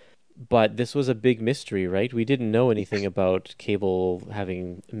squashed. But this was a big mystery, right? We didn't know anything about Cable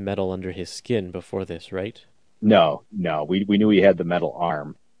having metal under his skin before this, right? No. We knew he had the metal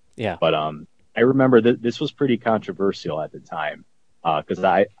arm. Yeah. But I remember that this was pretty controversial at the time because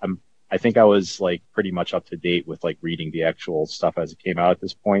I think I was like pretty much up to date with like reading the actual stuff as it came out at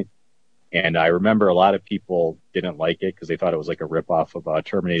this point. And I remember a lot of people didn't like it because they thought it was like a ripoff of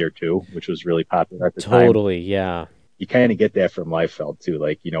Terminator 2, which was really popular at the time. Totally, yeah. You kind of get that from Liefeld too.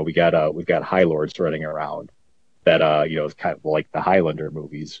 Like, we've got High Lords running around that it's kind of like the Highlander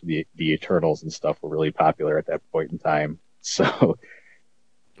movies. The Eternals and stuff were really popular at that point in time. So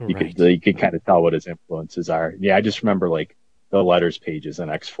you can kind of tell what his influences are. Yeah, I just remember like the letters pages in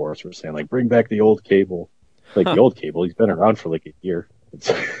X-Force were saying like, bring back the old Cable. Like the old Cable, he's been around for like a year.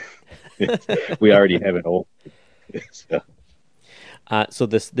 We already have an old. So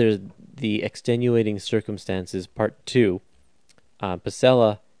there's the extenuating circumstances part 2.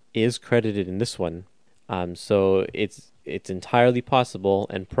 Pacella is credited in this one, so it's entirely possible,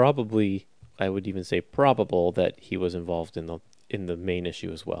 and probably I would even say probable, that he was involved in the main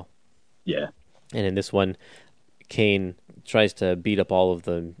issue as well. Yeah. And in this one, Kane tries to beat up all of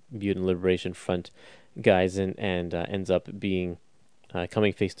the Mutant Liberation Front guys and ends up being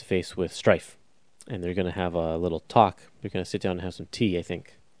coming face to face with Strife, and they're going to have a little talk. They're going to sit down and have some tea, I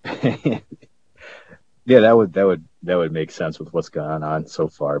think. Yeah, that would make sense with what's gone on so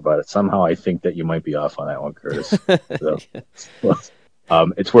far, but somehow I think that you might be off on that one, Curtis. So,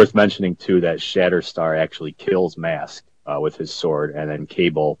 it's worth mentioning too that Shatterstar actually kills Mask with his sword, and then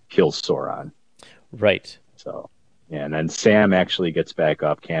Cable kills Sauron. Right. So, yeah, and then Sam actually gets back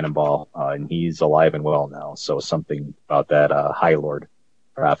up, Cannonball, and he's alive and well now. So something about that High Lord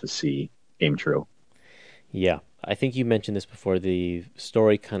prophecy came true. Yeah. I think you mentioned this before. The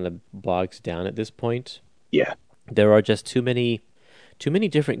story kind of bogs down at this point. Yeah. There are just too many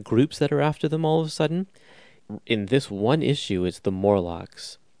different groups that are after them all of a sudden. In this one issue, it's the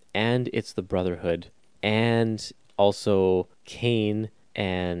Morlocks, and it's the Brotherhood, and also Kane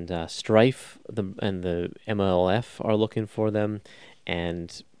and Strife and the MLF are looking for them,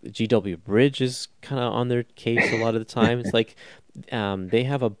 and GW Bridge is kind of on their case a lot of the time. It's like they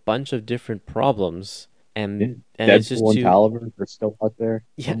have a bunch of different problems. And it's just Deadpool and Tolliver are still out there.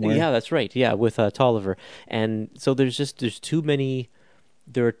 Yeah, that's right. Yeah, with Tolliver, and so there are too many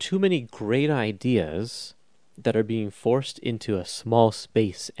great ideas that are being forced into a small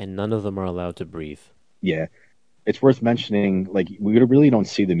space, and none of them are allowed to breathe. Yeah, it's worth mentioning. Like, we really don't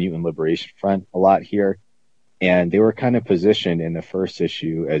see the Mutant Liberation Front a lot here, and they were kind of positioned in the first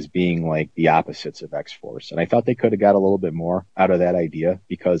issue as being like the opposites of X-Force, and I thought they could have got a little bit more out of that idea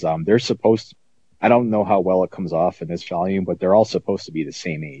because they're supposed to. I don't know how well it comes off in this volume, but they're all supposed to be the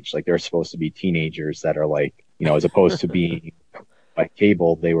same age. Like, they're supposed to be teenagers that are like, as opposed to being like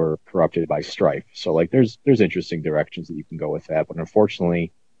Cable, they were corrupted by Strife. So like, there's interesting directions that you can go with that. But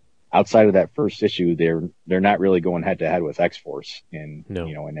unfortunately, outside of that first issue, they're not really going head to head with X-Force in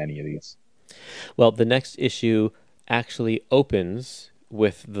any of these. Well, the next issue actually opens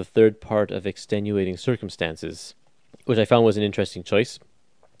with the third part of Extenuating Circumstances, which I found was an interesting choice.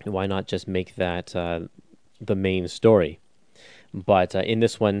 Why not just make that the main story? But in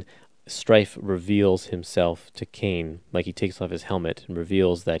this one, Strife reveals himself to Kane. Like, he takes off his helmet and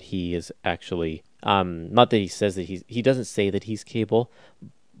reveals that he is actually... not that he says that he doesn't say that he's Cable,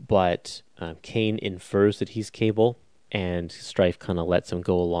 but Kane infers that he's Cable, and Strife kind of lets him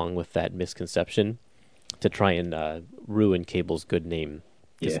go along with that misconception to try and ruin Cable's good name.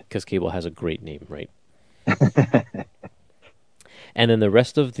 Because Cable has a great name, right? And then the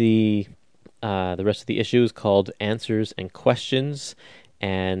rest of the issue is called Answers and Questions,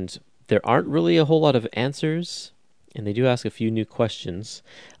 and there aren't really a whole lot of answers, and they do ask a few new questions,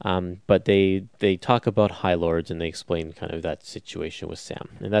 but they talk about High Lords, and they explain kind of that situation with Sam,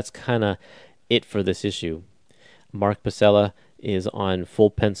 and that's kind of it for this issue. Mark Pacella is on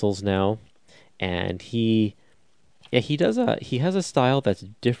full pencils now, and he has a style that's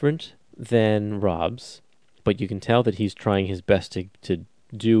different than Rob's. But you can tell that he's trying his best to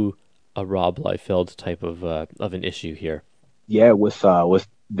do a Rob Liefeld type of an issue here. Yeah, with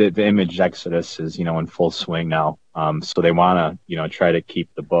the Image Exodus is in full swing now. So they want to try to keep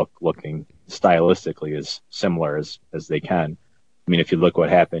the book looking stylistically as similar as they can. I mean, if you look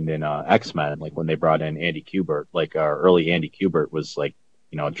what happened in X-Men, like when they brought in Andy Kubert, like early Andy Kubert was like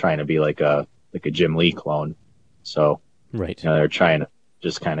trying to be like a Jim Lee clone. So right, they're trying to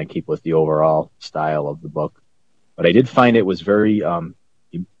just kind of keep with the overall style of the book. But I did find it was very,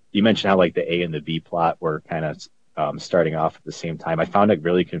 you mentioned how like the A and the B plot were kind of starting off at the same time. I found it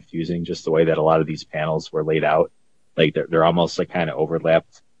really confusing just the way that a lot of these panels were laid out. Like they're almost like kind of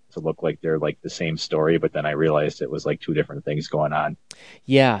overlapped to look like they're like the same story, but then I realized it was like two different things going on.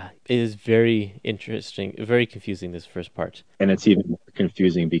 Yeah, it is very interesting, very confusing, this first part. And it's even more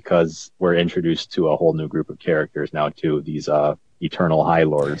confusing because we're introduced to a whole new group of characters now too, these Eternal High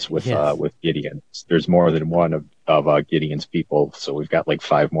Lords with Gideon. There's more than one of Gideon's people, so we've got like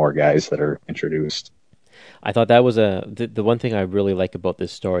 5 more guys that are introduced. I thought that was the one thing I really like about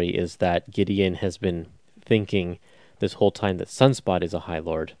this story is that Gideon has been thinking this whole time that Sunspot is a High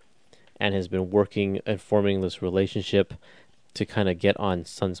Lord, and has been working and forming this relationship to kind of get on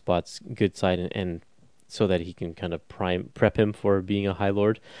Sunspot's good side and so that he can kind of prep him for being a High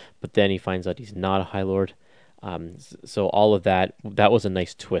Lord. But then he finds out he's not a High Lord. So all of that was a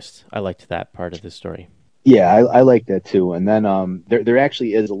nice twist. I liked that part of the story. Yeah, I like that too. And then there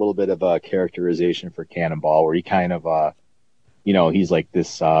actually is a little bit of a characterization for Cannonball where he kind of he's like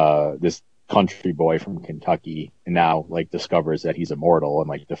this country boy from Kentucky and now like discovers that he's immortal, and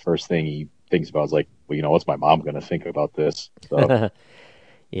like the first thing he thinks about is like, well, what's my mom gonna think about this? So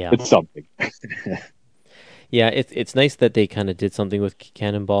yeah, it's something. Yeah, it's nice that they kind of did something with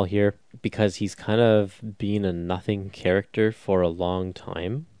Cannonball here because he's kind of been a nothing character for a long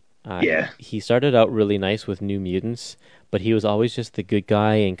time. He started out really nice with New Mutants, but he was always just the good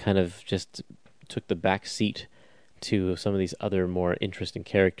guy and kind of just took the back seat to some of these other more interesting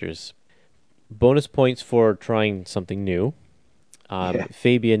characters. Bonus points for trying something new.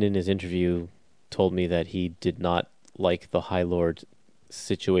 Fabian, in his interview, told me that he did not like the High Lord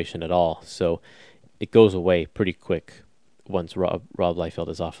situation at all, so it goes away pretty quick once Rob Liefeld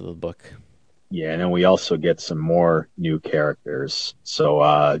is off of the book. Yeah, and then we also get some more new characters. So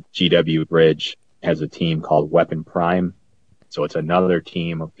GW Bridge has a team called Weapon Prime. So it's another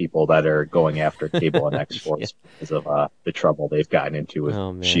team of people that are going after Cable and X-Force because of the trouble they've gotten into with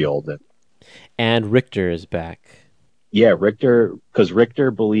S.H.I.E.L.D. And Richter is back. Yeah, Richter, because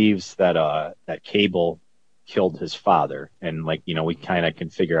Richter believes that that Cable killed his father. And, we kind of can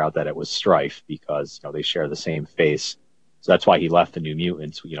figure out that it was Strife because, they share the same face. So that's why he left the New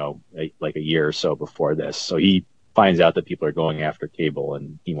Mutants, like a year or so before this. So he finds out that people are going after Cable,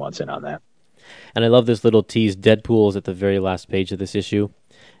 and he wants in on that. And I love this little tease. Deadpool is at the very last page of this issue,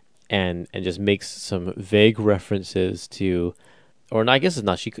 and just makes some vague references to, or I guess it's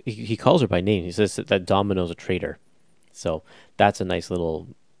not. He calls her by name. He says that Domino's a traitor. So that's a nice little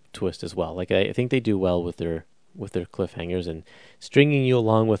twist as well. I think they do well with their cliffhangers and stringing you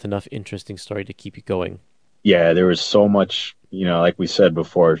along with enough interesting story to keep you going. Yeah, there was so much, like we said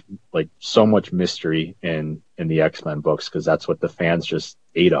before, so much mystery in the X-Men books because that's what the fans just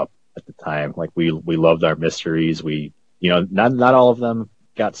ate up at the time. We loved our mysteries. We, not all of them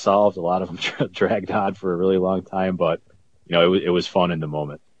got solved. A lot of them dragged on for a really long time, but it was fun in the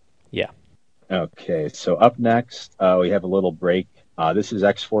moment. Yeah. Okay, so up next, we have a little break. This is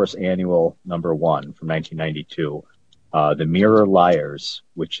X-Force Annual number 1 from 1992. The Mirror Liars,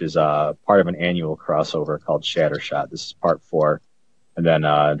 which is part of an annual crossover called Shattershot. This is part 4. And then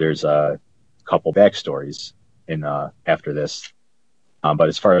there's a couple backstories in after this. But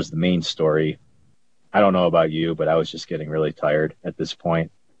as far as the main story, I don't know about you, but I was just getting really tired at this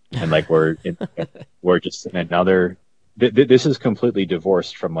point. And we're just in another... This is completely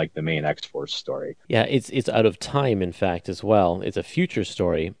divorced from the main X-Force story. Yeah, it's out of time, in fact, as well. It's a future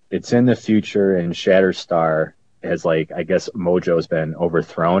story. It's in the future, and Shatterstar has I guess Mojo's been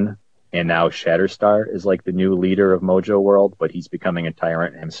overthrown, and now Shatterstar is the new leader of Mojo World, but he's becoming a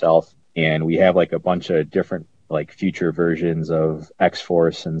tyrant himself. And we have a bunch of different future versions of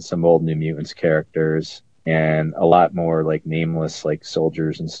X-Force and some old New Mutants characters, and a lot more nameless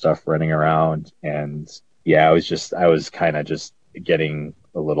soldiers and stuff running around. And yeah, I was kind of just getting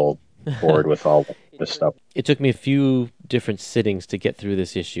a little bored with all this stuff. It took me a few different sittings to get through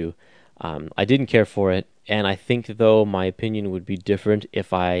this issue. I didn't care for it, and I think, though, my opinion would be different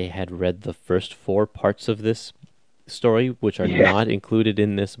if I had read the first 4 parts of this story, which are not included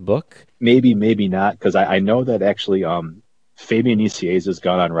in this book. Maybe not, because I know that actually Fabian Nicieza has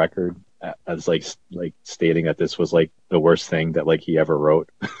gone on record as stating that this was the worst thing that he ever wrote.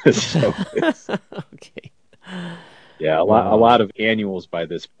 So okay. Yeah, a lot of annuals by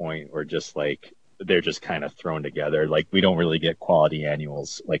this point were just they're just kind of thrown together. We don't really get quality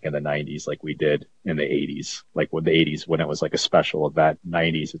annuals in the 90s like we did in the 80s. With the 80s when it was a special event.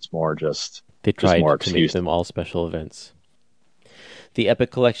 90s it's more just they tried more to make them all special events. The Epic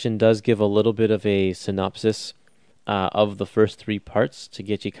Collection does give a little bit of a synopsis of the first 3 parts to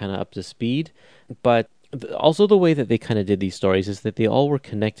get you kind of up to speed, but also the way that they kind of did these stories is that they all were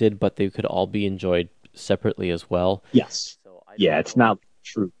connected, but they could all be enjoyed separately as well. Yes. Yeah, it's not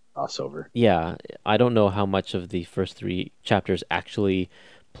true crossover. Yeah, I don't know how much of the first 3 chapters actually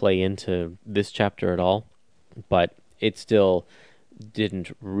play into this chapter at all, but it still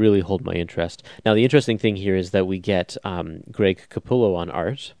didn't really hold my interest. Now, the interesting thing here is that we get Greg Capullo on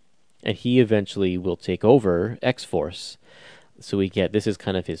art, and he eventually will take over X-Force. So this is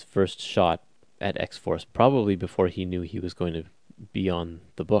kind of his first shot at X-Force, probably before he knew he was going to be on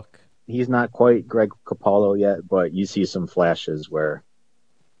the book. He's not quite Greg Capullo yet, but you see some flashes where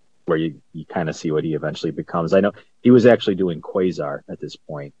you kind of see what he eventually becomes. I know he was actually doing Quasar at this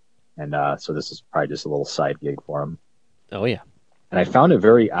point, and so this is probably just a little side gig for him. Oh, yeah. And I found it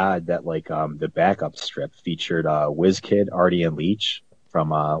very odd that the backup strip featured WizKid, Artie, and Leech from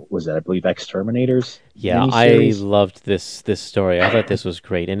was that, I believe, Exterminators? Yeah, I loved this story. I thought this was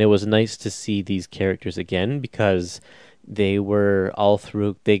great, and it was nice to see these characters again because they were all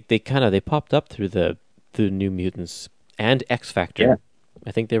through. They popped up through the New Mutants and X Factor. Yeah.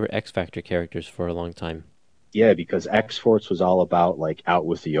 I think they were X Factor characters for a long time. Yeah, because X-Force was all about out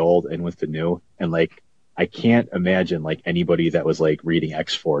with the old and with the new, and I can't imagine anybody that was reading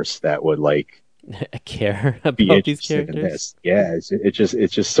X-Force that would care about these characters. Yeah,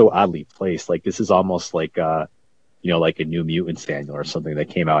 it's just so oddly placed. This is almost like a New Mutants annual or something that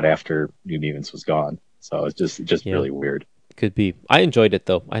came out after New Mutants was gone. So it's just Yeah. really weird. Could be. I enjoyed it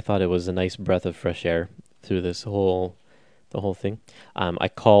though. I thought it was a nice breath of fresh air through the whole thing. I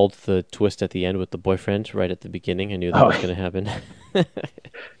called the twist at the end with the boyfriend right at the beginning. I knew that was going to happen.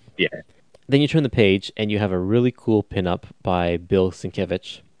 Yeah. Then you turn the page and you have a really cool pinup by Bill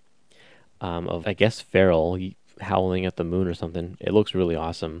Sienkiewicz of, I guess, Farrell howling at the moon or something. It looks really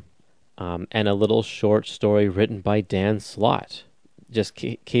awesome. And a little short story written by Dan Slott. Just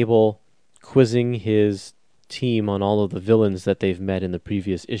Cable quizzing his team on all of the villains that they've met in the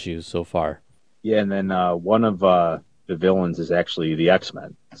previous issues so far. Yeah, and then one of the villains is actually the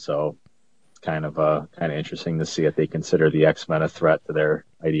X-Men. So it's kind of interesting to see if they consider the X-Men a threat to their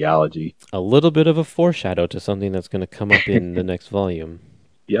ideology. A little bit of a foreshadow to something that's going to come up in the next volume.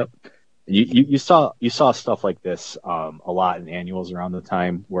 Yep. You saw stuff like this a lot in annuals around the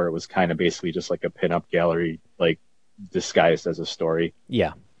time, where it was kind of basically just like a pinup gallery, like disguised as a story.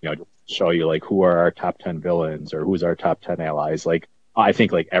 Yeah. Just show you like who are our top 10 villains or who's our top 10 allies. Like I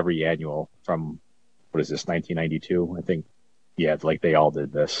think like every annual from, what is this, 1992? I think, yeah, like they all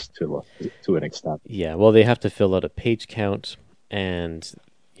did this to an extent. Yeah. Well, they have to fill out a page count, and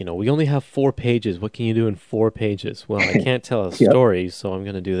we only have 4 pages. What can you do in 4 pages? Well, I can't tell a story, so I'm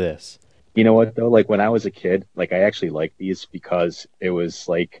going to do this. You know what though? Like when I was a kid, like I actually liked these because it was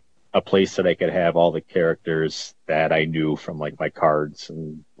like a place that I could have all the characters that I knew from like my cards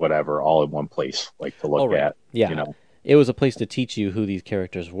and whatever all in one place, like to look at. Yeah. It was a place to teach you who these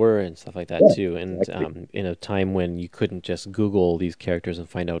characters were and stuff like that too. And exactly. In a time when you couldn't just Google these characters and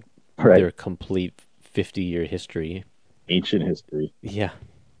find out their complete 50-year history. Ancient history. Yeah.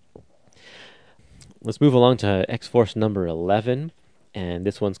 Let's move along to X-Force number 11. And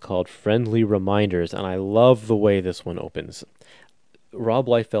this one's called Friendly Reminders, and I love the way this one opens. Rob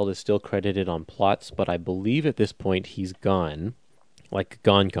Liefeld is still credited on plots, but I believe at this point he's gone,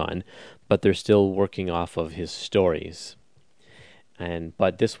 but they're still working off of his stories.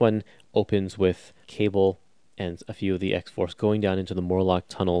 But this one opens with Cable and a few of the X-Force going down into the Morlock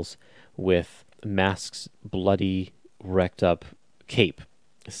tunnels with Mask's bloody, wrecked up cape,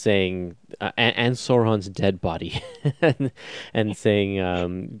 saying, and Sauron's dead body, and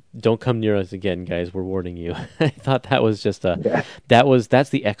saying, "Don't come near us again, guys. We're warning you." I thought that was just that's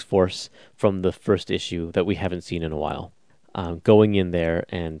the X-Force from the first issue that we haven't seen in a while, going in there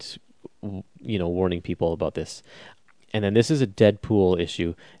and warning people about this. And then this is a Deadpool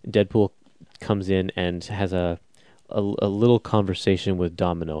issue. Deadpool comes in and has a little conversation with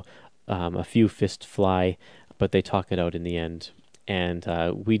Domino. A few fists fly, but they talk it out in the end. And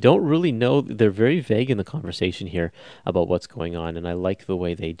we don't really know. They're very vague in the conversation here about what's going on, and I like the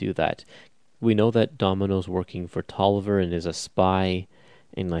way they do that. We know that Domino's working for Tolliver and is a spy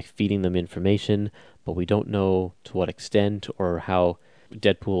and like feeding them information, but we don't know to what extent or how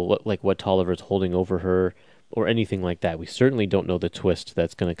Deadpool, what Tolliver's holding over her or anything like that. We certainly don't know the twist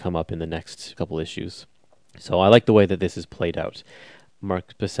that's going to come up in the next couple issues. So I like the way that this is played out.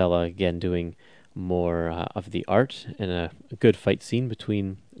 Mark Pacella again doing more of the art and a good fight scene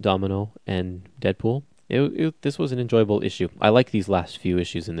between Domino and Deadpool. This was an enjoyable issue. I like these last few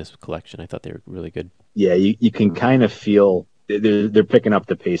issues in this collection. I thought they were really good. Yeah, you can kind of feel they're picking up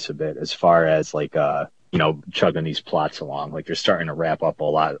the pace a bit as far as like chugging these plots along. Like they're starting to wrap up a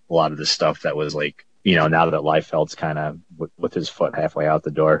lot of the stuff that was like now that Liefeld's kind of with his foot halfway out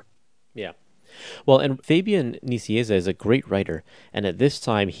the door. Yeah. Well, and Fabian Nicieza is a great writer, and at this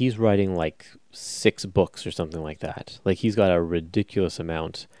time he's writing like 6 books or something like that. Like he's got a ridiculous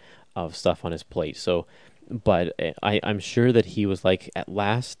amount of stuff on his plate. So, but I'm sure that he was like, at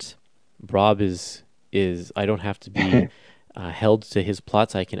last, Rob is I don't have to be held to his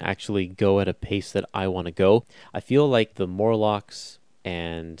plots. I can actually go at a pace that I want to go. I feel like the Morlocks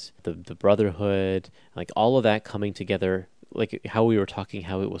and the Brotherhood, like all of that coming together, like how we were talking,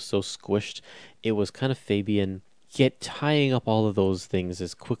 how it was so squished, it was kind of Fabian tying up all of those things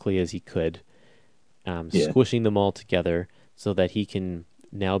as quickly as he could, squishing them all together so that he can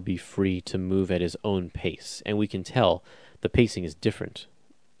now be free to move at his own pace. And we can tell the pacing is different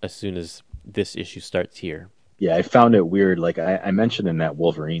as soon as this issue starts here. Yeah, I found it weird. Like I mentioned in that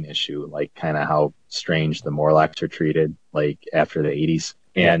Wolverine issue, like kind of how strange the Morlocks are treated, like after the 80s.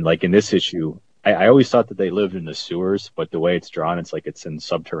 And like in this issue, I always thought that they lived in the sewers, but the way it's drawn, it's like it's in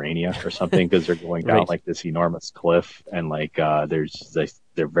Subterranea or something, because they're going down like this enormous cliff, and like they're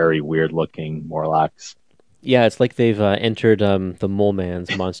very weird looking Morlocks. Yeah, it's like they've entered the Mole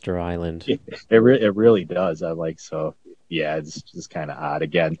Man's Monster Island. It really does. It's just kind of odd.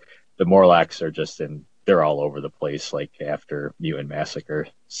 Again, the Morlocks are they're all over the place, like after Mutant Massacre.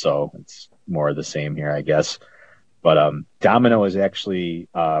 So it's more of the same here, I guess. But Domino is actually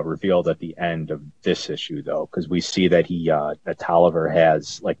revealed at the end of this issue, though, because we see that that Tolliver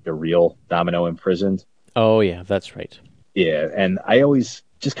has like the real Domino imprisoned. Oh yeah, that's right. Yeah, and I always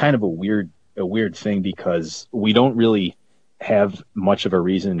just kind of a weird thing because we don't really have much of a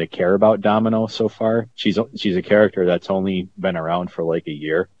reason to care about Domino so far. She's a character that's only been around for like a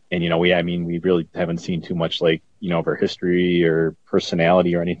year, and we really haven't seen too much like of her history or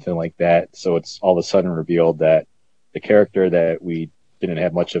personality or anything like that. So it's all of a sudden revealed that the character that we didn't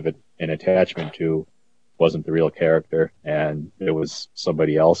have much of an attachment to wasn't the real character, and it was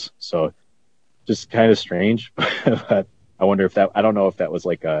somebody else. So just kind of strange. But I wonder I don't know if that was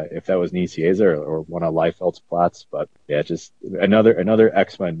if that was Nicieza or one of Liefeld's plots, but yeah, just another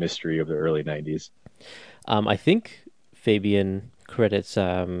X-Men mystery of the early 90s. I think Fabian credits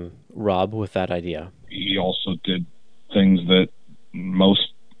Rob with that idea. He also did things that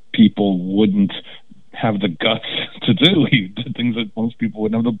most people wouldn't have the guts to do. He did things that most people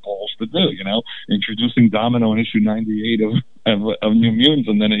wouldn't have the balls to do, introducing Domino in issue 98 of New Mutants,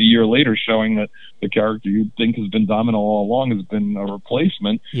 and then a year later showing that the character you'd think has been Domino all along has been a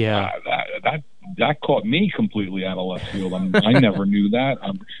replacement. Yeah. That caught me completely out of left field. I never knew that.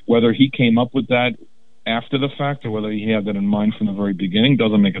 Whether he came up with that after the fact or whether he had that in mind from the very beginning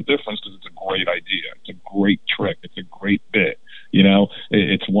doesn't make a difference, because it's a great idea. It's a great trick. It's a great bit.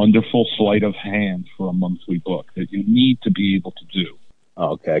 It's wonderful sleight of hand for a monthly book that you need to be able to do.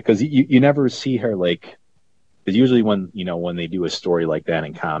 Okay, because you never see her because usually when they do a story like that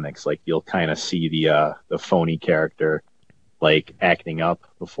in comics, like you'll kind of see the phony character like acting up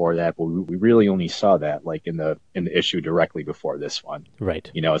before that, but we really only saw that like in the issue directly before this one.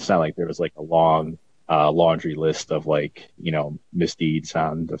 Right. It's not like there was like a long laundry list of misdeeds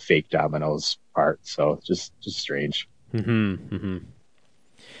on the fake Domino's part. So just strange. Mm-hmm, mm-hmm.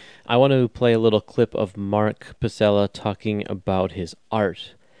 I want to play a little clip of Mark Pacella talking about his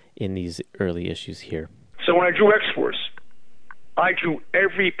art in these early issues here. So when I drew X-Force, I drew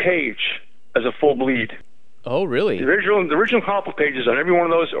every page as a full bleed. Oh, really? The original comic pages on every one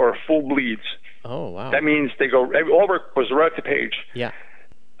of those are full bleeds. Oh, wow. That means they go, all work was right at the page. Yeah.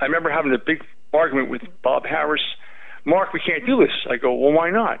 I remember having a big argument with Bob Harris. Mark, we can't do this. I go, well, why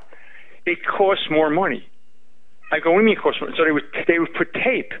not? It costs more money. I go, what do you mean it costs more? So they would put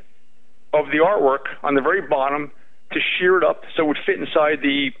tape of the artwork on the very bottom to shear it up so it would fit inside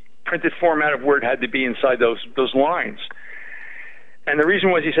the printed format of where it had to be inside those lines. And the reason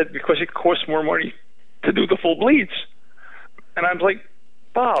was, he said, because it costs more money to do the full bleeds. And I'm like,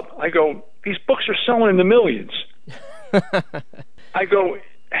 Bob, I go, these books are selling in the millions. I go,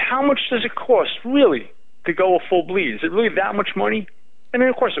 how much does it cost, really, to go a full bleed? Is it really that much money? And then,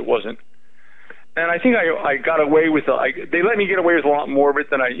 of course, it wasn't. And I think I got away with they let me get away with a lot more of it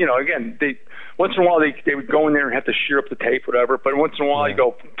than again, once in a while they would go in there and have to shear up the tape, whatever, but once in a while I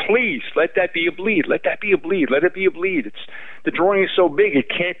go, please, let that be a bleed, let that be a bleed, let it be a bleed. The drawing is so big, it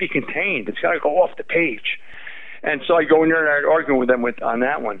can't be contained. It's got to go off the page. And so I go in there and I argue with them on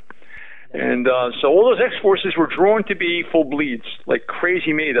that one. And so all those X-Forces were drawn to be full bleeds, like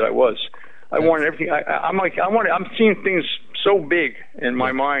crazy me that I was. I wanted everything. I'm seeing things so big in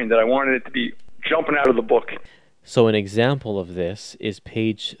my mind that I wanted it to be jumping out of the book. So an example of this is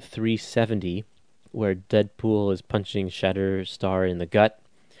page 370, where Deadpool is punching Shatterstar in the gut,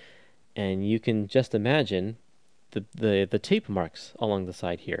 and you can just imagine the tape marks along the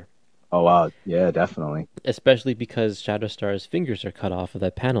side here. Oh wow, yeah, definitely. Especially because Shatterstar's fingers are cut off of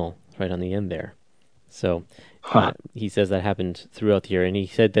that panel right on the end there. So he says that happened throughout the year, and he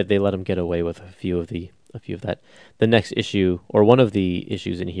said that they let him get away with a few of that. The next issue, or one of the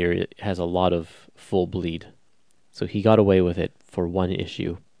issues in here, it has a lot of full bleed. So he got away with it for one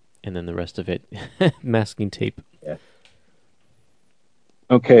issue, and then the rest of it, masking tape. Yeah.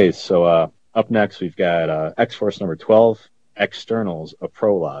 Okay, so up next we've got X-Force number 12, Externals, a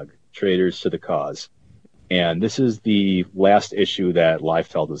prologue, Traitors to the Cause. And this is the last issue that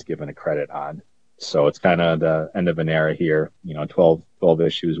Liefeld was given a credit on. So it's kind of the end of an era here, 12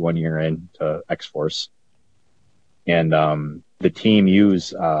 issues, 1 year into X-Force. And the team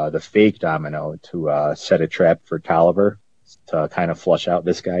used the fake Domino to set a trap for Tolliver to kind of flush out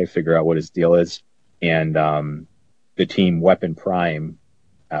this guy, figure out what his deal is. And the team Weapon Prime,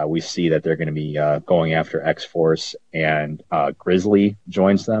 we see that they're going to be going after X-Force, and Grizzly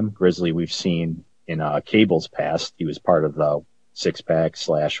joins them. Grizzly we've seen in Cable's past. He was part of the Six-Pack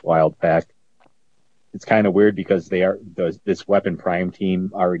 / Wild Pack. It's kind of weird because this Weapon Prime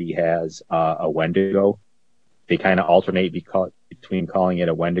team already has a Wendigo. They kind of alternate between calling it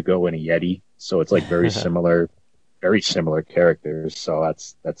a Wendigo and a Yeti, so it's like very similar characters. So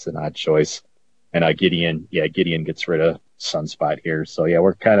that's an odd choice. And Gideon gets rid of Sunspot here. So yeah,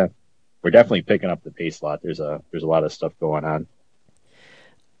 we're definitely picking up the pace a lot. There's a lot of stuff going on.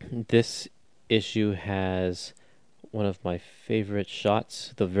 This issue has one of my favorite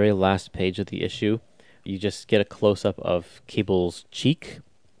shots, the very last page of the issue. You just get a close-up of Cable's cheek,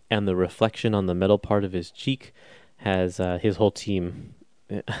 and the reflection on the metal part of his cheek has his whole team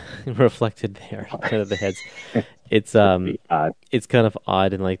reflected there, kind of the heads. It's it's kind of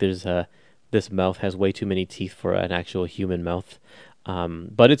odd, and like there's this mouth has way too many teeth for an actual human mouth.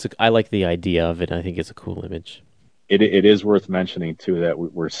 But I like the idea of it. I think it's a cool image. It is worth mentioning too that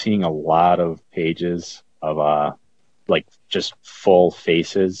we're seeing a lot of pages of like just full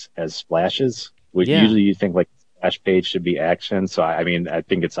faces as splashes. Usually you think like splash page should be action. So I mean I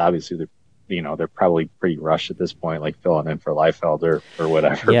think it's obviously they're probably pretty rushed at this point, like filling in for Liefeld or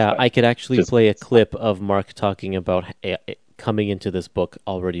whatever. Yeah, I could actually play a clip of Mark talking about coming into this book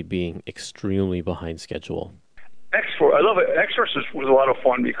already being extremely behind schedule. X-Force, I love it. X-Force was a lot of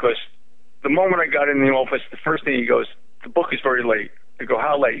fun because the moment I got in the office, the first thing he goes, the book is very late. I go,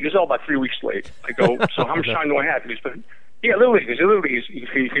 how late? He goes, about 3 weeks late. I go, so how much time do I have? He goes, yeah, literally, you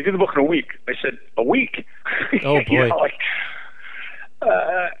can do the book in a week. I said, a week? Oh, boy.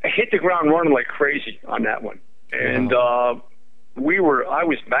 I hit the ground running like crazy on that one. And I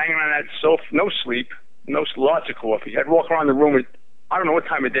was banging on that sofa, no sleep, lots of coffee. I'd walk around the room I don't know what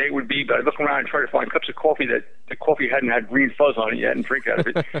time of day it would be, but I'd look around and try to find cups of coffee that the coffee hadn't had green fuzz on it yet and drink out of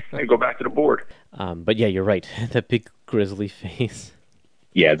it and go back to the board. But yeah, you're right. That big grizzly face.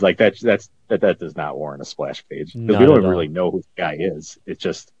 Yeah, it's like that does not warrant a splash page. Because we don't even really know who the guy is. It's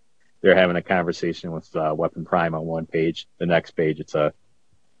just they're having a conversation with Weapon Prime on one page. The next page, it's a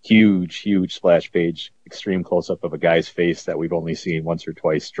huge splash page, extreme close-up of a guy's face that we've only seen once or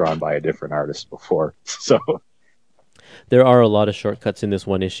twice drawn by a different artist before. So there are a lot of shortcuts in this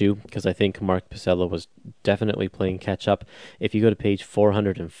one issue because I think Mark Pacella was definitely playing catch-up. If you go to page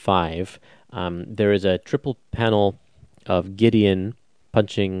 405, there is a triple panel of Gideon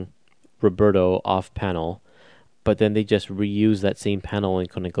punching Roberto off panel, but then they just reuse that same panel and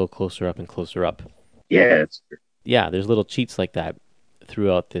kind of go closer up and closer up. Yeah, there's little cheats like that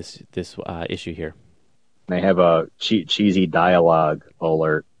throughout this issue here. They have a cheesy dialogue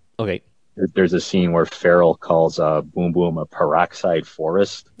alert. Okay. There's a scene where Farrell calls Boom Boom a peroxide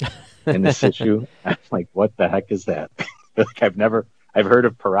forest in this issue. I'm like, what the heck is that? I've heard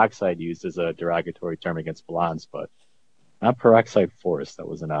of peroxide used as a derogatory term against blondes, but not peroxide forest. That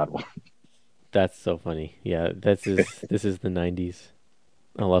was an odd one. That's so funny. Yeah, this is the 90s.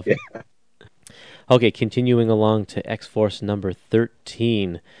 I love it. Okay, continuing along to X-Force number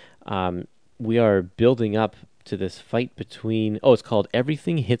 13. We are building up to this fight between... it's called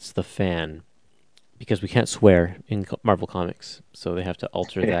Everything Hits the Fan, because we can't swear in Marvel Comics, so they have to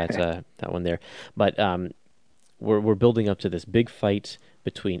alter that one there. But we're building up to this big fight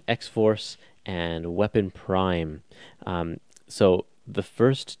between X-Force and Weapon Prime. So the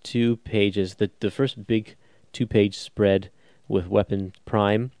first 2 pages, the first big 2-page spread with Weapon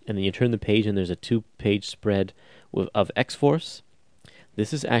Prime, and then you turn the page and there's a 2-page spread of X-Force.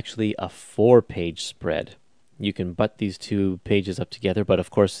 This is actually a 4-page spread. You can butt these 2 pages up together, but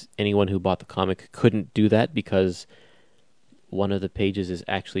of course anyone who bought the comic couldn't do that because one of the pages is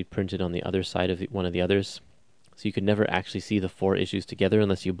actually printed on the other side of one of the others. So you could never actually see the 4 issues together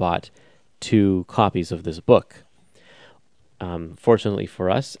unless you bought 2 copies of this book. Fortunately for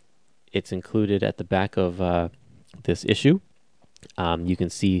us, it's included at the back of this issue. You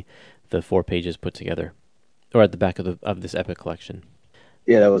can see the 4 pages put together, or at the back of this epic collection.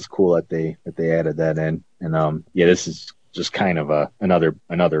 Yeah, that was cool that they added that in, and this is just kind of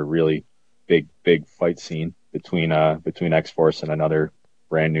another really big fight scene between X-Force and another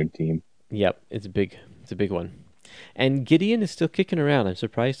brand new team. Yep, it's a big one, and Gideon is still kicking around. I'm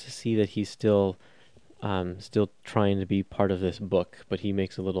surprised to see that he's still trying to be part of this book, but he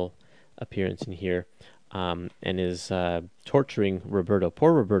makes a little appearance in here. And is torturing Roberto.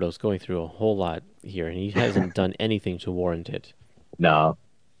 Poor Roberto's going through a whole lot here, and he hasn't done anything to warrant it. No.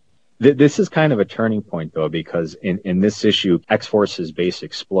 This is kind of a turning point, though, because in this issue, X-Force's base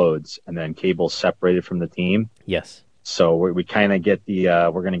explodes, and then Cable's separated from the team. Yes. So we kind of get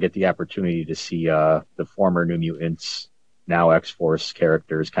we're going to get the opportunity to see the former New Mutants, now X-Force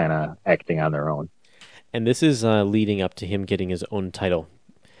characters kind of acting on their own. And this is leading up to him getting his own title,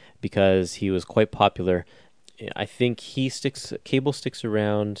 because he was quite popular. I think Cable sticks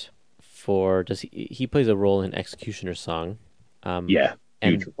around for... He plays a role in Executioner's Song.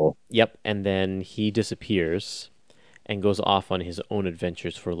 Huge role. Yep, and then he disappears and goes off on his own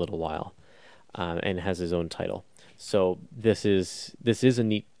adventures for a little while, and has his own title. So this is a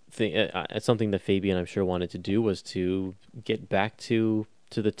neat something that Fabian, I'm sure, wanted to do was to get back to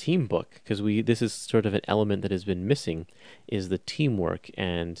the team book, because this is sort of an element that has been missing, is the teamwork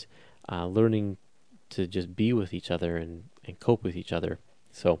and learning to just be with each other and cope with each other.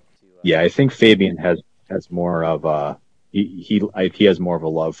 So yeah, I think Fabian has more of a he has more of a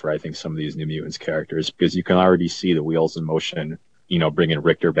love for, I think, some of these New Mutants characters, because you can already see the wheels in motion. You know, bringing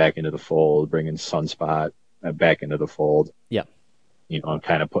Richter back into the fold, bringing Sunspot back into the fold. Yeah. You know, and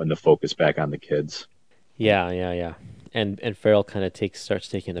kind of putting the focus back on the kids. Yeah. And Farrell kind of starts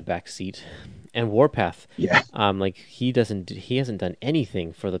taking a back seat. And Warpath. Yeah. Like he hasn't done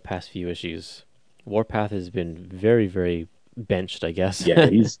anything for the past few issues. Warpath has been very, very benched, I guess. Yeah,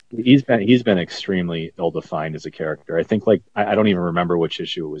 he's been extremely ill-defined as a character. I think, like, I don't even remember which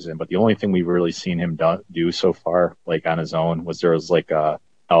issue it was in, but the only thing we've really seen him do so far, like on his own, was there was like a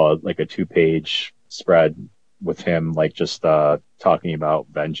 2-page spread with him, like, just talking about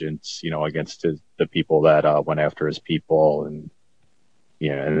vengeance, you know, against the people that went after his people, and you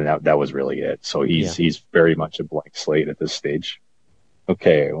know, and that was really it. So he's very much a blank slate at this stage.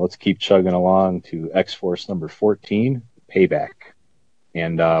 Okay, let's keep chugging along to X-Force number 14. Payback.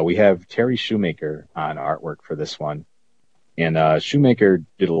 And we have Terry Shoemaker on artwork for this one. And Shoemaker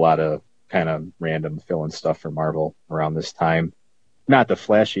did a lot of kind of random fill-in stuff for Marvel around this time. Not the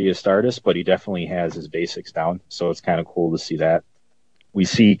flashiest artist, but he definitely has his basics down, so it's kind of cool to see that. We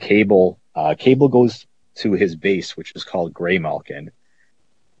see Cable. Cable goes to his base, which is called Graymalkin.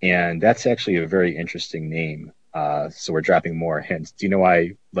 And that's actually a very interesting name. So we're dropping more hints. Do you know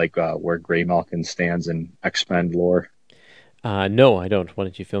why, like, where Graymalkin stands in X-Men lore? No, I don't. Why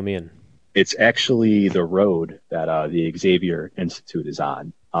don't you fill me in? It's actually the road that the Xavier Institute is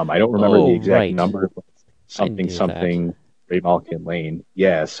on. I don't remember the exact number, but something Graymalkin Lane.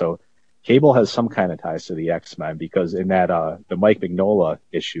 Yeah, so Cable has some kind of ties to the X-Men, because in that the Mike Mignola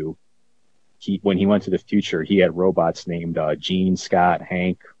issue, when he went to the future, he had robots named Gene, Scott,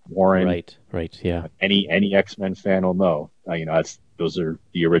 Hank, Warren. Right, yeah. Any X-Men fan will know. You know, those are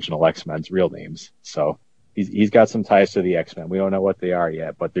the original X-Men's real names. So he's got some ties to the X-Men. We don't know what they are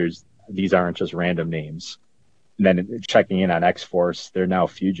yet, but these aren't just random names. And then checking in on X-Force, they're now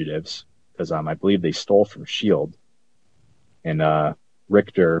fugitives, because I believe they stole from S.H.I.E.L.D. And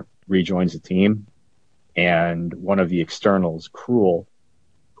Richter rejoins the team, and one of the externals, Cruel,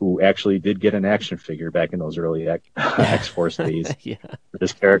 who actually did get an action figure back in those early X-Force days. Yeah.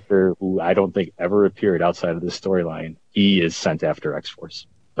 This character, who I don't think ever appeared outside of this storyline, he is sent after X-Force.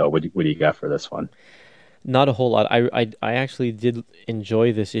 So what do you got for this one? Not a whole lot. I actually did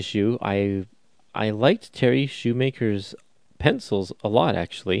enjoy this issue. I liked Terry Shoemaker's pencils a lot,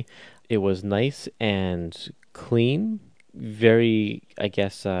 actually. It was nice and clean. Very, I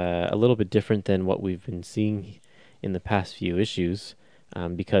guess, a little bit different than what we've been seeing in the past few issues.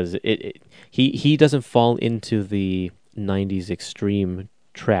 Because he doesn't fall into the 90s extreme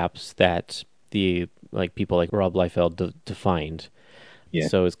traps that people like Rob Liefeld defined. Yeah.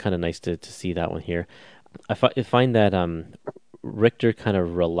 So it's kind of nice to see that one here. I find that Richter kind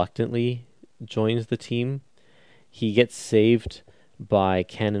of reluctantly joins the team. He gets saved by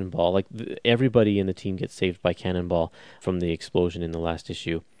Cannonball. Like, everybody in the team gets saved by Cannonball from the explosion in the last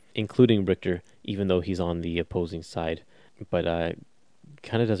issue, including Richter, even though he's on the opposing side. But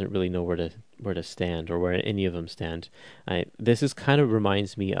kind of doesn't really know where to stand, or where any of them stand. This is kind of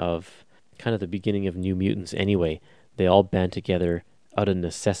reminds me of kind of the beginning of New Mutants anyway. They all band together out of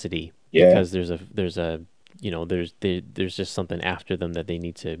necessity, because there's just something after them that they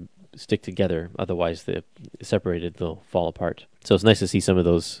need to stick together. Otherwise, they'll fall apart. So it's nice to see some of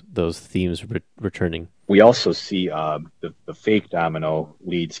those themes returning. We also see the fake Domino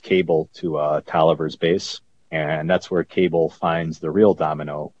leads Cable to Tolliver's base. And that's where Cable finds the real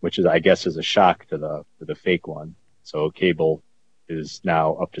Domino, which is, I guess, is a shock to the fake one. So Cable is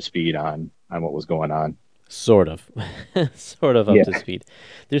now up to speed on what was going on. Sort of up to speed.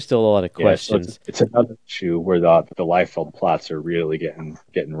 There's still a lot of questions. So it's another issue where the Liefeld plots are really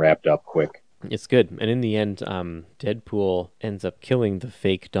getting wrapped up quick. It's good, and in the end, Deadpool ends up killing the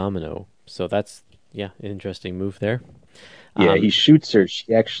fake Domino. So that's an interesting move there. Yeah, he shoots her.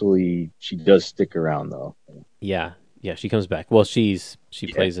 She does stick around, though. Yeah, she comes back. Well, she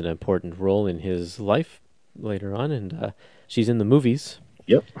plays an important role in his life later on, and she's in the movies.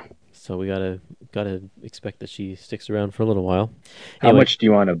 Yep. So we gotta expect that she sticks around for a little while. How much do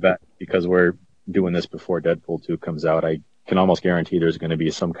you want to bet? Because we're doing this before Deadpool 2 comes out. I can almost guarantee there's going to be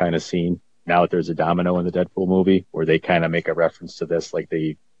some kind of scene, now that there's a Domino in the Deadpool movie, where they kind of make a reference to this, like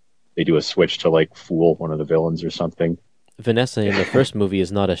they do a switch to, like, fool one of the villains or something. Vanessa in the first movie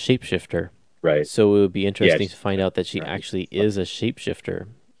is not a shapeshifter. Right. So it would be interesting to find out that she actually is a shapeshifter.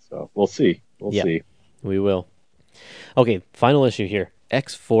 So we'll see. We'll see. We will. Okay, final issue here.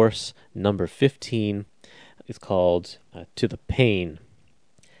 X-Force number 15 is called To the Pain.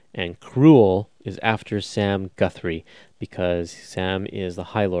 And Cruel is after Sam Guthrie because Sam is the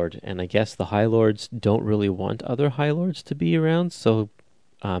High Lord. And I guess the High Lords don't really want other High Lords to be around, so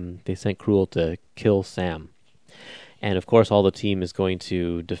they sent Cruel to kill Sam. And of course, all the team is going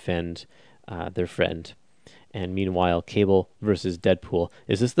to defend their friend. And meanwhile, Cable versus Deadpool.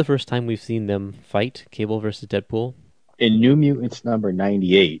 Is this the first time we've seen them fight, Cable versus Deadpool? In New Mutants number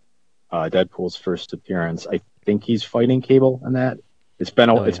 98, Deadpool's first appearance, I think he's fighting Cable in that. It's been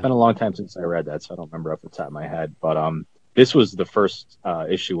a long time since I read that, so I don't remember off the top of my head. But this was the first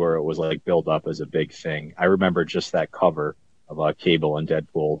issue where it was like built up as a big thing. I remember just that cover of Cable and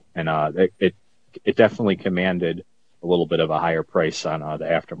Deadpool, and it definitely commanded a little bit of a higher price on the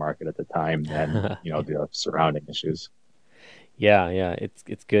aftermarket at the time than the surrounding issues. Yeah,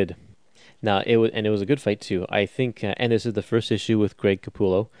 it's good. Now it was a good fight too. I think, and this is the first issue with Greg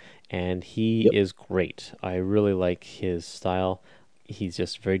Capullo, and he is great. I really like his style. He's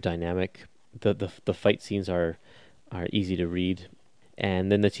just very dynamic. The fight scenes are easy to read,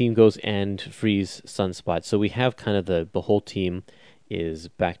 and then the team goes and frees Sunspot. So we have kind of the whole team is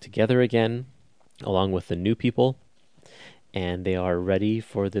back together again, along with the new people. And they are ready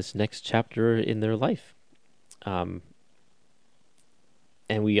for this next chapter in their life. And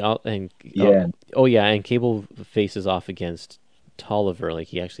Cable faces off against Tolliver. Like,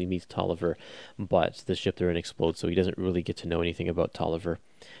 he actually meets Tolliver, but the ship they're in explodes, so he doesn't really get to know anything about Tolliver.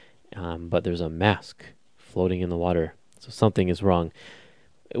 But there's a mask floating in the water, so something is wrong.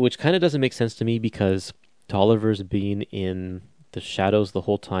 Which kind of doesn't make sense to me because Tolliver's been in the shadows the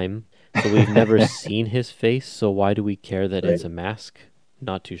whole time. So we've never seen his face, so why do we care that it's a mask?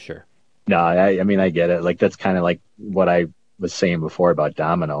 Not too sure. No, I mean, I get it. Like, that's kind of like what I was saying before about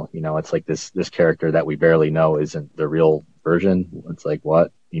Domino. It's like this character that we barely know isn't the real version. It's like,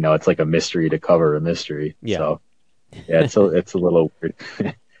 what? It's like a mystery to cover a mystery. Yeah. So, yeah, it's a little weird.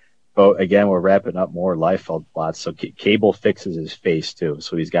 But again, we're wrapping up more Liefeld plots. So Cable fixes his face, too.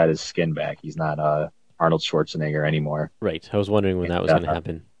 So he's got his skin back. He's not Arnold Schwarzenegger anymore. Right. I was wondering when that was going to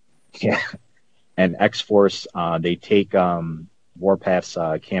happen. Yeah, and X-Force, they take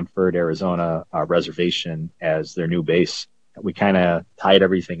Warpath's Camford, Arizona reservation as their new base. We kind of tied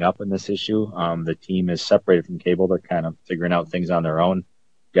everything up in this issue. The team is separated from Cable. They're kind of figuring out things on their own.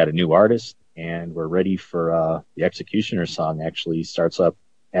 Got a new artist, and we're ready for the Executioner song actually starts up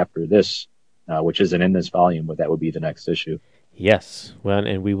after this, which isn't in this volume, but that would be the next issue. Yes, well,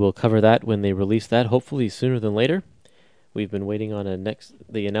 and we will cover that when they release that, hopefully sooner than later. We've been waiting on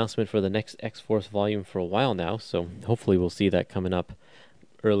the announcement for the next X-Force volume for a while now, so hopefully we'll see that coming up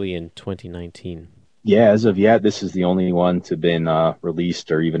early in 2019. Yeah, as of yet, this is the only one to been released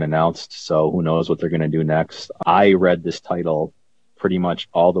or even announced, so who knows what they're going to do next. I read this title pretty much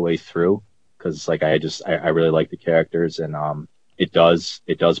all the way through because I really like the characters, and it does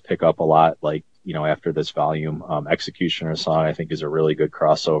pick up a lot. Like, after this volume, Executioner song I think is a really good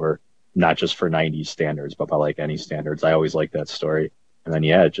crossover. Not just for 90s standards, but by like any standards. I always like that story. And then,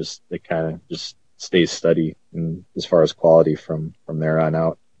 it kind of just stays steady as far as quality from there on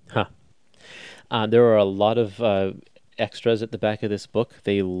out. There are a lot of extras at the back of this book.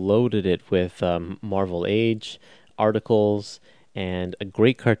 They loaded it with Marvel Age, articles, and a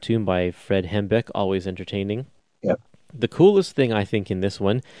great cartoon by Fred Hembeck, always entertaining. Yep. The coolest thing I think in this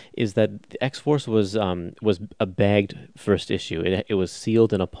one is that the X-Force was a bagged first issue. It was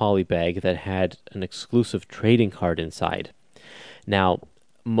sealed in a poly bag that had an exclusive trading card inside. Now,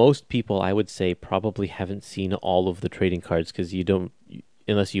 most people, I would say, probably haven't seen all of the trading cards because you don't,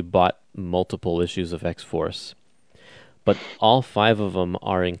 unless you bought multiple issues of X-Force. But all 5 of them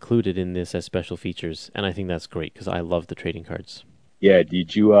are included in this as special features, and I think that's great because I love the trading cards. Yeah,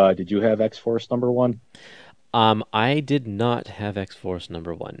 did you have X-Force number 1? I did not have X-Force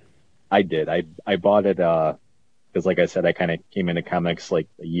number 1. I did. I bought it because, like I said, I kind of came into comics like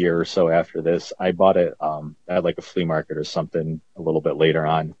a year or so after this. I bought it at like a flea market or something a little bit later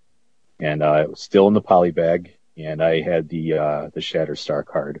on, and it was still in the poly bag, and I had the Shatterstar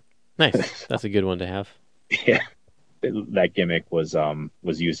card. Nice. That's a good one to have. Yeah, that gimmick was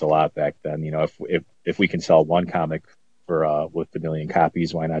used a lot back then. If we can sell one comic with the million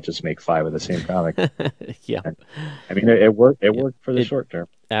copies, why not just make 5 of the same comic? Yeah, I mean, it worked. It worked for the short term.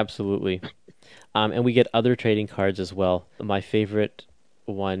 Absolutely. And we get other trading cards as well. My favorite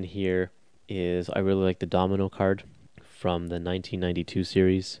one here is I really like the Domino card from the 1992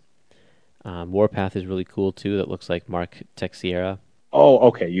 series. Warpath is really cool too. That looks like Mark Texiera. Oh,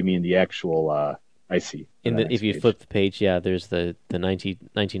 okay. You mean the actual I see. If you flip the page, there's the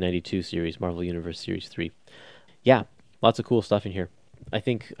 1992 series, Marvel Universe Series 3. Yeah, lots of cool stuff in here. I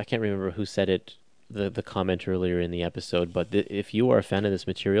can't remember who said it, the comment earlier in the episode, but if you are a fan of this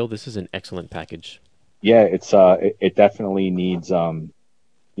material, this is an excellent package. Yeah, it definitely needs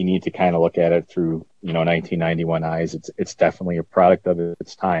you need to kind of look at it through 1991 eyes. It's definitely a product of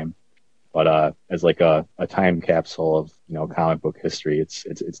its time, but as like a time capsule of comic book history, it's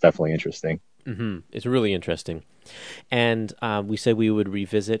definitely interesting. Mm-hmm. It's really interesting, and we said we would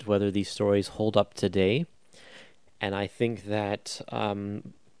revisit whether these stories hold up today, and I think that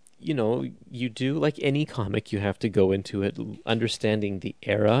you do, like any comic, you have to go into it understanding the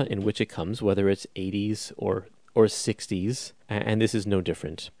era in which it comes, whether it's 80s or 60s, and this is no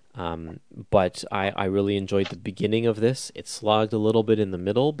different. But I really enjoyed the beginning of this. It slogged a little bit in the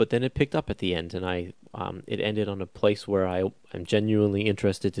middle, but then it picked up at the end, and it ended on a place where I'm genuinely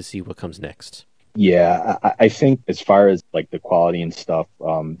interested to see what comes next. Yeah, I think as far as like the quality and stuff,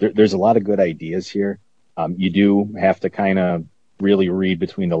 there's a lot of good ideas here. You do have to kind of really read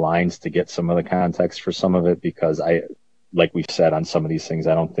between the lines to get some of the context for some of it, because like we've said on some of these things,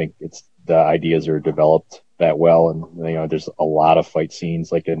 I don't think the ideas are developed that well, and there's a lot of fight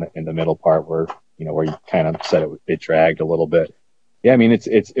scenes like in the middle part where you kind of said it dragged a little bit. Yeah, I mean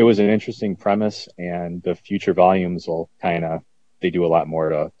it was an interesting premise, and the future volumes will they do a lot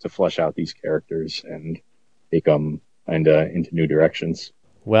more to flesh out these characters and take them into new directions.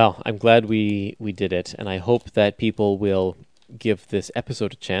 Well, I'm glad we did it, and I hope that people will give this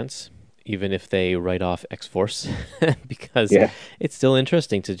episode a chance, even if they write off X-Force, because it's still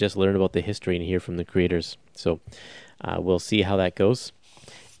interesting to just learn about the history and hear from the creators. So we'll see how that goes,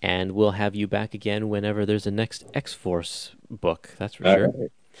 and we'll have you back again whenever there's a next X-Force book, that's for sure.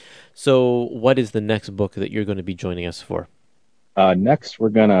 Right. So what is the next book that you're going to be joining us for? Next, we're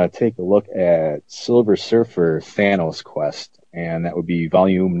going to take a look at Silver Surfer Thanos Quest, and that would be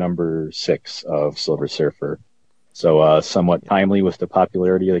volume number 6 of Silver Surfer. So somewhat timely with the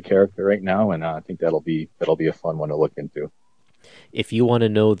popularity of the character right now, and I think that'll be a fun one to look into. If you want to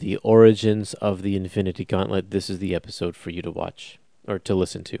know the origins of the Infinity Gauntlet, this is the episode for you to watch or to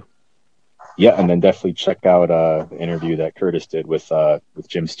listen to. Yeah, and then definitely check out the interview that Kurtis did with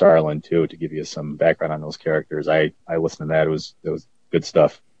Jim Starlin too, to give you some background on those characters. I listened to that; it was good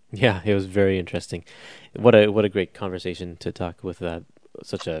stuff. Yeah, it was very interesting. What a great conversation to talk with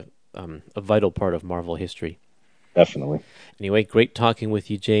such a vital part of Marvel history. Definitely. Anyway, great talking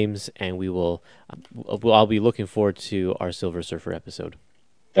with you, James, and I'll be looking forward to our Silver Surfer episode.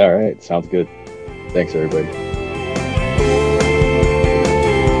 All right, sounds good. Thanks, everybody.